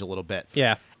change a little bit.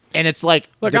 Yeah. And it's like,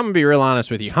 look, I'm going to be real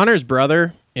honest with you. Hunter's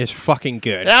brother is fucking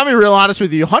good. And I'll be real honest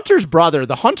with you. Hunter's brother,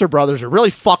 the Hunter brothers, are really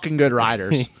fucking good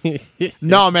riders.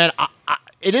 No, man,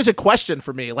 it is a question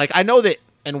for me. Like, I know that,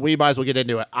 and we might as well get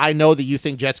into it. I know that you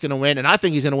think Jet's going to win, and I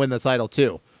think he's going to win the title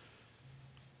too.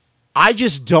 I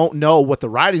just don't know what the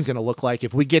riding's going to look like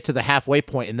if we get to the halfway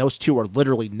point and those two are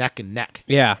literally neck and neck.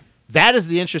 Yeah. That is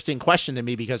the interesting question to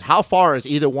me because how far is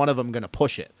either one of them going to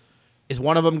push it? Is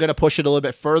one of them going to push it a little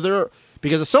bit further?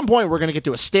 Because at some point we're going to get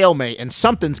to a stalemate and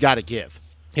something's got to give.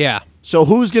 Yeah. So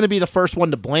who's going to be the first one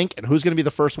to blink and who's going to be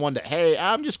the first one to, hey,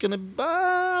 I'm going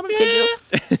to take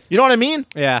you. You know what I mean?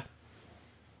 Yeah.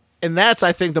 And that's,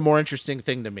 I think, the more interesting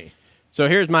thing to me. So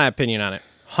here's my opinion on it.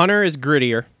 Hunter is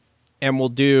grittier and will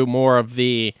do more of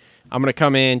the, I'm going to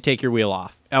come in, take your wheel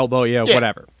off, elbow you,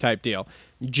 whatever type deal.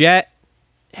 Jet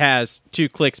has 2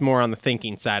 clicks more on the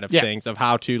thinking side of things, of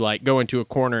how to like go into a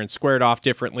corner and square it off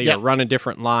differently or run a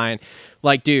different line.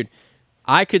 Like, dude,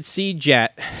 I could see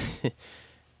Jet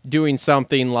doing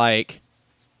something like,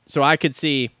 so I could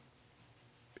see,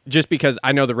 just because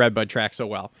I know the Redbud track so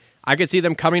well, I could see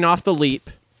them coming off the leap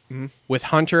with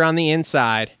Hunter on the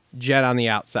inside, Jet on the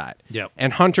outside. Yep.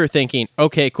 And Hunter thinking,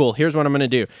 okay, cool, here's what I'm going to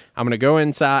do. I'm going to go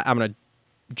inside, I'm going to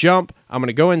jump, I'm going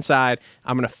to go inside,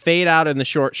 I'm going to fade out in the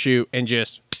short chute and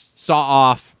just saw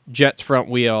off Jet's front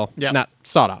wheel. Yep. Not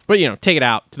saw it off, but, take it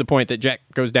out to the point that Jet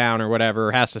goes down or whatever,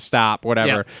 or has to stop,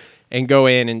 whatever, and go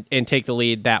in and take the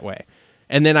lead that way.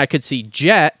 And then I could see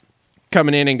Jet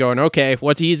coming in and going, okay,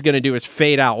 what he's going to do is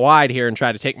fade out wide here and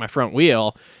try to take my front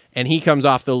wheel. And he comes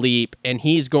off the leap and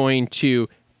he's going to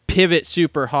pivot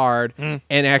super hard and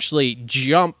actually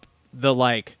jump the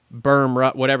berm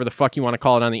rut, whatever the fuck you want to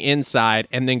call it, on the inside,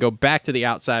 and then go back to the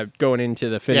outside, going into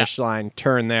the finish line,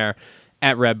 turn there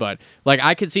at Redbud. Like,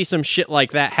 I could see some shit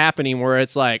like that happening where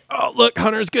it's like, oh, look,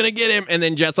 Hunter's going to get him. And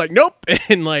then Jet's like, nope,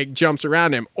 and jumps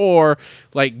around him. Or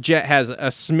Jet has a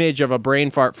smidge of a brain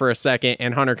fart for a second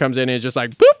and Hunter comes in and is just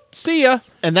like, boop, see ya.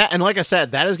 And like I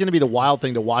said, that is going to be the wild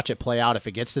thing to watch it play out if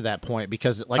it gets to that point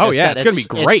because I said, it's going to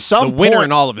be great. The winner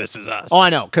in all of this is us. Oh, I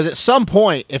know. Because at some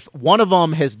point, if one of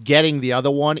them is getting the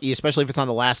other one, especially if it's on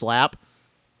the last lap,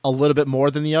 a little bit more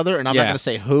than the other, and I'm not going to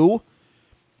say who,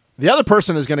 the other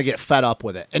person is going to get fed up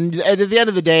with it. And at the end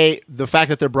of the day, the fact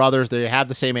that they're brothers, they have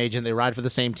the same agent, they ride for the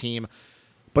same team,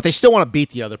 but they still want to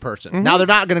beat the other person. Mm-hmm. Now, they're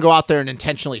not going to go out there and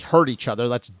intentionally hurt each other.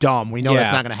 That's dumb. We know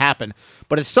that's not going to happen.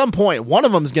 But at some point, one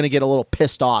of them is going to get a little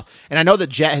pissed off. And I know that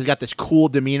Jet has got this cool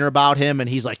demeanor about him, and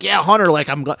he's like, yeah, Hunter,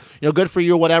 I'm good for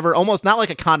you or whatever. Almost not like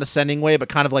a condescending way, but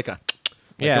kind of like a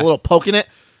little poke in it.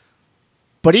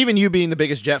 But even you being the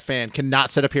biggest Jet fan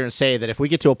cannot sit up here and say that if we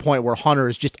get to a point where Hunter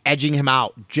is just edging him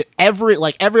out every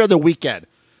other weekend,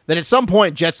 then at some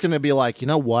point Jet's going to be like, you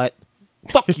know what?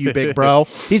 Fuck you, big bro.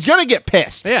 He's going to get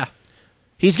pissed. Yeah.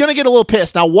 He's going to get a little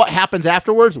pissed. Now, what happens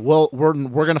afterwards? Well, we're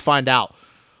going to find out.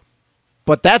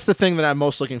 But that's the thing that I'm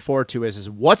most looking forward to is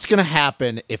what's going to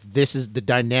happen if this is the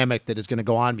dynamic that is going to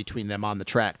go on between them on the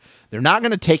track. They're not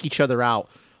going to take each other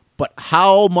out. But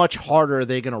how much harder are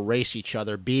they going to race each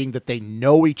other, being that they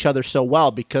know each other so well?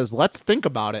 Because let's think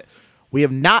about it. We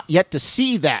have not yet to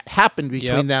see that happen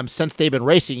between Yep. them since they've been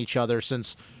racing each other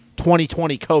since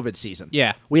 2020 COVID season.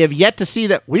 Yeah. We have yet to see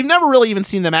that. We've never really even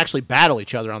seen them actually battle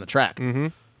each other on the track. Mm-hmm.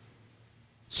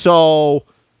 So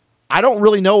I don't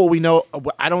really know what we know.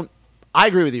 I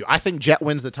agree with you. I think Jet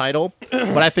wins the title,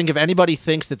 but I think if anybody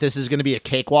thinks that this is going to be a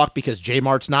cakewalk because J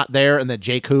Mart's not there and that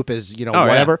J Coop is,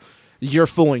 whatever, you're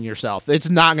fooling yourself. It's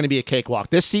not going to be a cakewalk.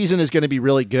 This season is going to be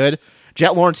really good.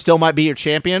 Jet Lawrence still might be your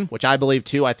champion, which I believe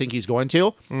too. I think he's going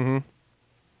to. Mm-hmm.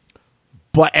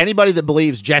 But anybody that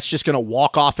believes Jet's just going to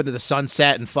walk off into the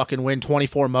sunset and fucking win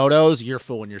 24 motos, you're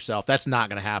fooling yourself. That's not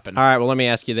going to happen. All right, well, let me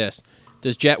ask you this.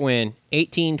 Does Jet win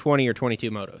 18, 20, or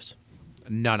 22 motos?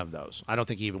 None of those. I don't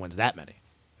think he even wins that many.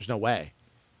 There's no way.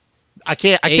 I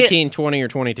can't 18, 20, or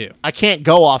 22? I can't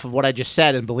go off of what I just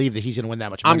said and believe that he's going to win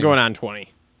that much money. I'm going on 20.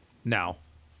 No.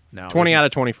 20 out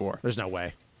of 24. There's no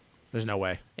way. There's no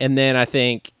way. And then I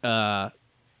think Hunter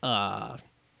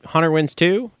wins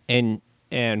 2,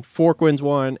 and Fork wins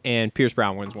 1, and Pierce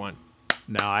Brown wins 1.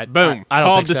 No, Boom. I don't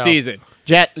Called think the so. season.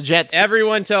 Jet's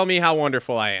Everyone tell me how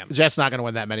wonderful I am. Jet's not going to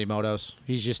win that many motos.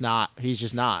 He's just not.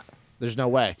 There's no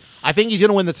way. I think he's going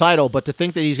to win the title, but to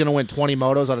think that he's going to win 20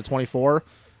 motos out of 24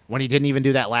 when he didn't even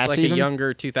do that last It's like season. a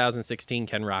younger 2016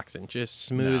 Ken Roxon. Just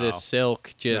smooth No. as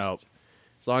silk. Just Nope.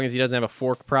 as long as he doesn't have a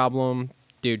fork problem,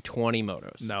 dude, 20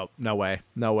 motos. No way.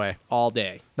 No way. All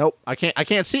day. Nope. I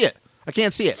can't see it. I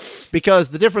can't see it. Because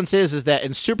the difference is that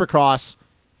in Supercross,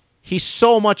 he's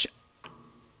so much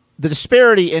the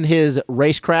disparity in his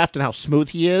racecraft and how smooth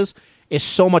he is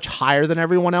so much higher than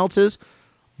everyone else's.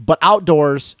 But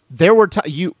outdoors, there were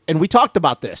and we talked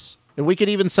about this, and we could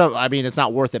even it's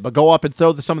not worth it, but go up and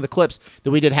throw some of the clips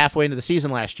that we did halfway into the season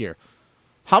last year.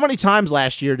 How many times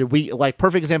last year did we, like,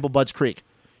 perfect example, Budds Creek?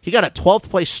 He got a 12th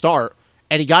place start,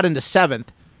 and he got into 7th.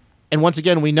 And once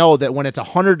again, we know that when it's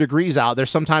 100 degrees out, there's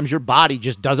sometimes your body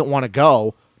just doesn't want to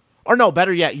go. Or no,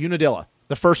 better yet, Unadilla,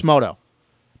 the first moto.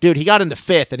 Dude, he got into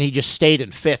 5th, and he just stayed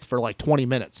in 5th for like 20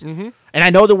 minutes. Mm-hmm. And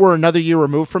I know that we're another year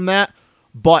removed from that,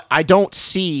 but I don't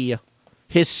see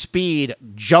his speed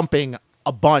jumping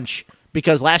a bunch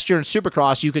because last year in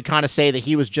Supercross, you could kind of say that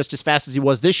he was just as fast as he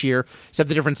was this year, except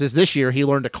the difference is this year he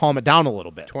learned to calm it down a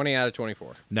little bit. 20 out of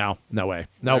 24. No way.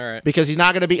 No, right. Because he's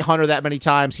not going to beat Hunter that many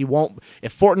times. He won't.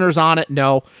 If Fortner's on it,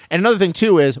 no. And another thing,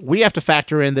 too, is we have to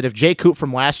factor in that if Jay Coop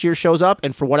from last year shows up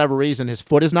and for whatever reason his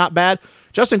foot is not bad,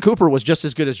 Justin Cooper was just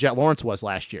as good as Jet Lawrence was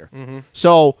last year. Mm-hmm.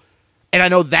 So, and I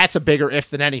know that's a bigger if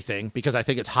than anything because I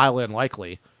think it's highly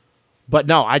unlikely. But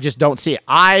no, I just don't see it.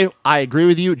 I agree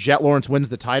with you. Jet Lawrence wins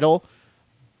the title.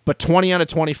 But 20 out of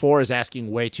 24 is asking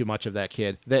way too much of that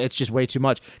kid. It's just way too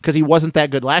much because he wasn't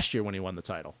that good last year when he won the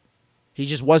title. He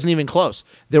just wasn't even close.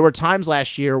 There were times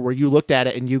last year where you looked at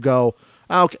it and you go,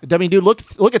 oh, okay. I mean, dude,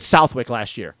 look at Southwick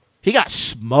last year. He got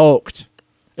smoked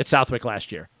at Southwick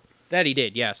last year. That he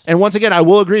did, yes. And once again, I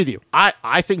will agree with you.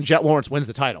 I think Jet Lawrence wins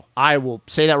the title. I will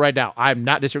say that right now. I'm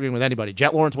not disagreeing with anybody.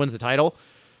 Jet Lawrence wins the title.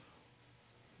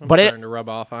 I'm starting to rub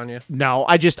off on you. No,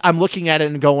 I'm looking at it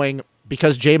and going,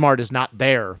 because J-Mart is not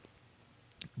there,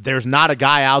 there's not a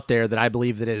guy out there that I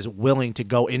believe that is willing to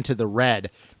go into the red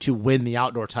to win the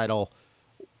outdoor title,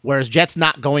 whereas Jet's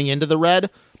not going into the red,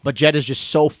 but Jet is just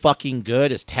so fucking good.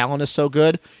 His talent is so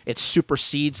good. It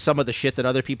supersedes some of the shit that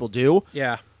other people do.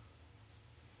 Yeah.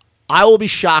 I will be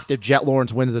shocked if Jet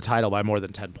Lawrence wins the title by more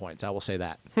than 10 points. I will say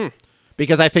that.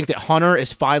 Because I think that Hunter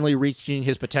is finally reaching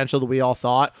his potential that we all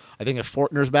thought. I think if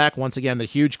Fortner's back, once again, the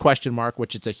huge question mark,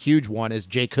 which it's a huge one, is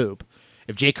Jay Coop.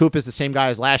 If Jay Coop is the same guy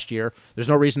as last year, there's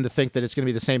no reason to think that it's going to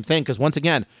be the same thing. Because once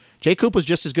again, Jay Coop was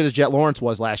just as good as Jet Lawrence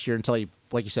was last year until he,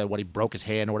 like you said, he broke his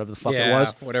hand or whatever the fuck it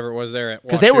was. Whatever it was there.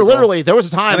 Because they were literally, there was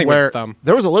a time where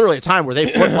literally a time where they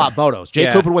flip flop motos.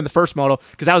 Jay Coop would win the first moto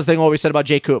because that was the thing always said about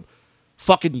Jay Coop.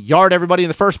 Fucking yard everybody in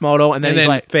the first moto, and then he's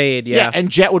like fade, yeah.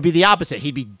 And Jet would be the opposite.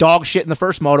 He'd be dog shit in the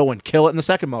first moto and kill it in the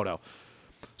second moto.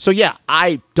 So yeah,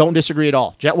 I don't disagree at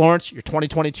all. Jet Lawrence, your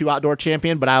 2022 outdoor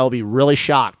champion, but I will be really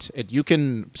shocked. You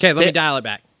can let me dial it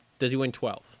back. Does he win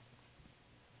 12?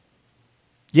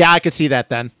 Yeah, I could see that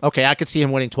then. Okay, I could see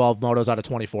him winning 12 motos out of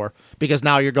 24 because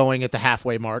now you're going at the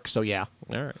halfway mark. So yeah.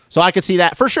 All right. So I could see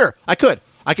that for sure. I could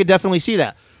definitely see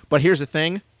that. But here's the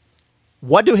thing.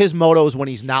 What do his motos when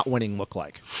he's not winning look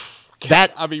like?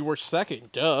 We're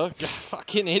second. Duh.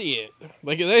 Fucking idiot.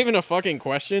 Like, is that even a fucking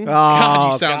question? Oh,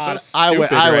 God, you sound so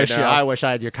stupid I wish I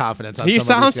had your confidence on He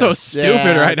some of sounds these so guys.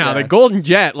 stupid right now. Okay. The Golden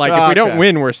Jet. Like, if we don't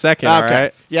win, we're second, all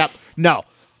right? Yep. No.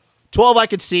 12 I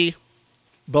could see.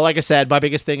 But like I said, my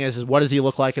biggest thing is what does he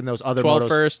look like in those other 12 motos?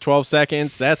 first, 12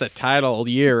 seconds. That's a title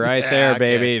year right there, okay.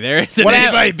 baby. There isn't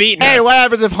anybody beating us. Hey, what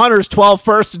happens if Hunter's 12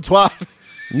 first and 12?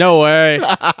 No way.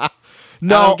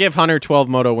 No. I don't give Hunter 12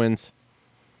 moto wins.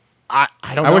 I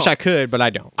don't know. I wish I could, but I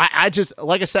don't. I just,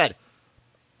 like I said,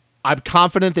 I'm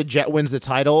confident that Jet wins the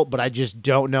title, but I just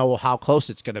don't know how close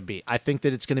it's going to be. I think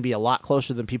that it's going to be a lot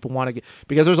closer than people want to get,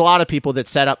 because there's a lot of people that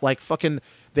set up like fucking,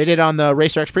 they did on the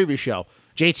Racer X preview show.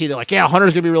 JT, they're like, yeah,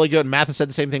 Hunter's going to be really good. And Mathis said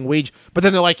the same thing, Weege. But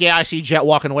then they're like, yeah, I see Jet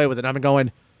walking away with it. And I'm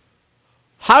going,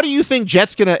 how do you think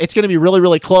it's going to be really,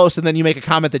 really close? And then you make a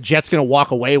comment that Jet's going to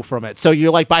walk away from it. So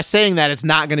you're like, by saying that, it's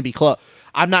not going to be close.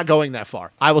 I'm not going that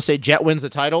far. I will say Jet wins the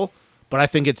title, but I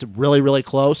think it's really, really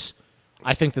close.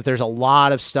 I think that there's a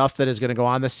lot of stuff that is going to go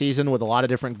on this season with a lot of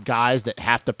different guys that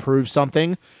have to prove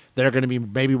something, that are going to be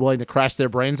maybe willing to crash their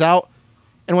brains out.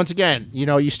 And once again,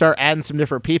 you start adding some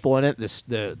different people in it.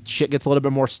 The shit gets a little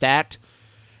bit more stacked.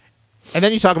 And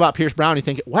then you talk about Pierce Brown. You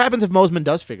think, what happens if Mosman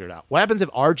does figure it out? What happens if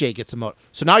RJ gets a moto?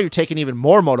 So now you're taking even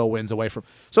more moto wins away from.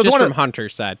 So it's Just one from of,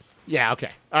 Hunter's side. Yeah.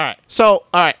 Okay. All right. So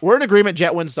all right, we're in agreement.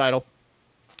 Jet wins title.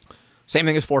 Same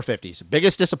thing as 450s.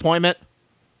 Biggest disappointment.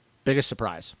 Biggest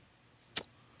surprise.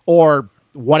 Or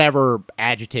whatever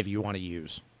adjective you want to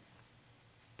use.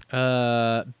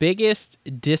 Biggest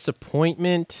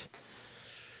disappointment.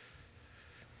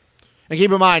 And keep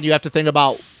in mind, you have to think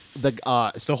about the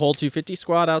The whole 250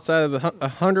 squad outside of the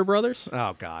Hunter brothers.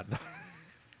 oh god.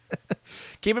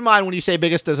 Keep in mind when you say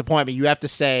biggest disappointment, you have to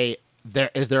say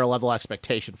is there a level of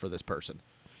expectation for this person.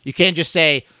 You can't just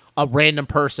say a random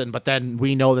person, but then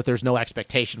we know that there's no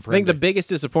expectation for I think him. the biggest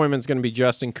disappointment is going to be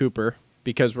Justin Cooper,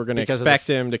 because we're going to Because of expect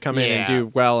the him to come in and yeah.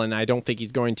 do well, and I don't think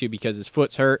he's going to because his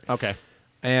foot's hurt. Okay.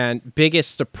 And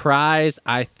biggest surprise,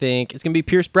 I think, is going to be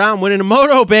Pierce Brown winning a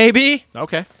moto, baby.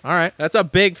 Okay. All right. That's a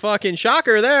big fucking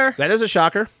shocker there. That is a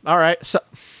shocker. All right. So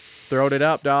Throwed it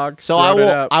up, dog. So Throwed it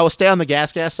up. I will stay on the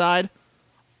gas side.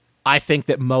 I think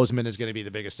that Mosman is going to be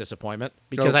the biggest disappointment,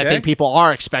 because I Okay. think people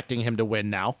are expecting him to win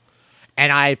now,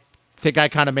 and I think I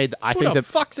kind of made. I Who think the that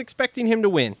fuck's expecting him to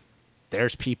win?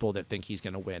 there's people that think he's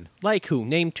going to win. Like who?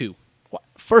 Name two. Well,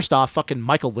 first off, fucking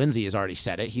Michael Lindsay has already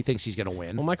said it. He thinks he's going to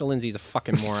win. Well, Michael Lindsay's a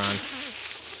fucking moron.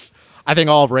 I think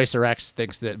all of Racer X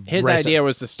thinks that His idea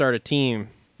was to start a team.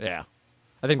 Yeah,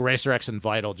 I think Racer X and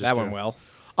Vital just That went well.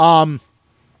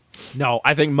 No,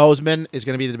 I think Mosman is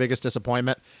going to be the biggest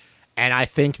disappointment, and I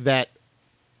think that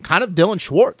kind of Dylan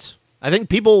Schwartz. I think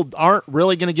people aren't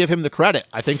really going to give him the credit.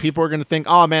 I think people are going to think,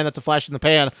 oh, man, that's a flash in the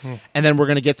pan, and then we're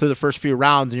going to get through the first few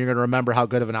rounds, and you're going to remember how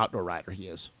good of an outdoor rider he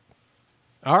is.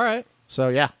 All right. So,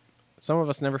 yeah, Some of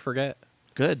us never forget,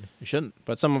 good. You shouldn't.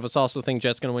 but some of us also think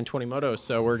Jet's going to win 20 motos,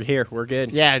 so we're here. We're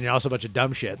good. Yeah, and you're also a bunch of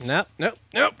dumb shits.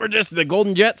 Nope. We're just the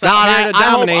Golden Jets No, out and here to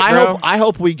dominate, bro. I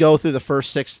hope we go through the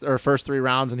first first 3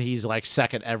 rounds, and he's like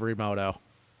second every moto.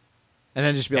 And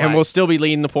then just be And like, we'll still be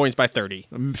leading the points by 30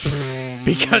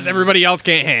 because everybody else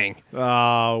can't hang.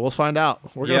 we'll find out.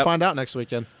 We're going to Yep. find out next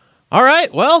weekend. All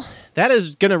right. Well, that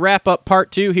is going to wrap up part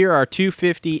 2 here, our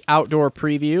 250 outdoor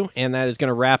preview. And that is going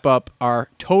to wrap up our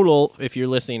total, if you're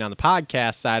listening on the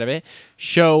podcast side of it,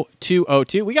 show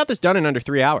 202. We got this done in under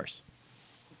 3 hours.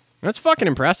 That's fucking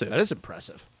impressive. That is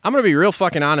impressive. I'm going to be real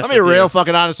fucking honest I'll be with you. real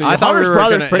fucking honest with you. I thought Hunter's we were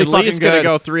brother's gonna, pretty at fucking least good.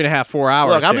 going to go 3.5, 4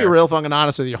 hours. Look, I'll be here. real fucking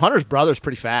honest with you. Hunter's brother's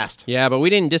pretty fast. Yeah, but we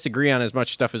didn't disagree on as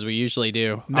much stuff as we usually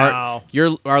do. No.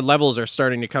 Our levels are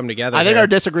starting to come together. I think here. our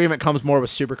disagreement comes more with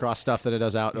Supercross stuff than it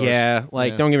does outdoors. Yeah,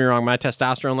 Yeah. don't get me wrong, my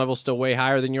testosterone level's still way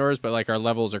higher than yours, but like our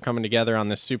levels are coming together on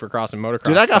this Supercross and motocross.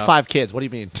 Dude, I got stuff. 5 kids. What do you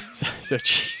mean? So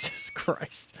Jesus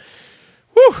Christ.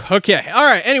 Whew. Okay. All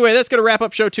right. Anyway, that's going to wrap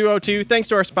up show 202. Thanks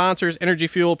to our sponsors, Energy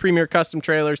Fuel, Premier Custom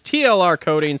Trailers, TLR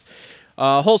Coatings,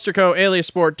 Holster Co., Alias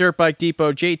Sport, Dirt Bike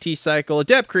Depot, JT Cycle,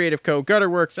 Adept Creative Co.,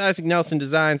 Gutterworks, Isaac Nelson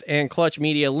Designs, and Clutch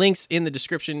Media. Links in the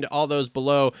description to all those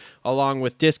below, along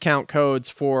with discount codes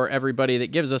for everybody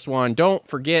that gives us one. Don't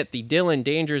forget, the Dylan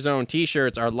Danger Zone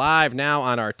t-shirts are live now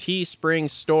on our Teespring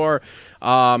store.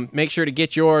 Make sure to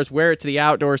get yours. Wear it to the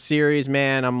outdoor series,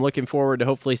 man. I'm looking forward to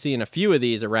hopefully seeing a few of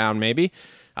these around, maybe,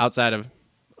 outside of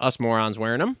us morons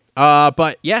wearing them.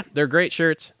 But yeah, they're great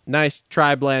shirts. Nice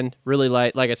tri-blend, really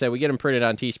light. Like I said, we get them printed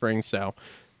on Teespring, so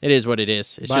it is what it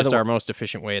is. It's By just the our most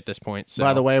efficient way at this point. So.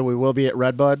 By the way, we will be at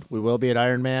Redbud. We will be at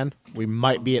Ironman. We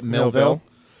might be at Millville.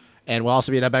 And we'll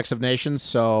also be at FX of Nations.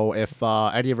 So if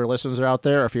any of our listeners are out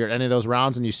there, or if you're at any of those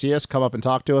rounds and you see us, come up and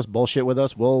talk to us, bullshit with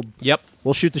us. We'll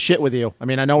shoot the shit with you. I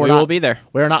mean, I know we will be there.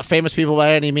 We're not famous people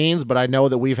by any means, but I know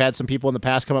that we've had some people in the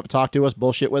past come up and talk to us,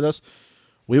 bullshit with us.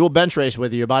 We will bench race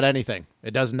with you about anything.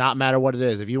 It does not matter what it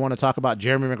is. If you want to talk about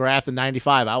Jeremy McGrath in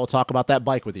 95, I will talk about that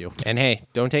bike with you. And hey,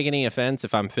 don't take any offense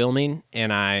if I'm filming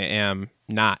and I am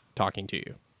not talking to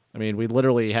you. I mean, we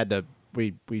literally had to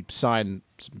we signed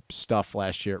some stuff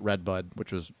last year at Redbud,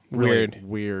 which was really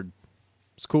weird.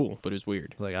 It's cool, but it's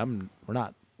weird. Like we're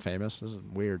not famous. This is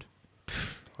weird.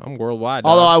 I'm worldwide.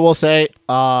 Although dog. I will say,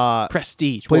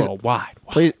 Prestige please- worldwide.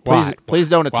 please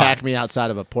don't attack wide. me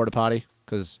outside of a porta potty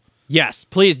because Yes,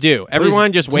 please do.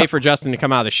 Everyone, just wait for Justin to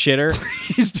come out of the shitter.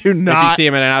 please do If you not. see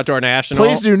him at an outdoor national,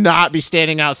 Please do not be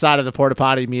standing outside of the porta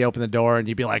potty. Me open the door and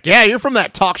you be like, "Yeah, you're from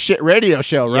that talk shit radio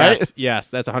show, right?" Yes,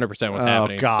 that's 100% what's Oh,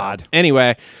 happening. So, God.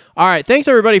 anyway, all right. Thanks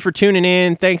everybody for tuning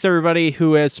in. Thanks everybody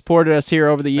who has supported us here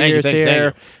over the Thank you, years thank you,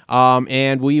 here. thank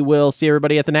And we will see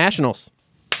everybody at the Nationals.